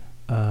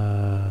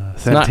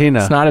 Santina.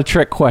 It's not a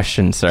trick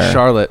question, sir.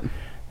 Charlotte.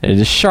 It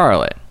is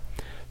Charlotte.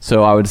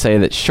 So I would say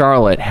that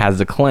Charlotte has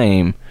the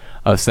claim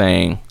of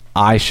saying,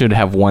 I should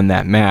have won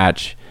that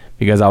match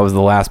because I was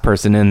the last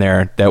person in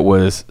there that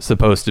was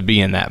supposed to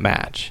be in that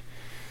match.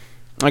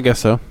 I guess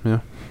so, yeah.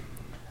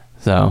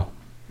 So,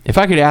 if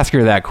I could ask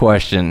her that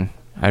question,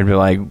 I'd be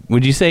like,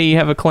 would you say you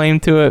have a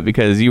claim to it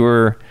because you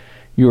were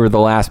the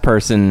last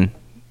person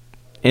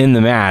in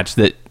the match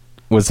that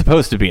was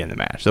supposed to be in the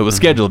match, that was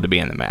scheduled to be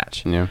in the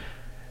match? Yeah.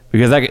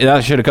 Because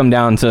that should have come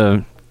down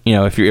to,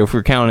 if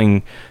we're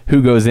counting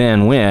who goes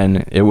in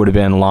when, it would have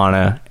been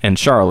Lana and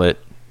Charlotte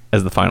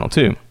as the final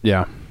two.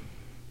 Yeah.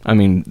 I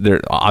mean,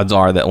 the odds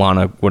are that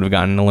Lana would have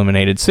gotten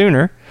eliminated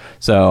sooner.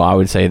 So I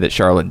would say that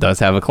Charlotte does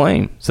have a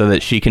claim, so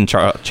that she can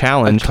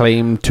challenge. A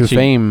claim to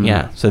fame.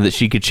 Yeah, so that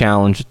she could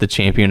challenge the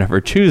champion of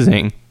her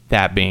choosing,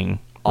 that being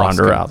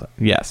Ronda Rousey.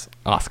 Yes,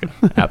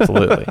 Asuka.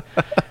 Absolutely.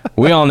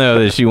 We all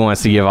know that she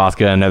wants to give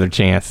Asuka another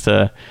chance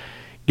to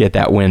get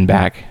that win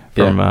back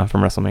from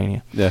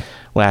WrestleMania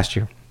last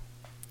year.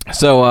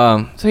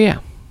 So yeah,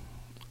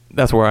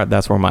 that's where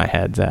my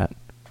head's at.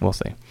 We'll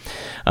see.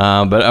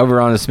 But over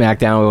on the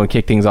SmackDown, we want to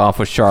kick things off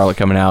with Charlotte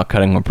coming out,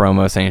 cutting a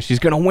promo, saying she's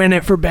going to win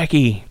it for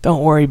Becky.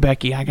 Don't worry,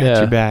 Becky. I got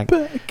your back.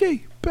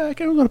 Becky,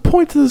 I'm going to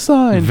point to the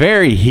sign.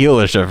 Very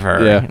heelish of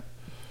her.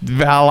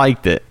 Yeah. I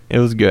liked it. It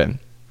was good.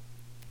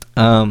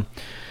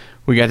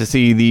 We got to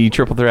see the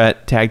Triple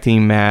Threat Tag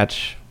Team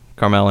match.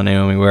 Carmella and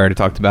Naomi, we already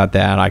talked about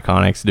that.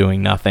 Iconics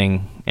doing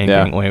nothing and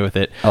getting away with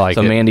it. I like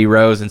it. Mandy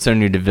Rose and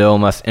Sonya Deville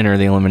must enter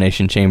the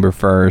Elimination Chamber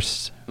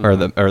first,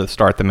 or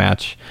start the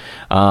match.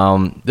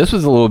 This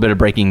was a little bit of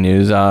breaking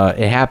news.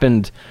 It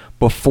happened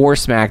before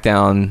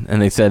SmackDown,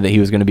 and they said that he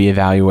was going to be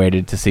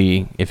evaluated to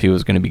see if he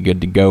was going to be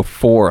good to go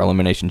for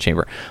Elimination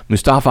Chamber.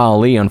 Mustafa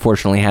Ali,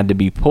 unfortunately, had to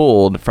be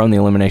pulled from the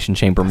Elimination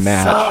Chamber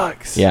match.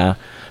 Sucks. Yeah.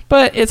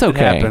 But it's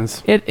okay. It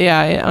happens.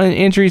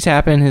 Injuries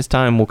happen. His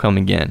time will come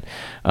again.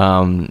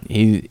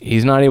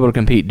 He's not able to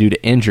compete due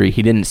to injury.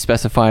 He didn't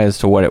specify as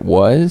to what it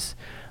was,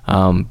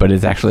 but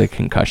it's actually a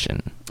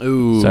concussion.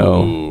 Ooh.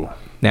 So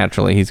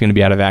naturally, he's going to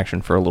be out of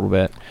action for a little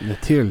bit.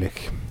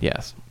 Natürlich.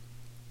 Yes.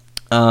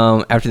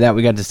 After that,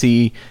 we got to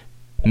see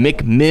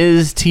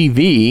McMiz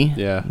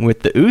TV with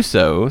the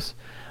Usos.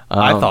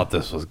 I thought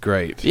this was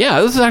great.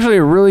 Yeah, this is actually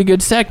a really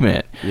good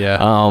segment. Yeah.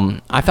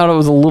 I thought it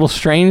was a little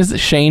strange that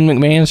Shane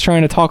McMahon's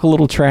trying to talk a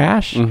little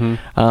trash,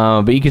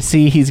 but you could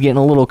see he's getting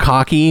a little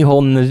cocky,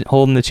 holding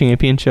the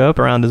championship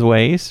around his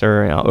waist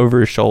or over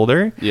his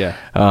shoulder. Yeah.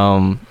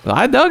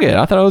 I dug it.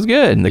 I thought it was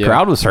good. And the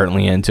crowd was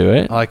certainly into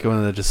it. I like it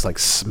when they just like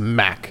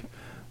smack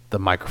the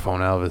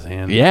microphone out of his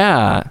hand.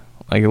 Yeah.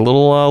 Like a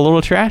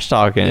little trash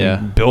talking. Yeah.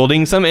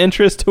 Building some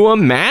interest to a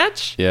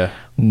match? Yeah.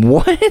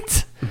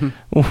 What?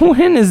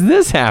 When is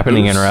this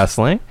happening in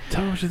wrestling?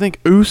 Tell me what you think,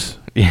 Oos.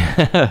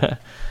 Yeah.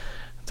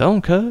 Tell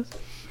him, cuz.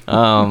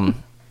 So,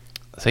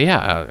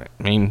 yeah,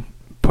 I mean,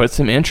 put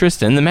some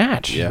interest in the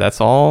match. Yeah.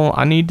 That's all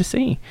I need to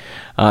see.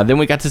 Then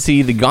we got to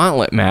see the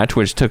Gauntlet match,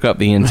 which took up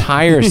the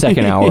entire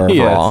second hour of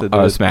Raw,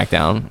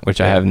 SmackDown,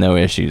 which I have no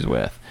issues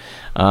with.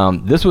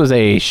 This was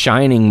a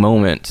shining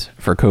moment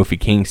for Kofi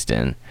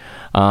Kingston.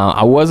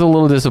 I was a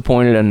little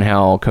disappointed in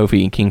how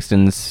Kofi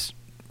Kingston's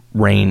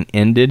reign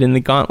ended in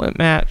the Gauntlet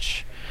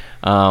match.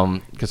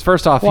 Because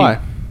first off, why?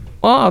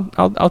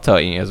 I'll tell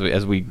you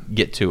as we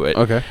get to it.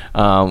 Okay.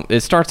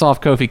 It starts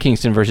off Kofi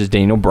Kingston versus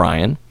Daniel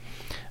Bryan.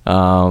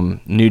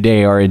 New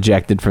Day are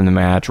ejected from the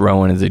match.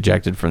 Rowan is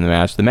ejected from the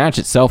match. The match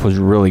itself was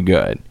really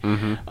good.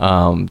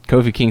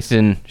 Kofi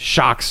Kingston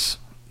shocks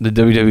the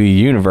WWE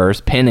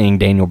Universe, pinning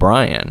Daniel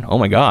Bryan. Oh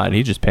my God,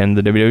 he just pinned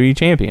the WWE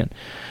champion.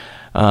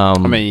 I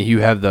mean,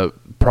 you have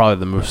probably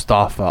the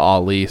Mustafa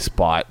Ali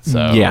spot.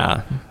 So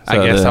yeah, I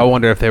guess I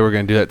wonder if they were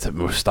going to do that to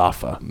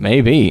Mustafa.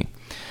 Maybe.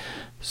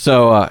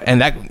 So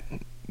and that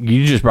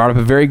you just brought up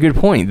a very good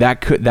point.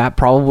 That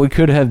probably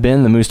could have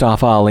been the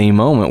Mustafa Ali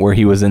moment where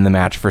he was in the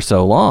match for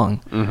so long.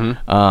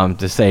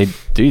 To say,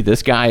 dude,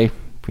 this guy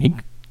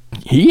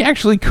he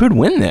actually could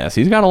win this.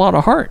 He's got a lot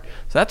of heart.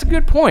 So that's a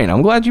good point.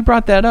 I'm glad you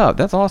brought that up.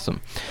 That's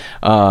awesome.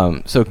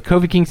 So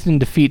Kofi Kingston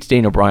defeats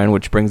Daniel Bryan,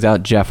 which brings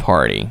out Jeff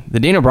Hardy. The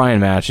Daniel Bryan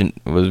match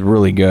was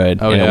really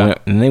good.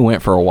 And they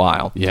went for a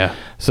while. Yeah.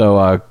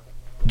 So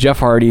Jeff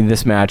Hardy,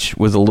 this match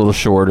was a little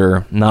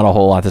shorter. Not a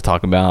whole lot to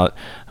talk about.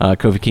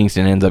 Kofi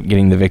Kingston ends up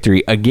getting the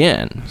victory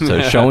again.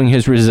 So showing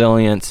his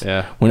resilience.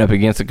 Went up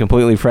against a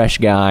completely fresh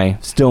guy.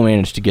 Still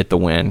managed to get the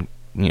win.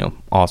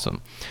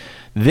 Awesome.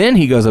 Then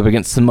he goes up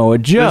against Samoa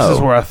Joe. This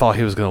is where I thought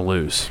he was going to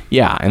lose.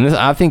 Yeah, and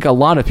I think a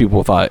lot of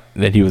people thought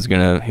that he was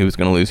gonna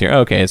lose here.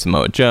 Okay, it's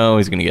Samoa Joe.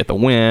 He's gonna get the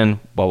win.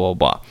 Blah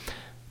blah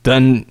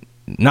blah.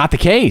 Not the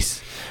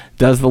case.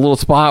 Does the little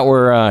spot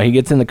where he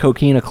gets in the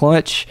coquina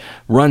clutch,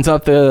 runs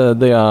up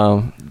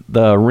the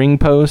ring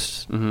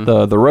post,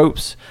 the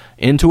ropes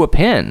into a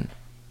pin.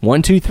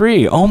 1, 2,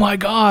 3. Oh my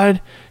God!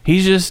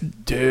 He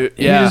just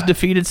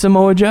defeated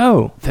Samoa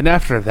Joe. Then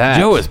after that,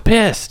 Joe is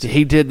pissed.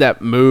 He did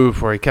that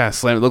move where he kind of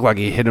slammed. It looked like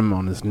he hit him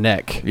on his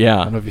neck. Yeah,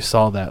 I don't know if you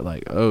saw that.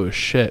 Like, oh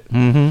shit.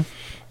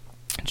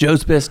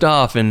 Joe's pissed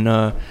off,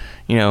 and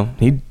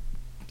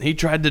he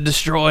tried to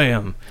destroy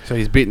him. So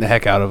he's beating the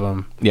heck out of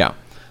him. Yeah.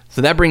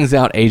 So that brings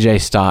out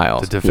AJ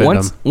Styles. To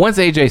defend him. Once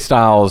AJ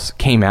Styles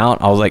came out,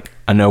 I was like,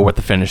 I know what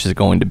the finish is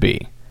going to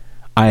be.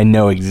 I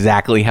know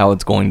exactly how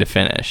it's going to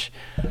finish.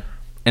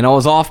 And I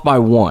was off by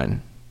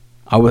 1.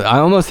 I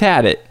almost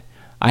had it.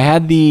 I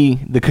had the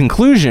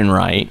conclusion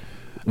right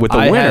with the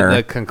winner. I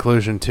had the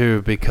conclusion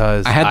too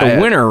because I had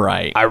the winner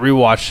right. I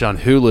rewatched it on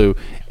Hulu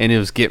and it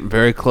was getting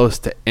very close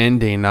to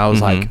ending. I was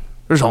like,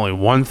 there's only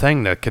one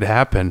thing that could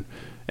happen.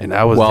 And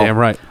I was damn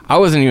right. I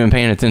wasn't even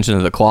paying attention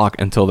to the clock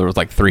until there was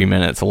like 3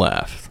 minutes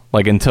left.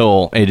 Like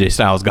until AJ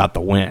Styles got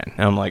the win.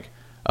 And I'm like,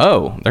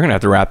 oh, they're going to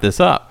have to wrap this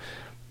up.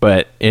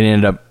 but it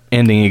ended up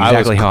ending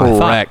exactly how I thought.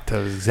 Correct.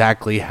 That was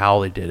exactly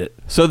how they did it.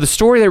 So the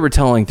story they were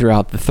telling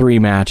throughout the 3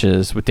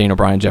 matches with Daniel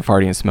Bryan, Jeff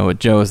Hardy, and Samoa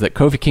Joe is that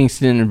Kofi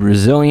Kingston is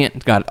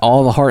resilient, got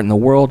all the heart in the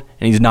world,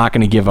 and he's not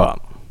going to give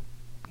up,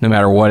 no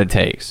matter what it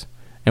takes.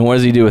 And what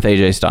does he do with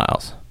AJ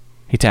Styles?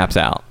 He taps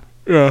out.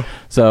 Yeah.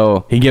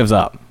 So he gives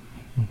up.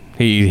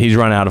 He's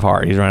run out of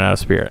heart. He's run out of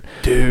spirit.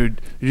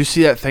 Dude, did you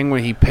see that thing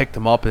when he picked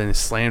him up and then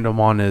slammed him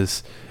on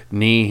his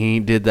knee? He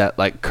did that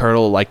like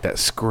curdle, like that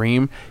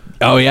scream.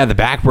 Oh yeah, the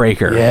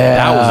backbreaker. Yeah.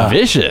 That was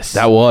vicious.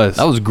 That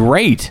was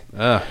great.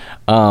 Ugh.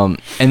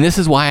 And this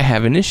is why I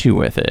have an issue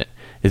with it.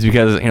 Is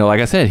because, you know,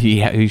 like I said,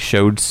 he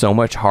showed so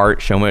much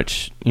heart, so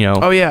much, you know.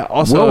 Oh yeah,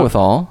 also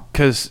wherewithal.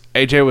 Because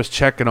AJ was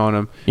checking on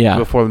him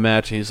before the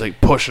match, and he's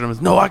like pushing him.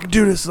 No, I can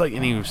do this. Like,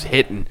 and he was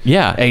hitting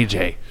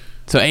AJ.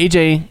 So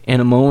AJ, in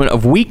a moment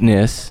of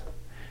weakness,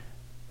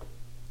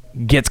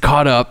 gets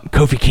caught up.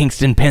 Kofi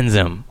Kingston pins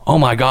him. Oh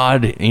my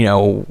God, you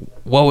know,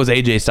 what was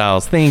AJ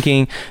Styles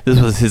thinking?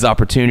 This was his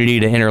opportunity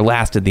to enter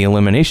last at the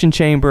Elimination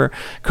Chamber.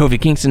 Kofi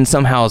Kingston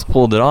somehow has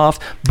pulled it off.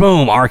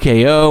 Boom,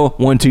 RKO,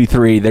 1, 2,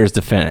 3, there's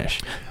the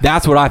finish.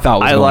 That's what I thought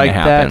was going to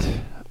happen.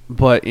 That,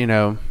 but, you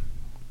know,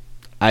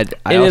 it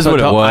is what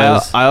it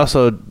was. I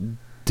also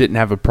didn't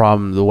have a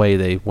problem the way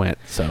they went.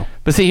 So,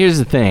 but see, here's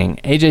the thing.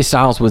 AJ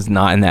Styles was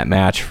not in that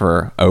match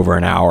for over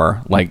an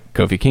hour like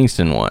Kofi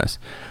Kingston was.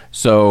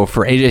 So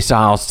for AJ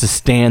Styles to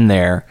stand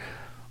there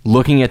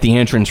looking at the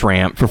entrance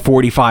ramp for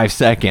 45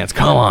 seconds,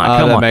 come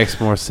on. That makes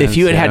more sense. If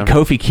you had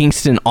Kofi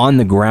Kingston on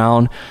the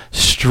ground,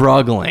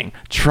 struggling,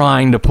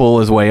 trying to pull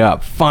his way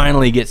up,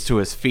 finally gets to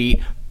his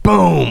feet,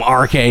 boom,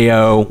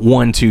 RKO,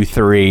 1, 2,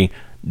 3.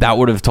 That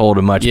would have told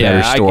a much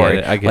better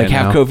story. I get it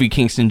have now. Kofi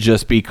Kingston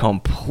just be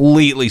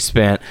completely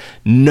spent.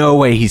 No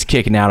way he's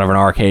kicking out of an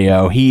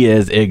RKO. He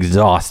is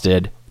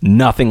exhausted.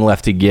 Nothing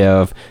left to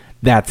give.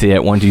 That's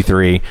it. 1, 2,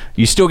 3.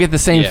 You still get the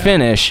same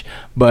finish,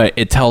 but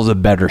it tells a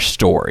better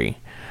story.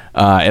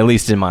 At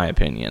least in my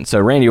opinion. So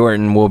Randy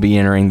Orton will be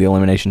entering the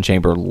Elimination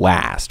Chamber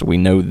last. We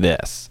know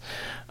this.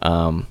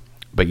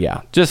 But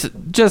yeah, just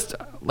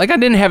like I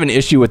didn't have an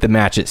issue with the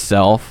match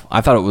itself.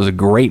 I thought it was a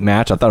great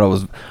match. I thought it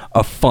was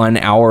a fun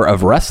hour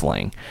of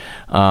wrestling.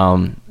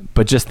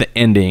 But just the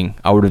ending,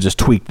 I would have just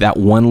tweaked that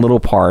one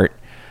little part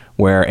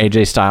where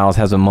AJ Styles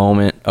has a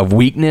moment of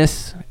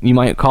weakness, you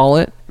might call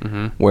it,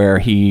 where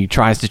he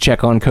tries to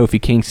check on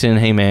Kofi Kingston.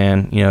 Hey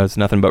man, you know, it's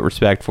nothing but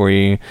respect for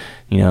you.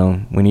 You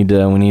know, we need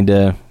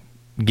to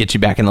get you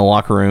back in the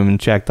locker room and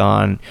checked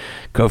on.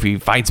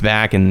 Kofi fights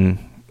back and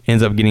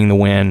ends up getting the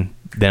win,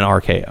 then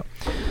RKO.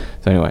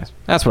 So anyways,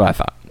 that's what I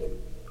thought.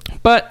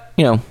 But,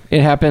 you know,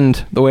 it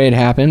happened the way it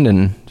happened,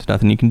 and there's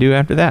nothing you can do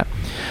after that.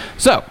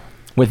 So,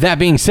 with that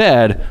being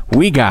said,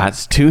 we got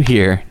to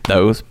hear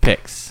those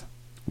picks.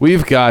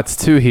 We've got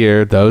to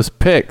hear those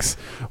picks.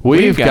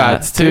 We've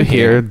got to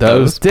hear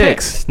those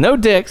dicks. No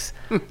dicks.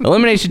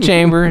 Elimination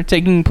Chamber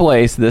taking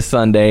place this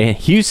Sunday.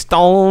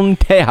 Houston,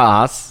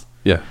 Tejas.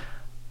 Yeah.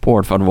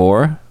 Por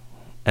favor.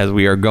 As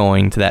we are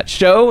going to that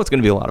show. It's going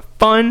to be a lot of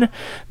fun.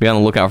 Be on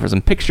the lookout for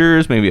some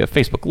pictures, maybe a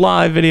Facebook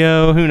Live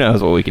video. Who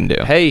knows what we can do.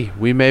 Hey,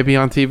 we may be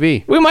on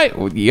TV. We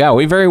might. Yeah,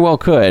 we very well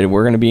could.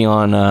 We're going to be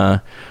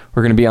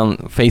on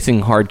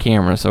facing hard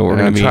camera, so we're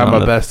going to be try on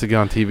my best to get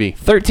on TV.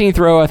 13th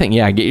row, I think.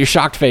 Yeah, get your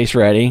shocked face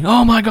ready.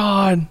 Oh my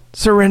God.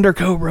 Surrender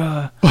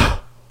Cobra.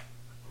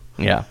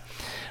 Yeah.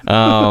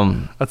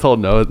 I told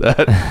Noah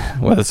that.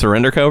 What, the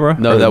Surrender Cobra?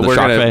 No, Or that the we're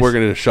shock gonna face? we're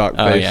gonna shock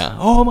Oh face. yeah.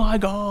 Oh my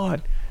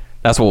God.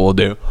 That's what we'll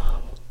do.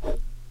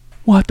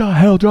 What the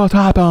hell just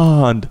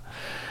happened?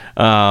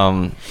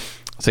 So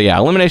yeah,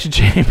 Elimination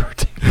Chamber.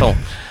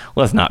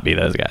 Let's not be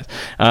those guys.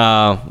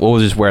 We'll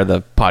just wear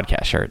the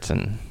podcast shirts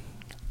and,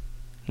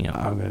 you know.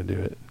 I'm gonna do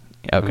it.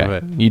 Okay,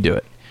 you do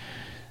it.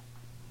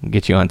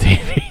 Get you on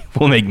TV.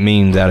 We'll make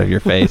memes out of your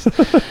face.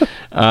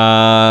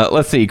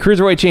 Let's see.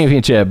 Cruiserweight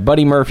Championship.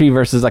 Buddy Murphy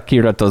versus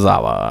Akira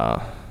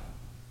Tozawa.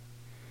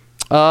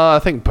 I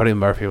think Buddy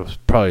Murphy was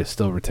probably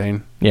still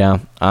retain. Yeah,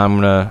 I'm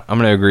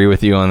gonna agree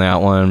with you on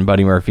that one.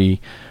 Buddy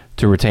Murphy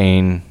to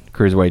retain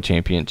Cruiserweight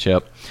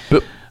Championship.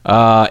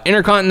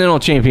 Intercontinental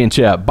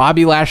Championship.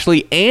 Bobby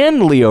Lashley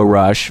and Lio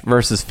Rush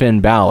versus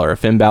Finn Balor. If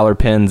Finn Balor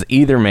pins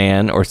either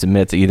man or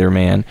submits either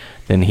man,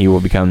 then he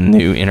will become the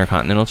new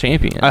Intercontinental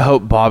Champion. I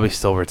hope Bobby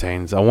still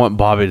retains. I want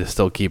Bobby to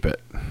still keep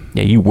it.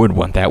 Yeah, you would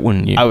want that,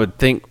 wouldn't you? I would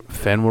think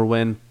Finn would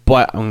win,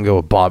 but I'm gonna go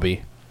with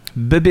Bobby.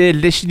 Bobby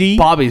Lashley.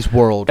 Bobby's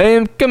world. I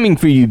am coming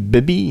for you,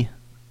 baby.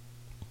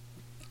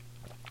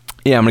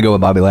 Yeah, I'm gonna go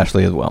with Bobby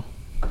Lashley as well.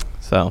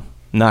 So,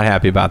 not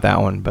happy about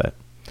that one, but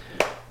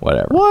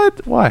whatever.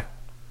 What? Why?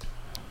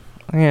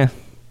 Yeah.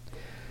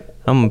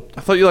 I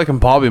thought you liking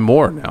Bobby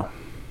more now.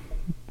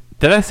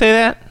 Did I say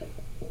that?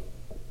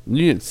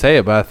 You didn't say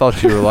it, but I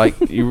thought you were like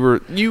you.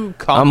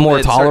 I'm more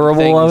complimented certain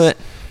tolerable of things it.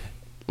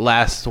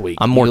 Last week,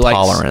 I'm more You liked-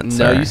 tolerant,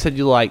 No, sir. you said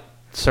you liked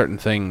certain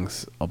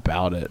things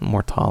about it. I'm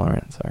more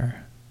tolerant, sir.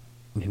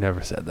 You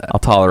never said that. I'll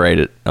tolerate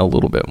it a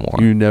little bit more.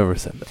 You never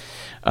said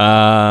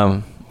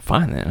that.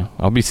 Fine then.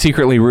 I'll be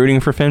secretly rooting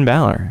for Finn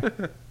Balor.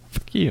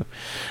 Fuck you.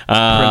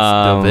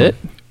 Prince Devitt.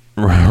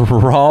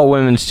 Raw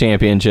Women's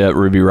Championship,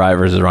 Ruby Riott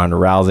versus Ronda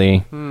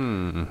Rousey.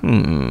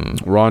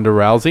 Ronda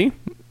Rousey?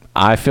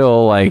 I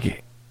feel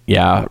like,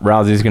 yeah,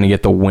 Rousey's going to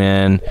get the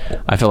win.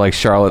 I feel like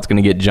Charlotte's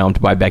going to get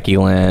jumped by Becky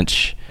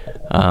Lynch.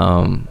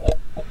 I'm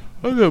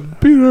going to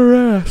beat her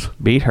ass.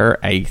 Beat her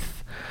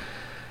eighth.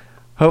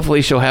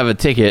 Hopefully she'll have a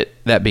ticket,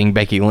 that being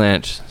Becky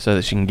Lynch, so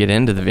that she can get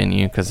into the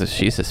venue because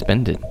she's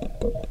suspended.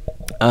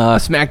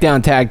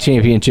 SmackDown Tag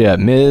Championship,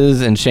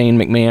 Miz and Shane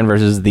McMahon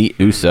versus the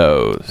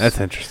Usos. That's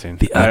interesting.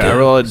 I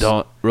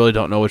really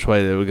don't know which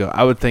way they would go.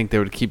 I would think they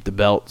would keep the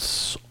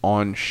belts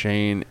on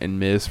Shane and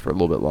Miz for a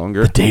little bit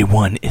longer. The day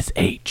one is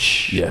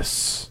H.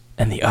 Yes.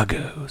 And the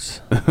Uggos.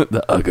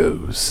 The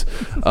Uggos.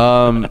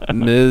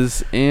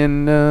 Miz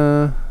and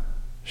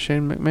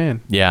Shane McMahon.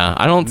 Yeah,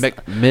 I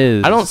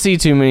don't see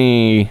too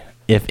many,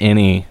 if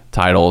any,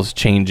 titles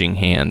changing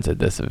hands at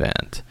this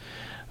event.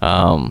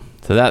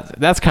 So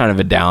that's kind of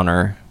a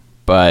downer,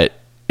 but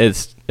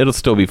it'll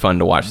still be fun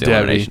to watch the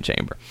Elimination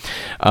Chamber.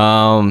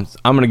 I'm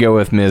going to go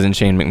with Miz and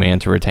Shane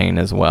McMahon to retain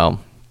as well.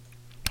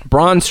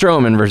 Braun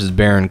Strowman versus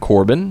Baron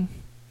Corbin.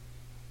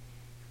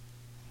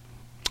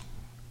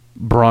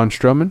 Braun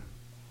Strowman?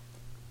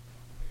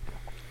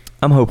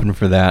 I'm hoping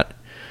for that.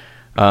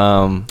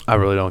 I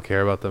really don't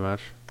care about the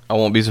match. I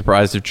won't be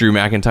surprised if Drew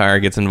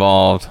McIntyre gets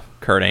involved,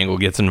 Kurt Angle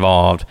gets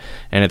involved,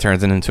 and it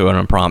turns into an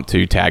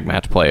impromptu tag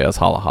match play as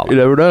Holla Holla. You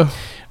never know.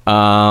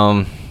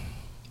 I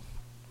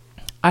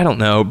don't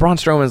know. Braun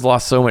Strowman's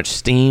lost so much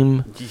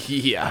steam.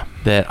 Yeah.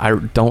 That I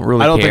don't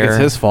really care. I don't think it's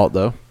his fault,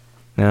 though.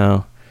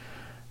 No.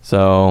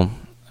 So,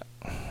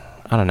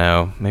 I don't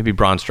know. Maybe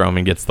Braun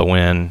Strowman gets the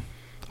win.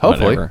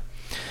 Hopefully.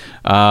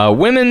 Whatever.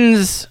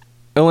 Women's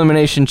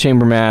Elimination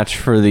Chamber match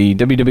for the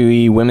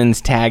WWE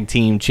Women's Tag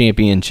Team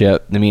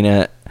Championship.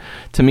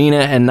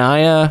 Tamina and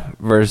Nia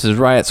versus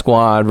Riot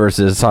Squad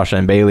versus Sasha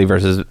and Bailey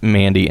versus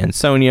Mandy and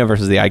Sonya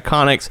versus the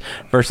Iconics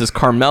versus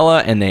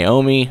Carmella and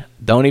Naomi.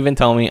 Don't even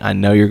tell me. I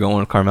know you're going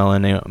with Carmella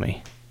and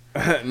Naomi.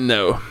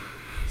 No.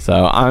 So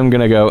I'm going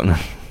to go. So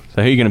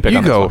who are you going to pick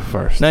on this one? You go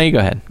first. No, you go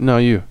ahead. No,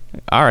 you.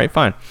 All right,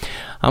 fine.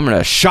 I'm going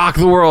to shock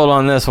the world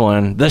on this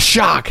one. The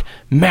Shock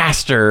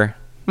Master.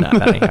 No,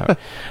 that ain't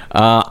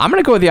how. I'm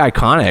going to go with the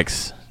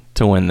Iconics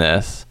to win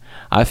this.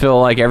 I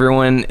feel like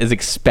everyone is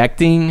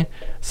expecting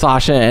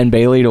Sasha and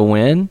Bailey to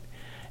win,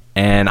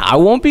 and I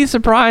won't be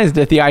surprised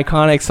if the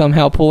Iconics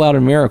somehow pull out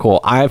a miracle.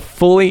 I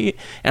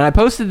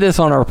posted this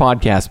on our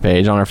podcast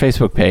page, on our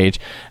Facebook page,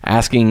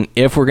 asking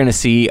if we're going to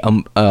see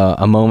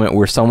a moment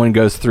where someone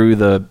goes through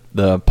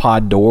the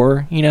pod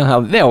door. You know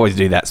how they always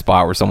do that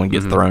spot where someone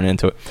gets thrown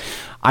into it.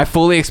 I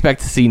fully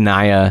expect to see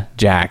Nia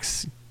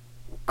Jax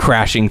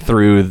crashing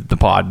through the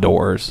pod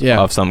doors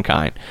of some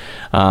kind.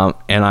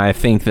 And I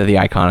think that the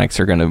Iconics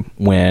are going to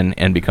win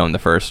and become the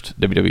first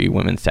WWE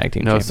Women's Tag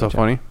Team Championship. It's so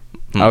funny.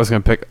 I was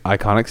going to pick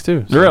Iconics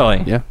too. So.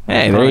 Really? Yeah.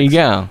 Hey, Iconics. there you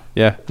go.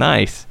 Yeah.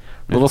 Nice.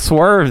 Little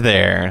swerve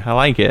there. I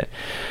like it.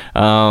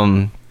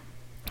 Yeah,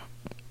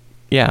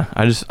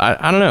 I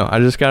don't know.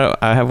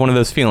 I have one of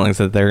those feelings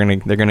that they're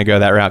gonna go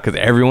that route because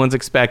everyone's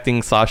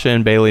expecting Sasha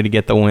and Bailey to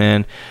get the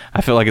win. I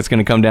feel like it's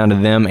gonna come down to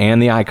them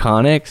and the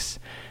Iconics.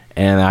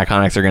 And the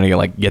Iconics are going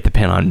to get the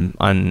pin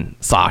on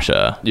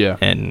Sasha. Yeah.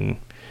 And,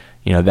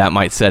 that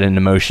might set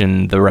into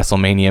motion the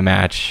WrestleMania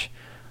match.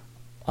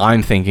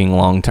 I'm thinking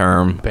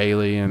long-term.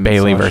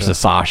 Bailey versus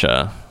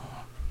Sasha.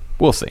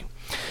 We'll see.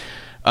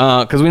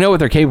 Because we know what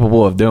they're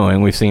capable of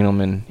doing. We've seen them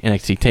in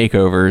NXT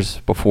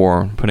TakeOvers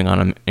before, putting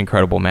on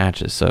incredible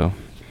matches. So,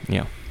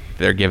 if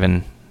they're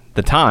given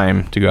the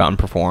time to go out and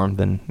perform,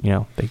 then,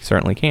 they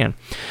certainly can.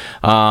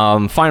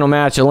 Final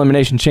match,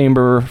 Elimination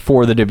Chamber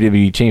for the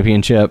WWE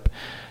Championship.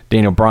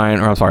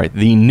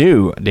 the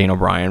new Daniel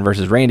Bryan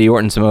versus Randy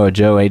Orton, Samoa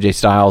Joe, AJ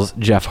Styles,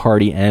 Jeff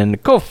Hardy,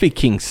 and Kofi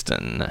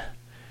Kingston.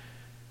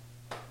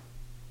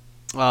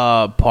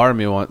 Part of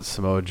me wants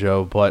Samoa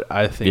Joe, but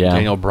I think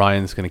Daniel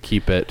Bryan's going to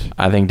keep it.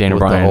 I think Daniel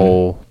Bryan. The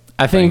whole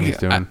I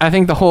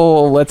think the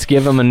whole let's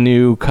give him a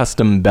new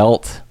custom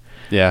belt.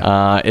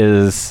 Yeah,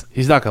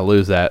 he's not going to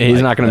lose that.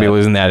 He's not going to be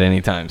losing that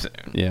anytime soon.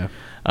 Yeah.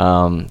 So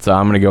I'm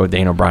going to go with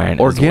Daniel Bryan.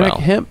 Organic as well.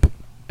 hemp.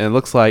 It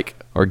looks like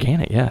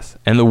organic. Yes,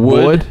 and the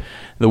wood.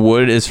 The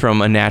wood is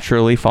from a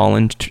naturally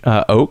fallen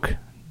oak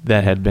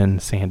that had been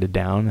sanded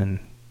down and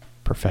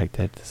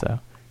perfected. So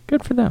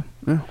good for them.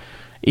 Yeah.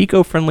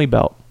 Eco-friendly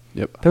belt.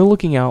 Yep. They're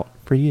looking out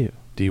for you.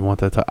 Do you want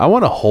that? I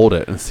want to hold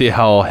it and see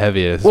how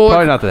heavy it is. Well,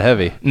 probably not that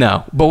heavy.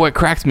 No, but what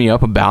cracks me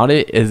up about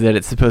it is that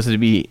it's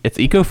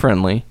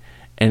eco-friendly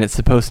and it's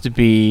supposed to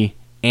be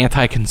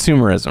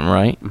anti-consumerism,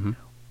 right? Mm-hmm.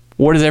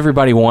 What does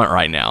everybody want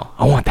right now?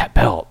 I want that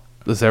belt.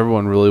 Does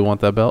everyone really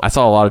want that belt? I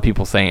saw a lot of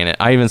people saying it.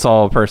 I even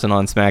saw a person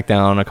on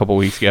SmackDown a couple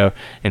weeks ago,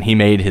 and he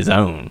made his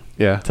own.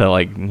 Yeah. To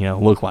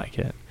look like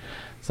it.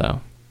 So,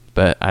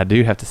 but I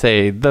do have to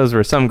say those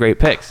were some great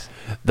picks.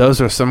 Those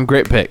are some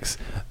great picks.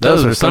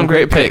 Those are some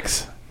great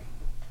picks.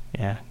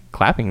 Yeah,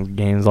 clapping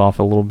game's off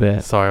a little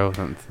bit. Sorry, I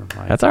wasn't.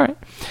 That's all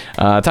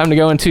right. Time to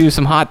go into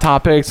some hot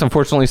topics.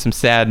 Unfortunately, some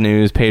sad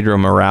news. Pedro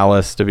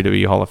Morales,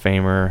 WWE Hall of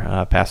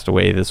Famer, passed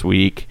away this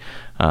week.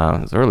 It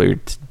was earlier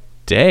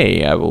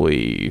today, I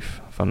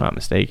believe, if I'm not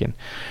mistaken.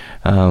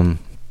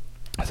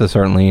 So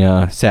certainly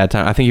a sad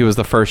time. I think he was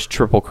the first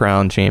Triple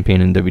Crown champion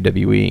in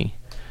WWE.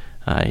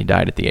 He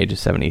died at the age of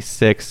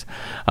 76.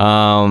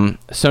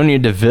 Sonya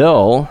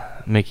Deville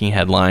making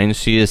headlines.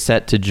 She is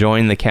set to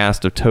join the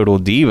cast of Total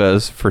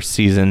Divas for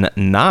season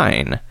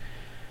 9.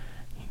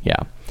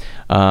 Yeah.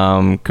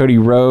 Cody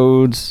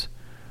Rhodes.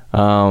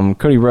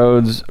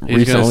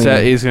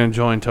 Recently. He's going to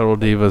join Total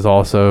Divas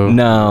also.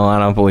 No, I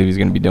don't believe he's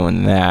going to be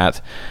doing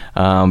that.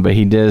 But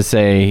he did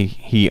say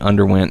he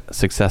underwent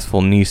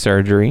successful knee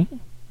surgery.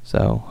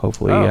 So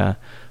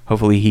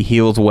hopefully he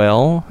heals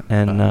well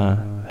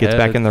and gets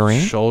back in the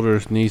ring.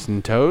 Shoulders, knees,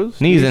 and toes?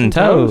 Knees and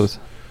toes.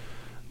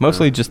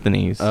 Mostly just the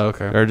knees. Oh,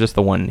 okay. Or just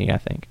the one knee, I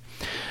think.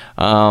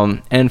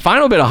 And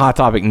final bit of Hot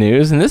Topic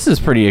news, and this is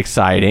pretty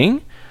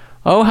exciting.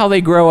 Oh, how they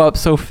grow up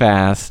so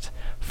fast.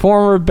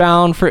 Former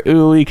Bound for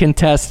Uli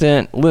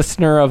contestant,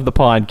 listener of the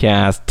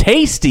podcast,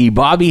 Tasty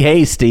Bobby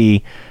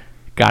Hasty,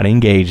 got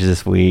engaged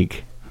this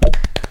week.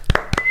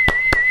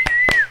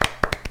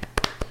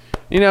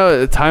 You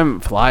know, time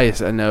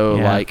flies. I know,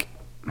 Yeah.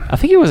 I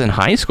think it was in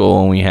high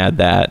school when we had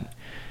that.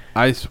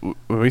 when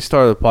we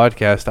started the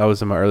podcast, I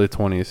was in my early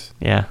 20s.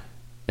 Yeah.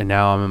 And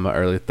now I'm in my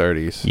early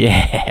 30s.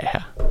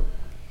 Yeah.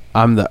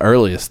 I'm the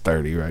earliest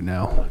 30 right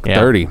now. Yeah.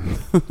 30.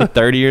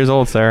 30 years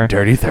old, sir.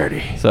 Dirty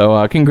 30.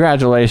 So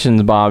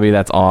congratulations, Bobby.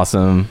 That's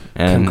awesome.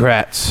 And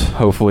Congrats.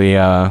 hopefully,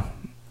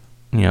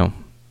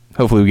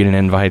 hopefully we get an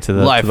invite to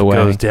the Life to the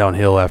wedding. goes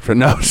downhill after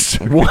no.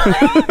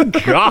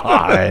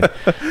 God.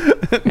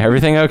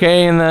 Everything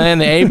okay in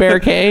the A Bear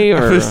cave?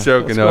 Or I'm just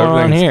joking. what's No, going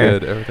on everything's here?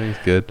 good. Everything's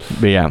good.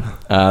 But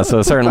yeah,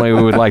 so certainly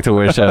we would like to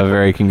wish a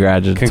very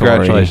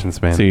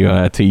Congratulations, man.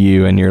 to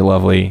you and your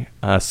lovely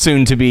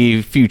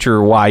soon-to-be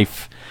future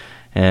wife.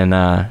 And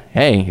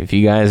hey, if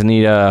you guys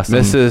need some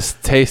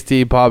Mrs.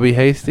 Tasty Bobby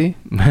Hasty?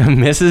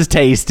 Mrs.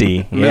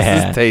 Tasty,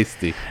 yeah. Mrs.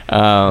 Tasty.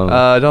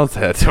 Don't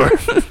say that to her.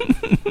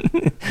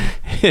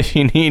 If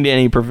you need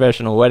any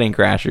professional wedding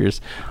crashers,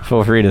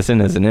 feel free to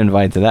send us an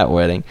invite to that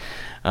wedding.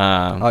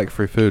 I like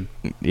free food.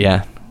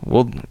 Yeah.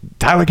 Well,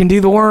 Tyler can do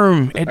the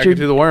worm I can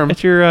do the worm.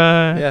 at your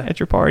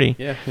party.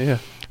 Yeah.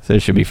 So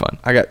it should be fun.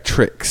 I got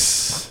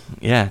tricks.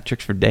 Yeah,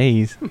 tricks for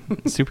days.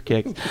 Super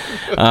kicks.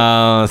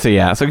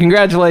 So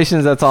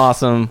congratulations. That's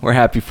awesome. We're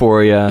happy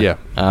for you. Yeah.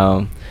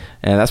 And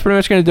that's pretty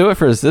much going to do it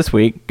for us this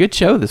week. Good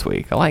show this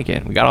week. I like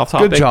it. We got off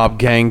topic. Good job,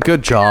 gang.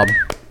 Good job.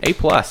 A+.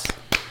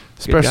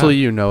 Especially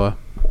you, Noah.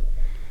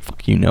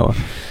 Fuck you, Noah.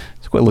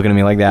 Just quit looking at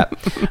me like that.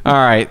 All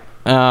right.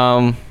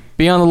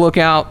 Be on the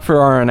lookout for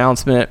our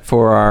announcement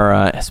for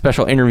our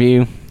special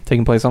interview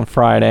taking place on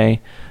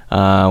Friday. Be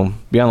on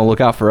the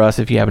lookout for us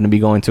if you happen to be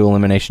going to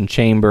Elimination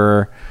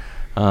Chamber.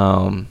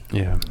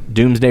 Yeah.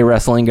 Doomsday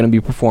Wrestling going to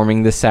be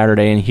performing this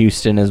Saturday in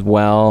Houston as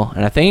well.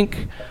 And I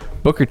think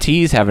Booker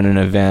T's having an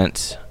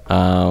event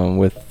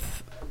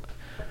with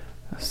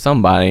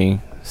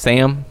somebody.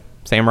 Sam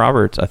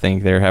Roberts, I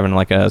think. They're having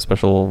like a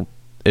special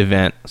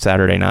event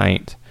Saturday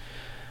night.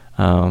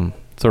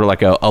 Sort of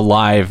like a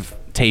live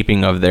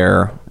taping of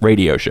their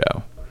radio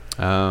show.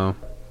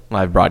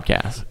 Live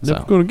broadcast. He's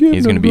going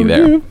to be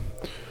there.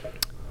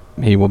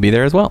 He will be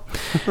there as well.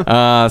 So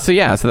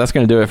that's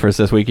going to do it for us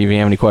this week. If you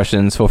have any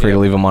questions, feel free to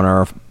leave them on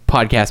our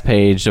podcast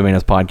page,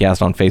 Dominos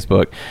Podcast on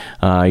Facebook.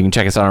 You can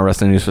check us out on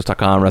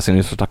WrestlingNewsSource.com,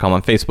 WrestlingNewsSource.com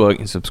on Facebook. You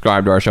can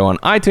subscribe to our show on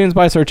iTunes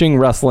by searching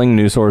Wrestling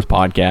News Source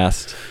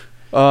Podcast.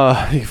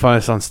 You can find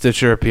us on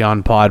Stitcher,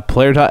 Beyond Pod,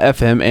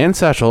 Player.fm, and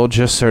Satchel.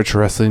 Just search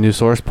Wrestling News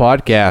Source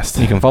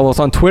Podcast. You can follow us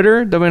on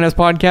Twitter, WNS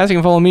Podcast. You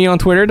can follow me on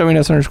Twitter,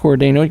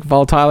 WNS_Dano. You can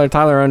follow Tyler,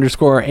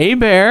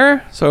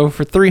 Tyler_A-Bear. So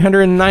for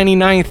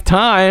 399th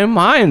time,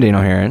 I am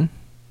Dano Heron.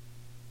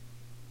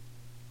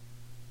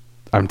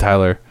 I'm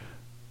Tyler.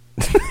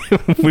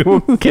 We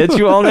will catch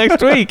you all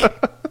next week.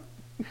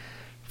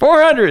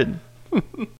 400.